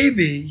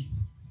 Maybe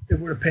it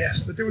would have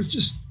passed, but there was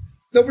just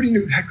nobody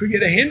could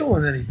get a handle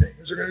on anything.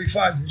 Is there going to be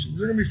 5 divisions? Is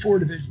there going to be 4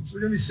 divisions? Is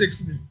there going to be 6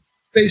 divisions?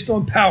 Based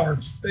on power,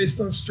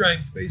 based on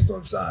strength, based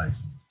on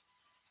size.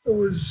 It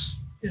was,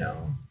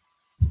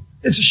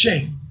 it's a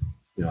shame.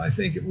 I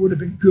think it would have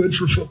been good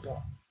for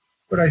football,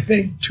 but I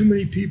think too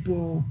many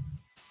people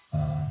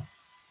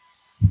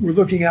were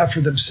looking out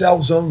for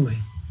themselves only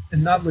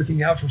and not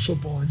looking out for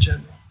football in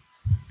general.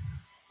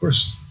 Of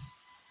course,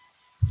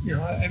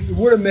 it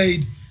would have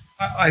made.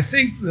 I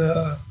think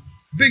the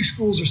big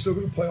schools are still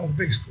going to play all the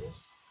big schools.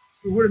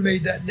 It would have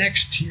made that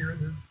next tier,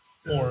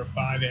 or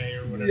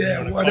 5A or whatever.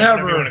 Yeah, you want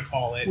to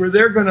call it. Where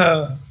there would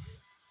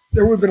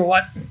have been a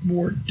lot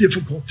more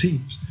difficult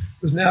teams,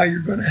 because now you're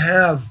going to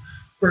have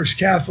Berks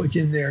Catholic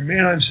in there,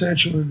 Manheim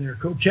Central in there,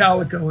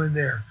 Cocalico in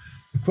there.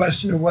 The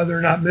question of whether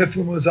or not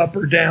Mifflin was up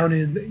or down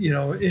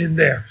in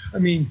there. I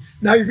mean,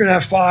 now you're going to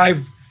have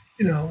 5.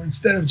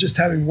 Instead of just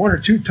having 1 or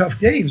 2 tough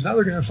games, now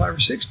they're going to have 5 or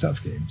 6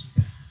 tough games.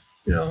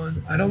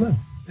 And I don't know.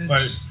 But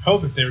I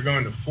hope if they were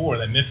going to 4,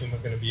 that Mifflin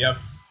was going to be up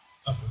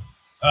with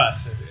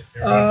us if they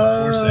were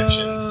going to 4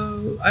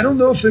 sections. I don't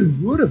know if they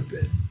would have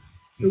been.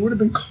 It would have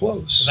been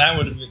close. So that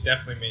would have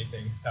definitely made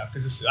things tough,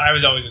 because I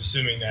was always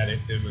assuming that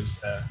if it was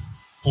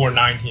 4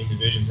 9-team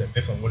divisions, that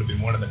Mifflin would have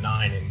been one of the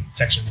 9 in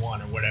Section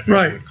 1 or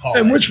whatever you would call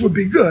it. And which would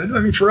be good. I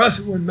mean, for us,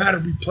 it wouldn't matter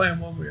if we play them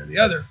one way or the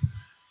other.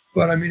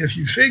 But, I mean, if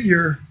you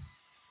figure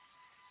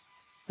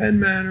Penn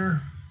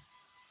Manor,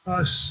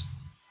 us,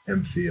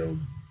 Hempfield,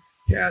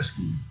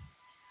 Caskey,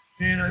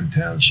 Manheim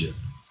Township,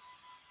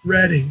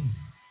 Reading,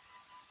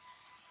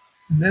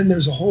 and then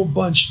there's a whole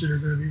bunch that are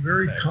going to be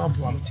very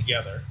comparable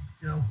together.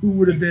 Who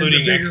would have been the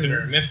bigger Exeter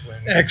ones? and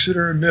Mifflin.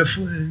 Exeter and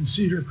Mifflin,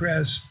 Cedar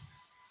Crest,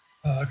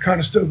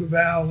 Conestoga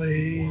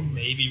Valley, or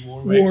maybe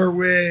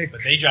Warwick.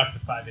 But they dropped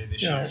to 5A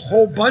this year. A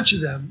whole bunch of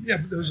them. Yeah,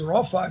 but those are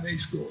all 5A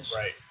schools.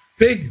 Right.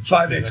 big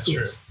 5A that's schools.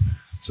 true.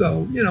 So,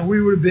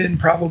 we would have been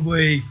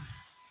probably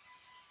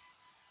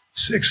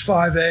 6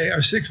 5A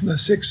or 6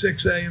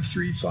 6A and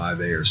 3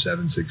 5A or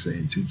 7 6A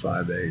and 2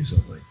 5A,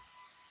 something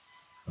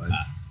like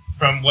that.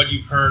 From what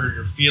you've heard or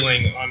your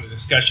feeling on the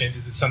discussions,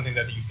 is it something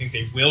that you think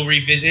they will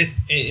revisit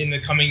in the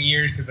coming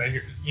years? Because I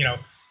hear,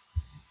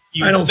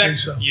 I don't think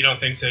so. You don't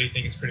think so? You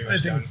think it's pretty much I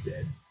think done? it's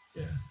dead.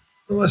 Yeah.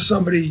 Unless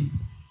somebody,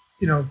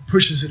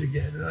 pushes it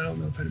again. And I don't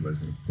know if anybody's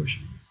going to push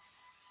it.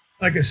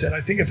 Like I said, I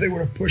think if they would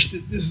have pushed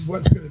it, this is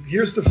what's going to be.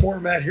 Here's the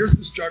format. Here's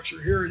the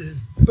structure. Here it is.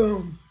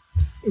 Boom.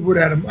 It would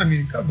have had,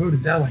 it got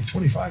voted down like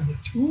 25-2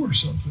 or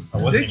something.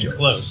 It wasn't even Ridiculous.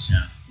 close.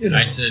 Yeah.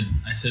 I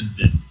said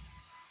that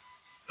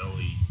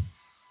Zoe,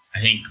 I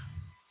think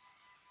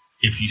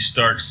if you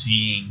start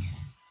seeing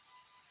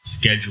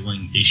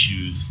scheduling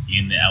issues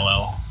in the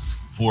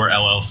for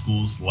LL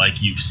schools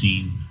like you've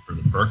seen for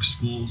the Burke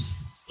schools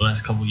the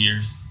last couple of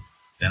years,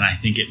 then I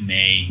think it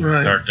may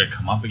start to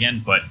come up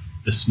again. But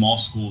the small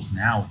schools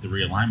now with the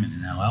realignment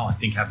in LL, I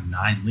think have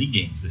 9 league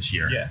games this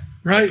year. Yeah.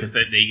 Right. Because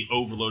they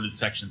overloaded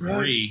Section 3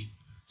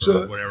 or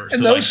So, whatever. and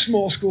so those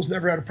small schools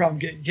never had a problem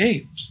getting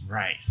games.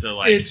 Right. So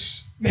like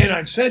It's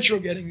Manheim Central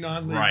getting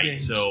non-league Right,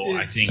 games. so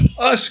I It's think-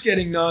 us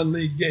getting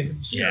non-league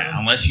games. yeah,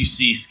 unless you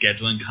see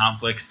scheduling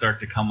conflicts start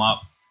to come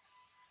up.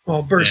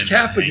 Well, Berks Then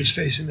Catholic I- is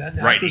facing that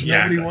now Right, because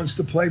exactly. nobody wants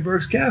to play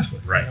Berks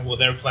Catholic. Right. Well,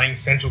 they're playing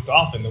Central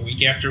Dolphin the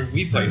week after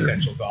we play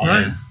Central Dolphin.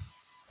 Right.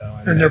 So, I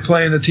mean, And they're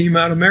playing a team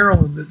out of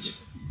Maryland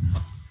that's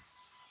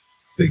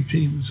big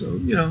team. So,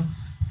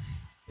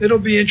 it'll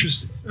be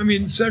interesting.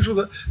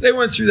 Central, they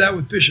went through that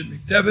with Bishop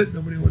McDevitt.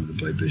 Nobody wanted to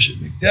play Bishop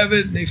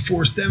McDevitt, and they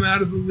forced them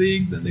out of the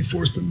league. Then they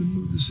forced them to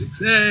move to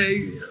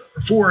 6A,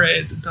 or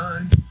 4A at the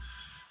time.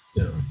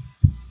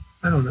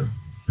 I don't know.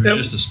 There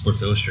was just a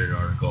Sports Illustrated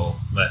article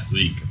last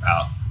week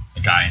about a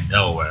guy in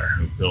Delaware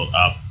who built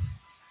up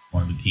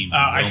one of the teams in the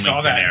I saw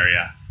Wilmington that.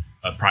 area,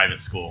 a private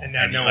school. And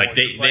now no one wants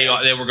they to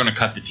play they were going to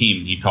cut the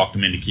team. He talked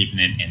them into keeping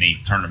it, and they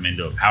turned them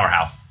into a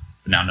powerhouse.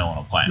 But now no one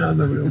will play No, them.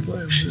 nobody will play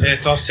them. Yeah,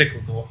 it's all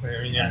cyclical.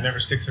 It never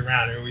sticks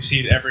around. We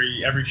see it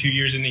every few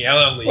years in the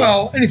LL League.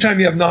 Well, anytime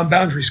you have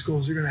non-boundary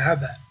schools, you're going to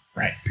have that.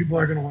 Right. People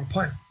aren't going to want to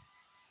play them.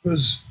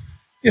 Because,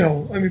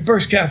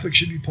 Berks Catholic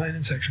should be playing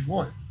in Section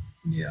 1.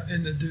 Yeah,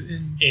 in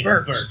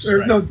Berks. Berks, Or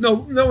right.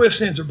 No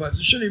ifs, ands, or buts.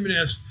 It shouldn't even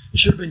ask. It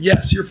should have been,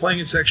 yes, you're playing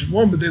in Section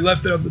 1, but they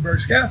left it up to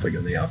Berks Catholic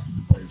and they opted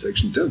to play in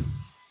Section 2.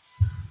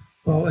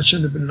 Well, that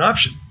shouldn't have been an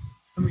option.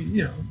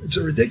 It's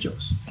a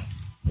ridiculous.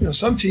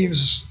 Some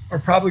teams are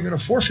probably going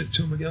to forfeit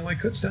to them again, like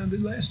Kutztown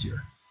did last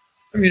year.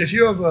 If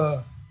you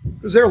have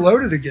because they're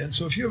loaded again.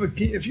 So if you have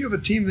a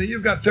team that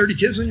you've got 30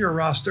 kids on your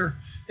roster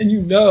and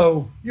you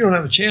don't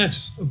have a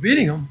chance of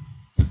beating them,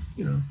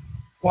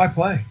 why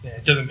play? Yeah,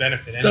 it doesn't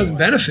benefit anyone. Doesn't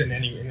benefit. in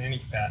any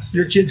capacity.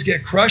 Your kids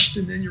get crushed,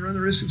 and then you run the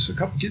risk of a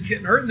couple kids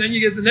getting hurt, and then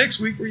you get the next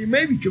week where you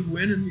maybe could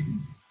win, and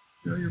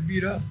you're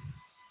beat up.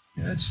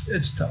 Yeah,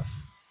 it's tough.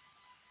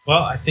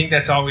 Well, I think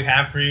that's all we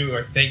have for you.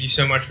 Thank you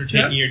so much for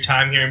taking your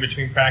time here in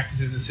between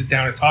practices to sit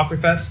down and talk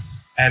with us.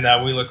 And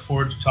we look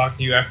forward to talking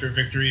to you after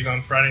victories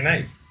on Friday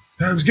night.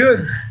 Sounds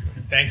good.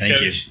 Thanks, Thank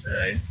Coach. you. All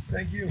right.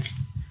 Thank you.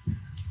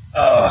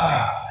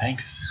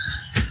 Thanks.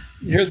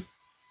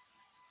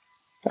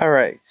 All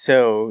right,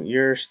 so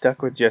you're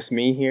stuck with just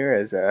me here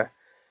as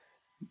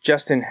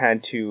Justin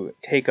had to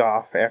take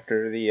off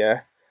after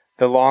the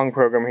long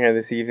program here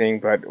this evening,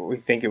 but we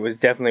think it was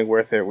definitely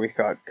worth it. We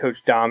thought Coach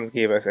Doms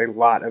gave us a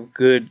lot of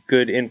good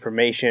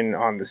information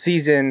on the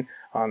season,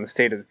 on the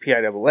state of the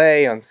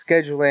PIAA, on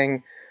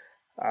scheduling,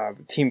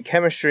 team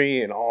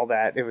chemistry, and all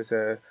that. It was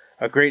a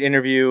great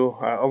interview,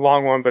 a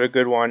long one, but a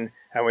good one,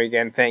 and we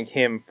again thank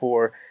him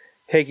for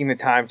taking the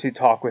time to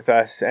talk with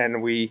us,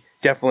 and we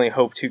definitely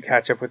hope to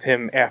catch up with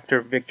him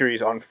after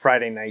victories on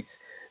Friday nights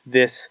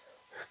this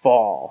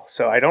fall.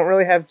 So I don't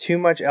really have too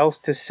much else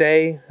to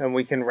say, and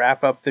we can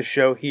wrap up the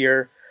show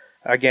here.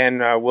 Again,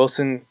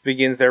 Wilson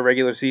begins their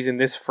regular season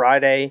this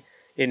Friday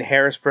in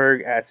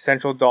Harrisburg at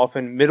Central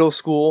Dolphin Middle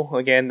School.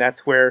 Again,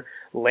 that's where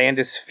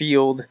Landis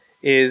Field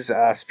is.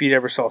 Speed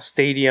Ebersol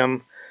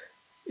Stadium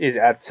is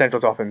at Central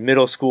Dolphin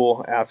Middle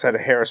School outside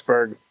of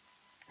Harrisburg,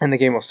 and the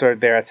game will start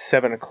there at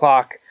 7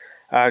 o'clock.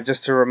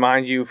 Just to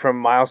remind you from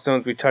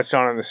milestones we touched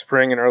on in the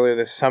spring and earlier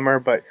this summer,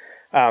 but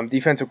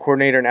defensive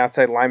coordinator and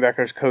outside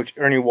linebackers coach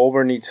Ernie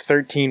Wolber needs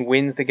 13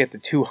 wins to get to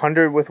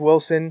 200 with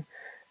Wilson,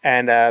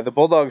 and the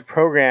Bulldogs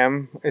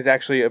program is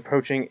actually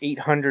approaching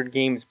 800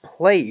 games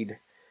played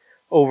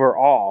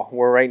overall.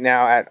 We're right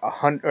now at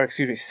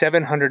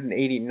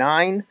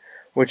 789,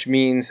 which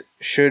means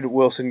should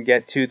Wilson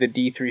get to the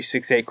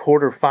D3-6A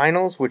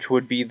quarterfinals, which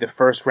would be the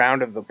first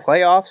round of the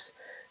playoffs,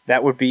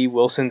 that would be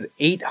Wilson's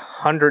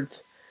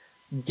 800th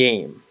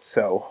game.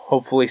 So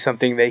hopefully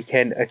something they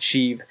can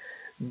achieve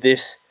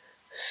this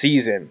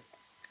season.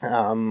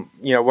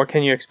 What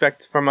can you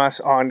expect from us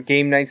on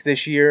game nights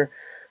this year?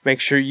 Make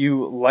sure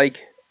you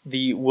like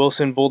the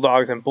Wilson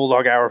Bulldogs and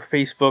Bulldog Hour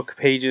Facebook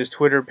pages,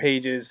 Twitter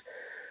pages,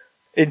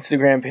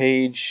 Instagram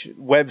page,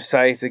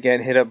 websites.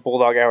 Again, hit up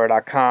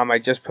bulldoghour.com. I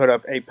just put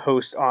up a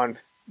post on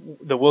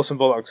the Wilson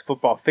Bulldogs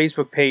football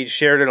Facebook page,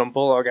 shared it on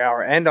Bulldog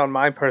Hour and on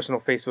my personal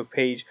Facebook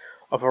page,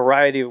 a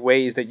variety of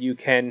ways that you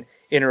can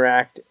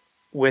interact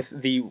with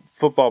the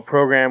football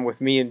program,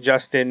 with me and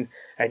Justin,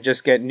 and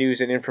just get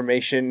news and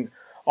information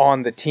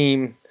on the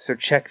team. So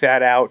check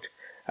that out,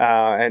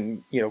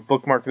 and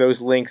bookmark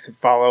those links and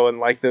follow and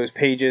like those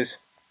pages.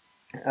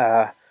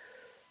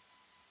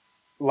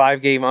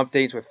 Live game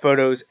updates with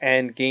photos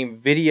and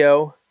game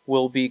video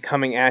will be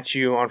coming at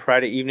you on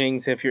Friday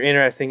evenings. If you're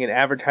interested in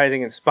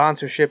advertising and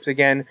sponsorships,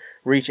 again,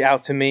 reach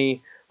out to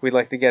me. We'd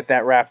like to get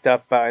that wrapped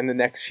up in the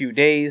next few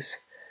days.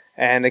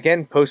 And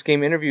again,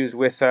 post-game interviews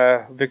with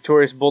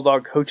victorious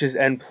Bulldog coaches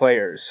and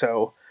players.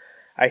 So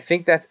I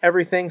think that's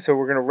everything. So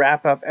we're going to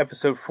wrap up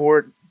episode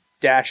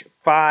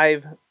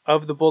 4-5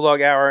 of the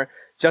Bulldog Hour.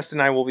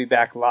 Justin and I will be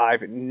back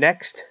live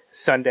next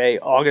Sunday,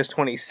 August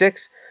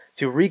 26th,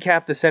 to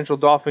recap the Central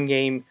Dauphin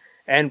game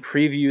and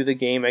preview the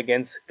game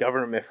against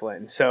Governor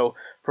Mifflin. So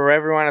for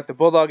everyone at the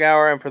Bulldog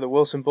Hour and for the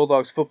Wilson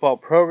Bulldogs football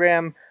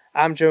program,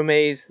 I'm Joe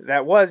Mays.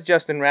 That was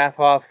Justin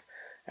Rathhoff.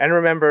 And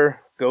remember,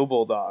 go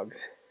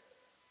Bulldogs.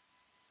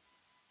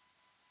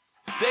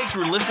 Thanks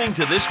for listening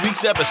to this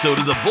week's episode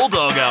of the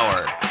Bulldog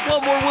Hour.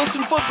 Want more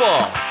Wilson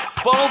football?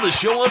 Follow the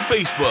show on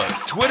Facebook,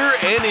 Twitter,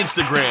 and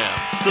Instagram.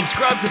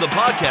 Subscribe to the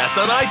podcast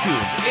on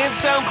iTunes and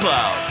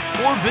SoundCloud.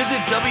 Or visit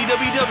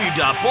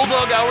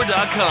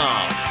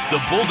www.bulldoghour.com.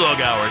 The Bulldog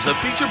Hour is a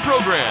featured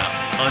program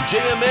on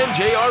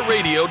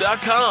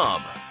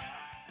jmnjrradio.com.